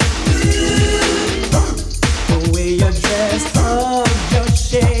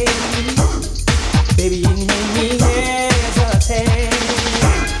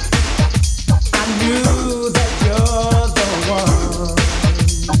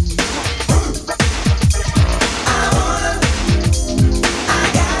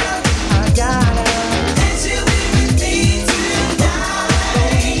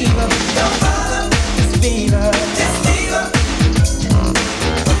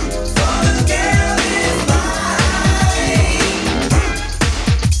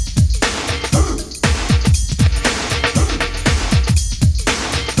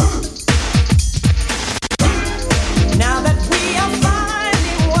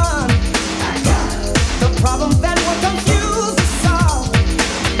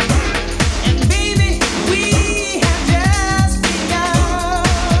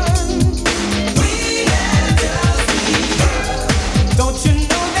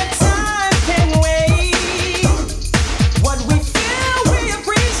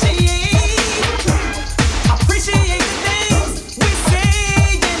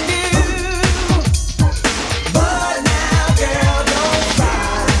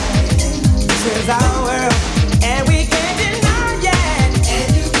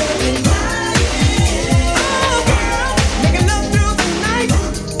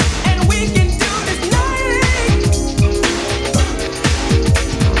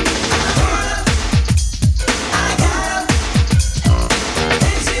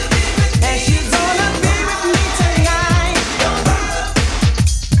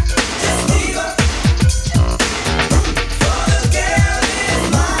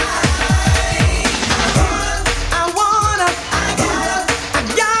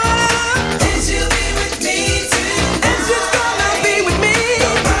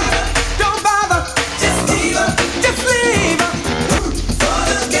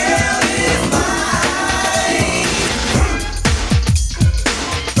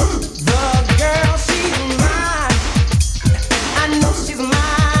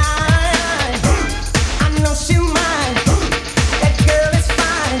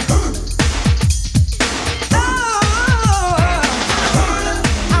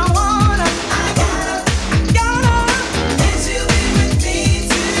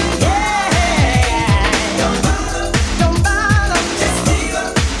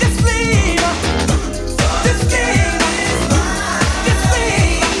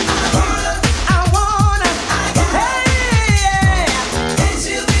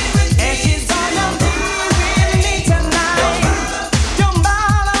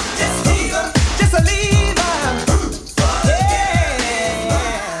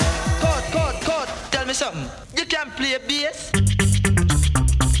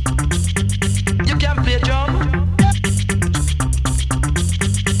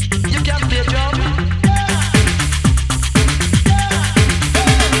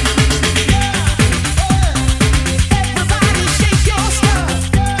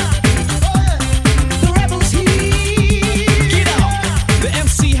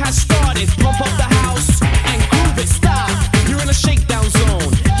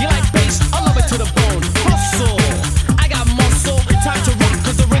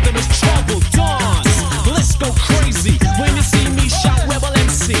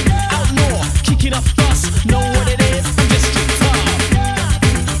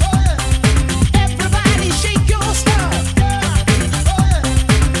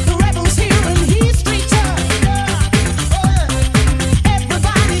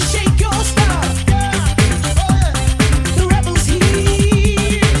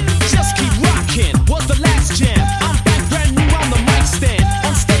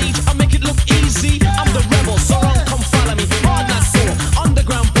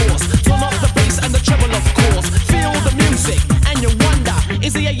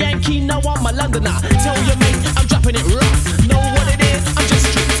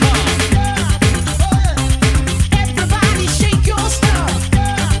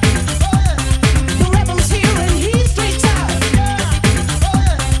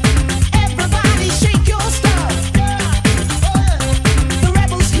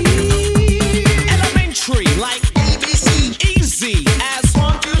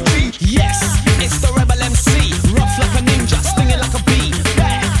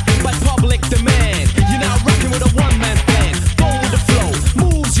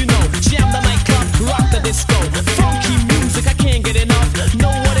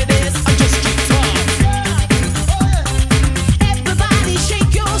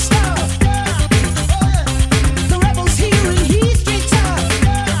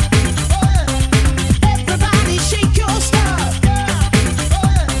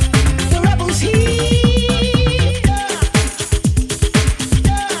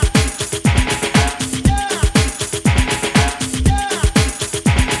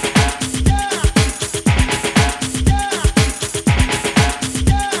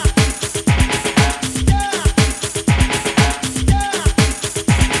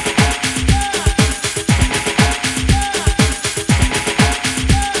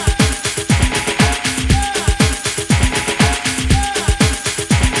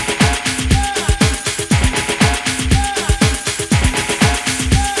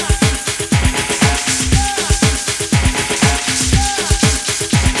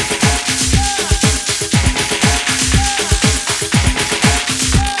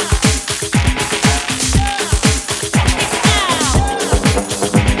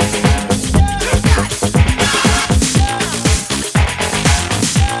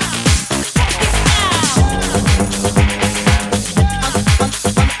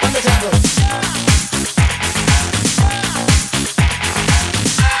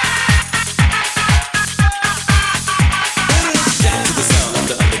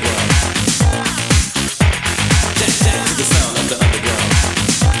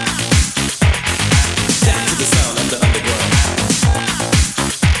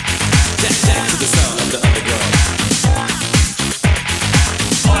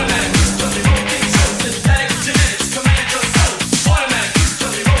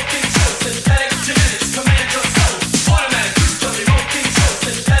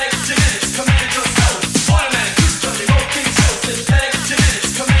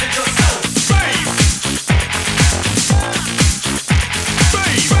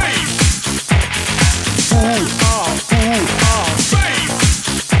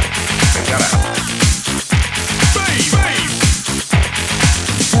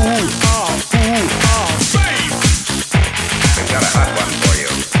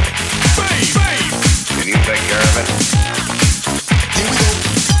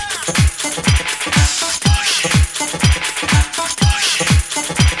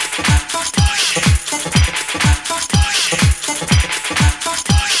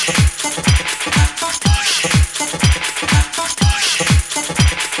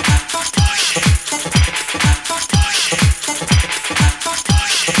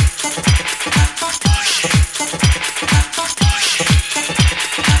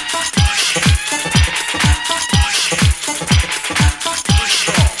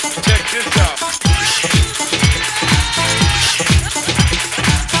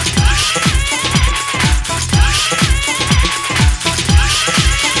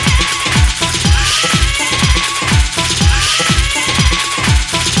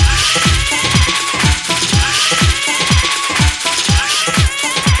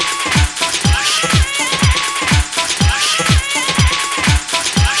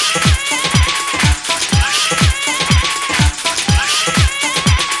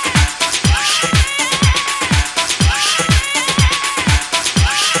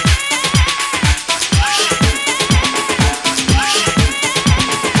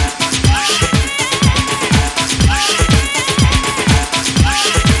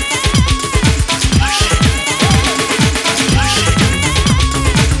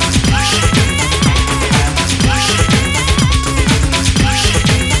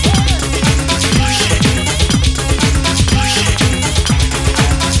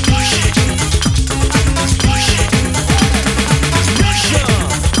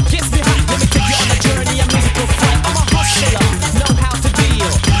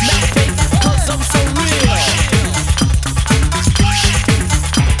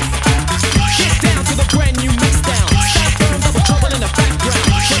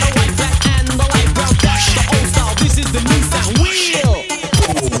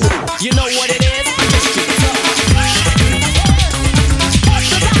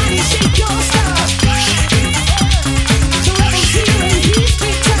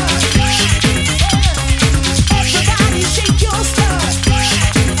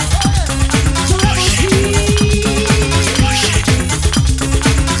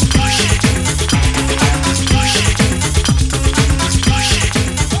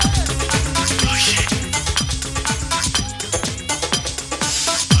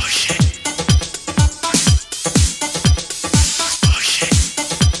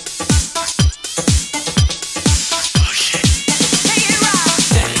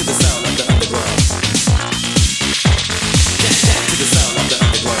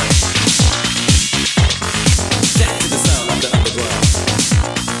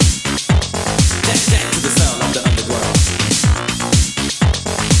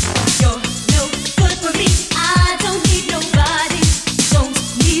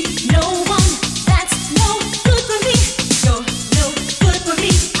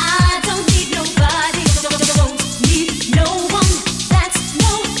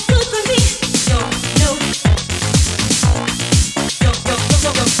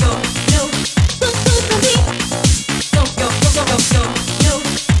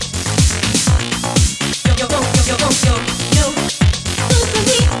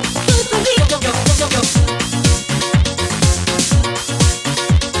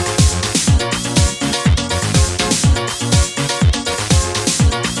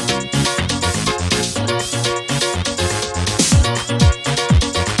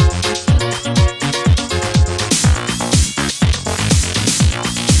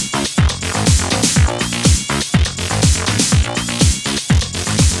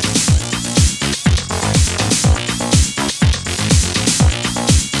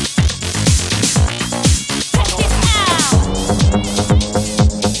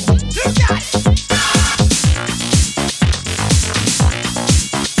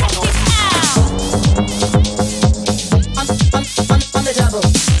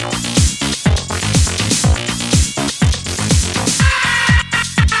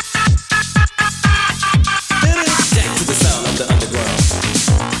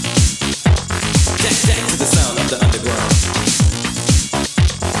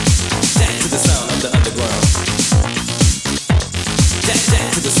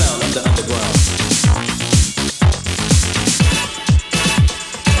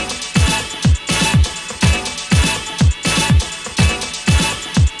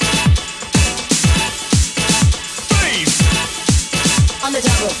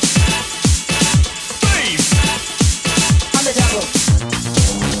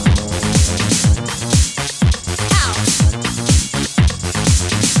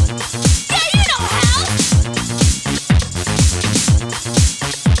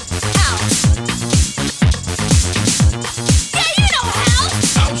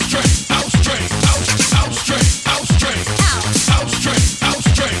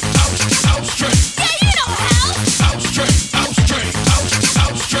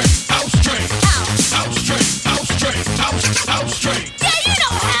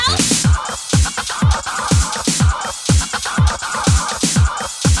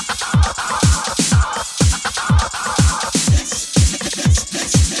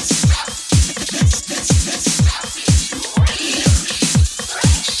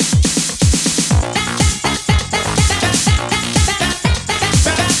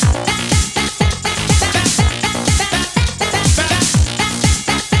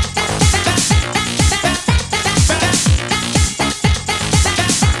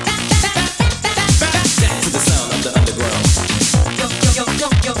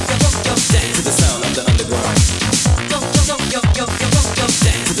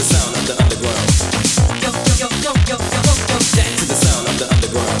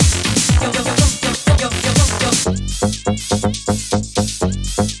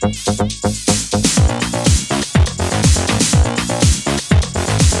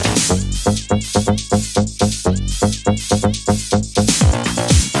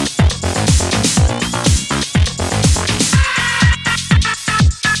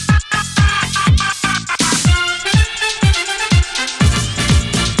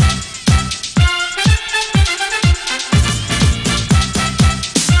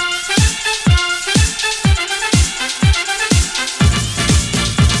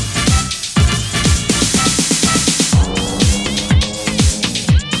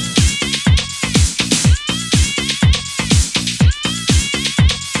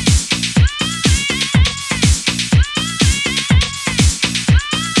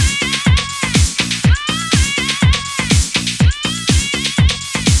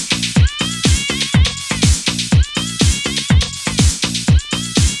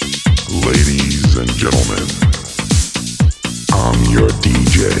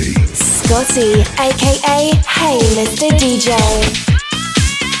 Gotti, aka Hey Mr. DJ.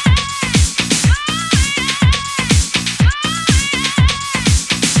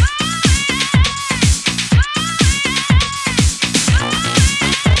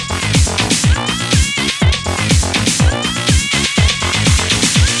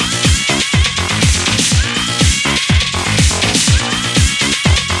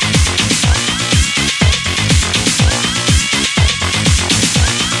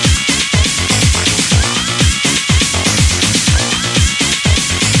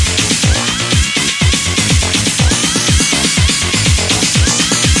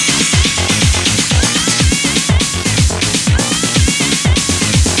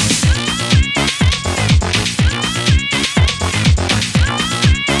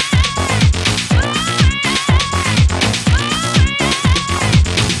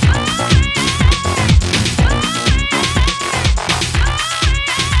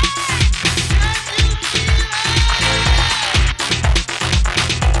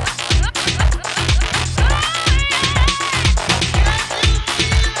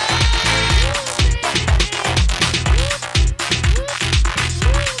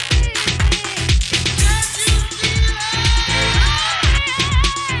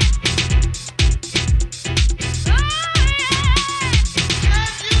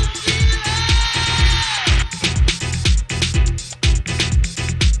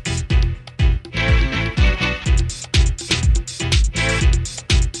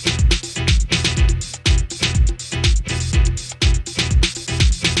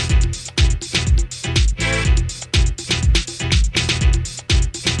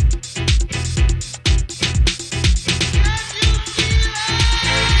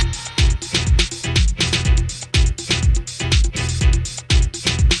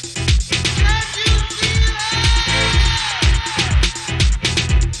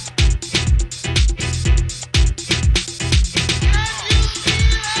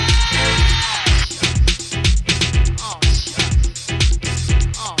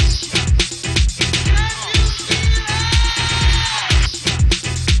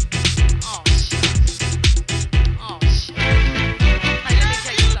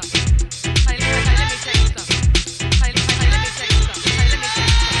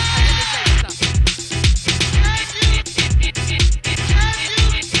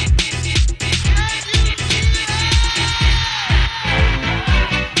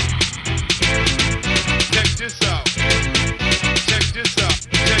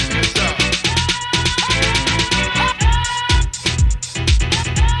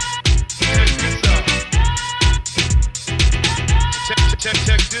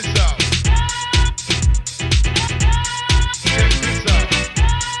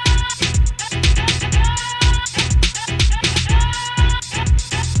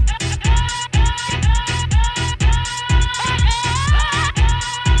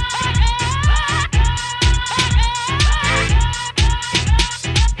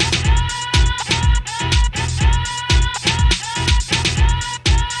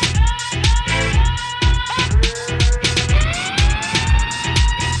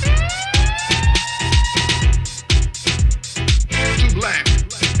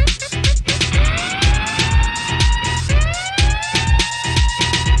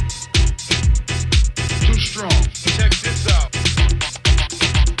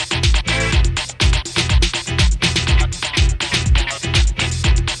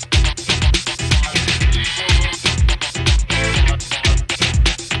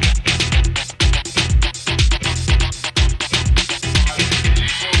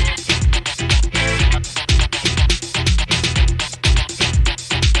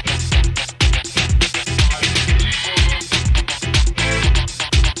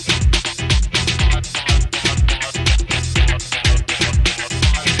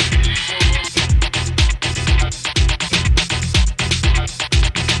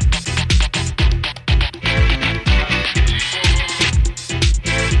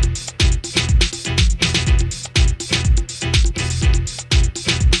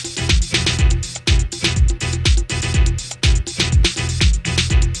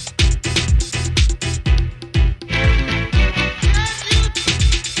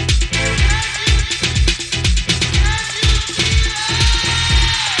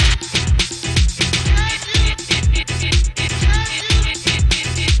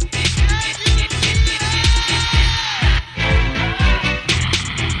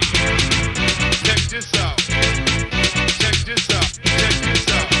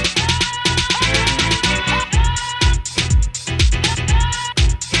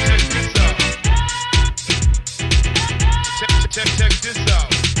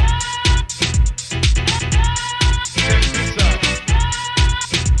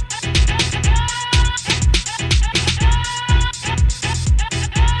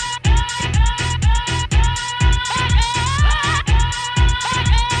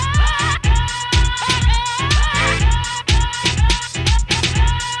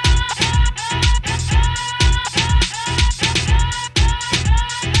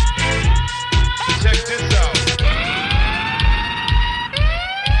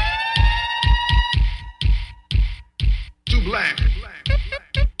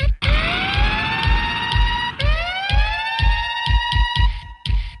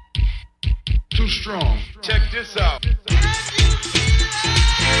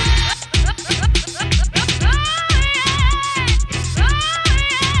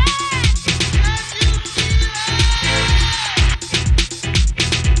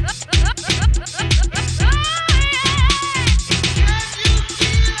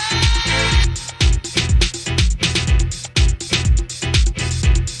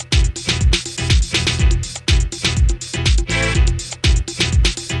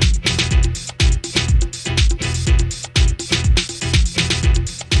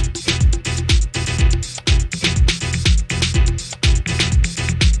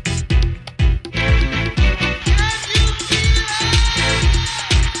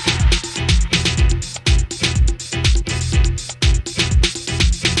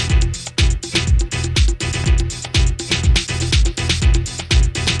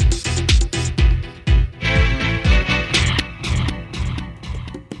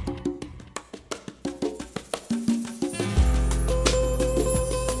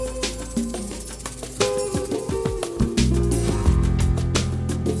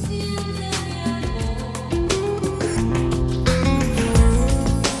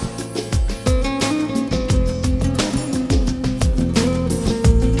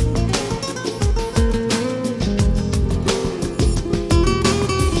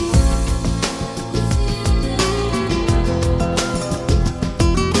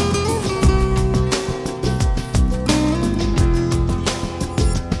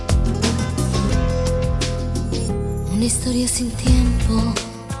 Una historia sin tiempo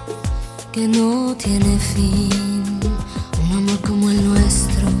que no tiene fin. Un amor como el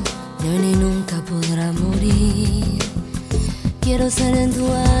nuestro ni hoy ni nunca podrá morir. Quiero ser en tu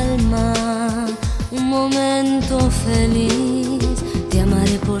alma un momento feliz. Te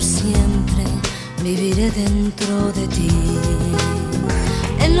amaré por siempre, viviré dentro de ti.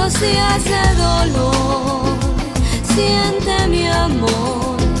 En los días de dolor, siente mi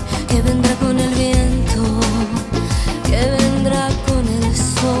amor, que vendrá con el viento, que vendrá con el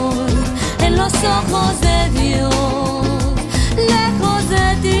sol. En los ojos de Dios, lejos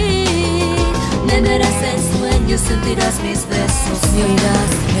de ti, me verás en sueños, sentirás mis besos, me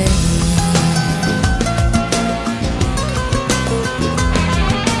oirás reír.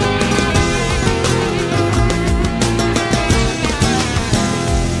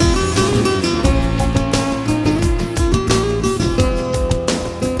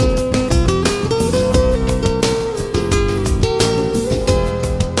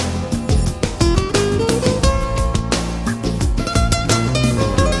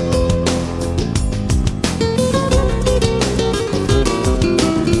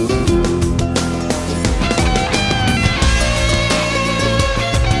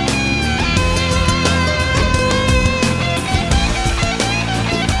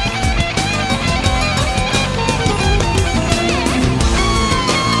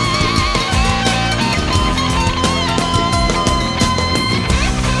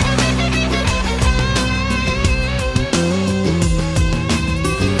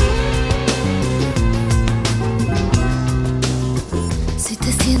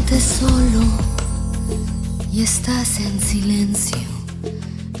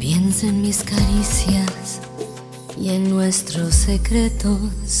 En mis caricias y en nuestros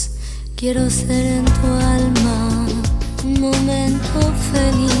secretos, quiero ser en tu alma un momento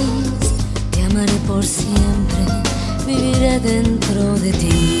feliz. Te amaré por siempre, viviré dentro de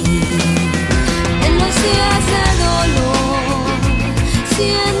ti. En los días de dolor,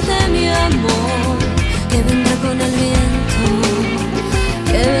 siente mi amor, que vendrá con el viento,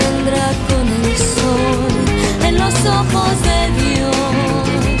 que vendrá con el sol. En los ojos de Dios,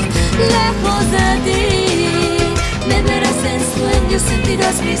 lejos de ti, me verás en sueños,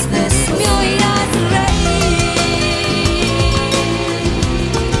 sentirás mis besos, me oirás reír.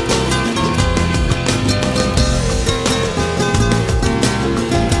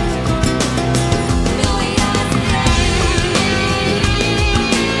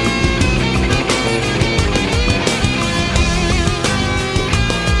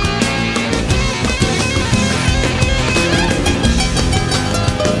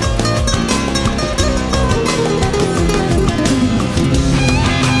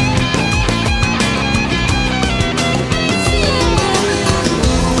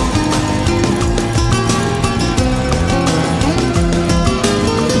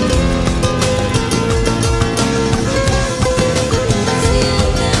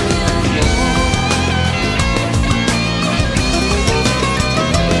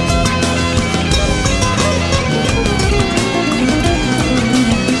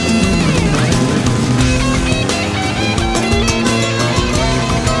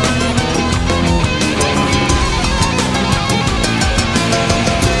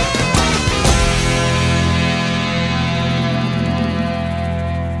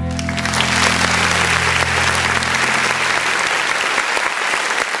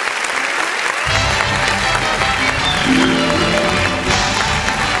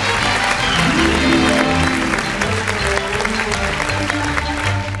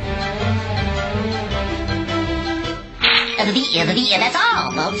 That's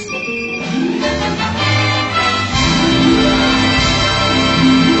all, folks.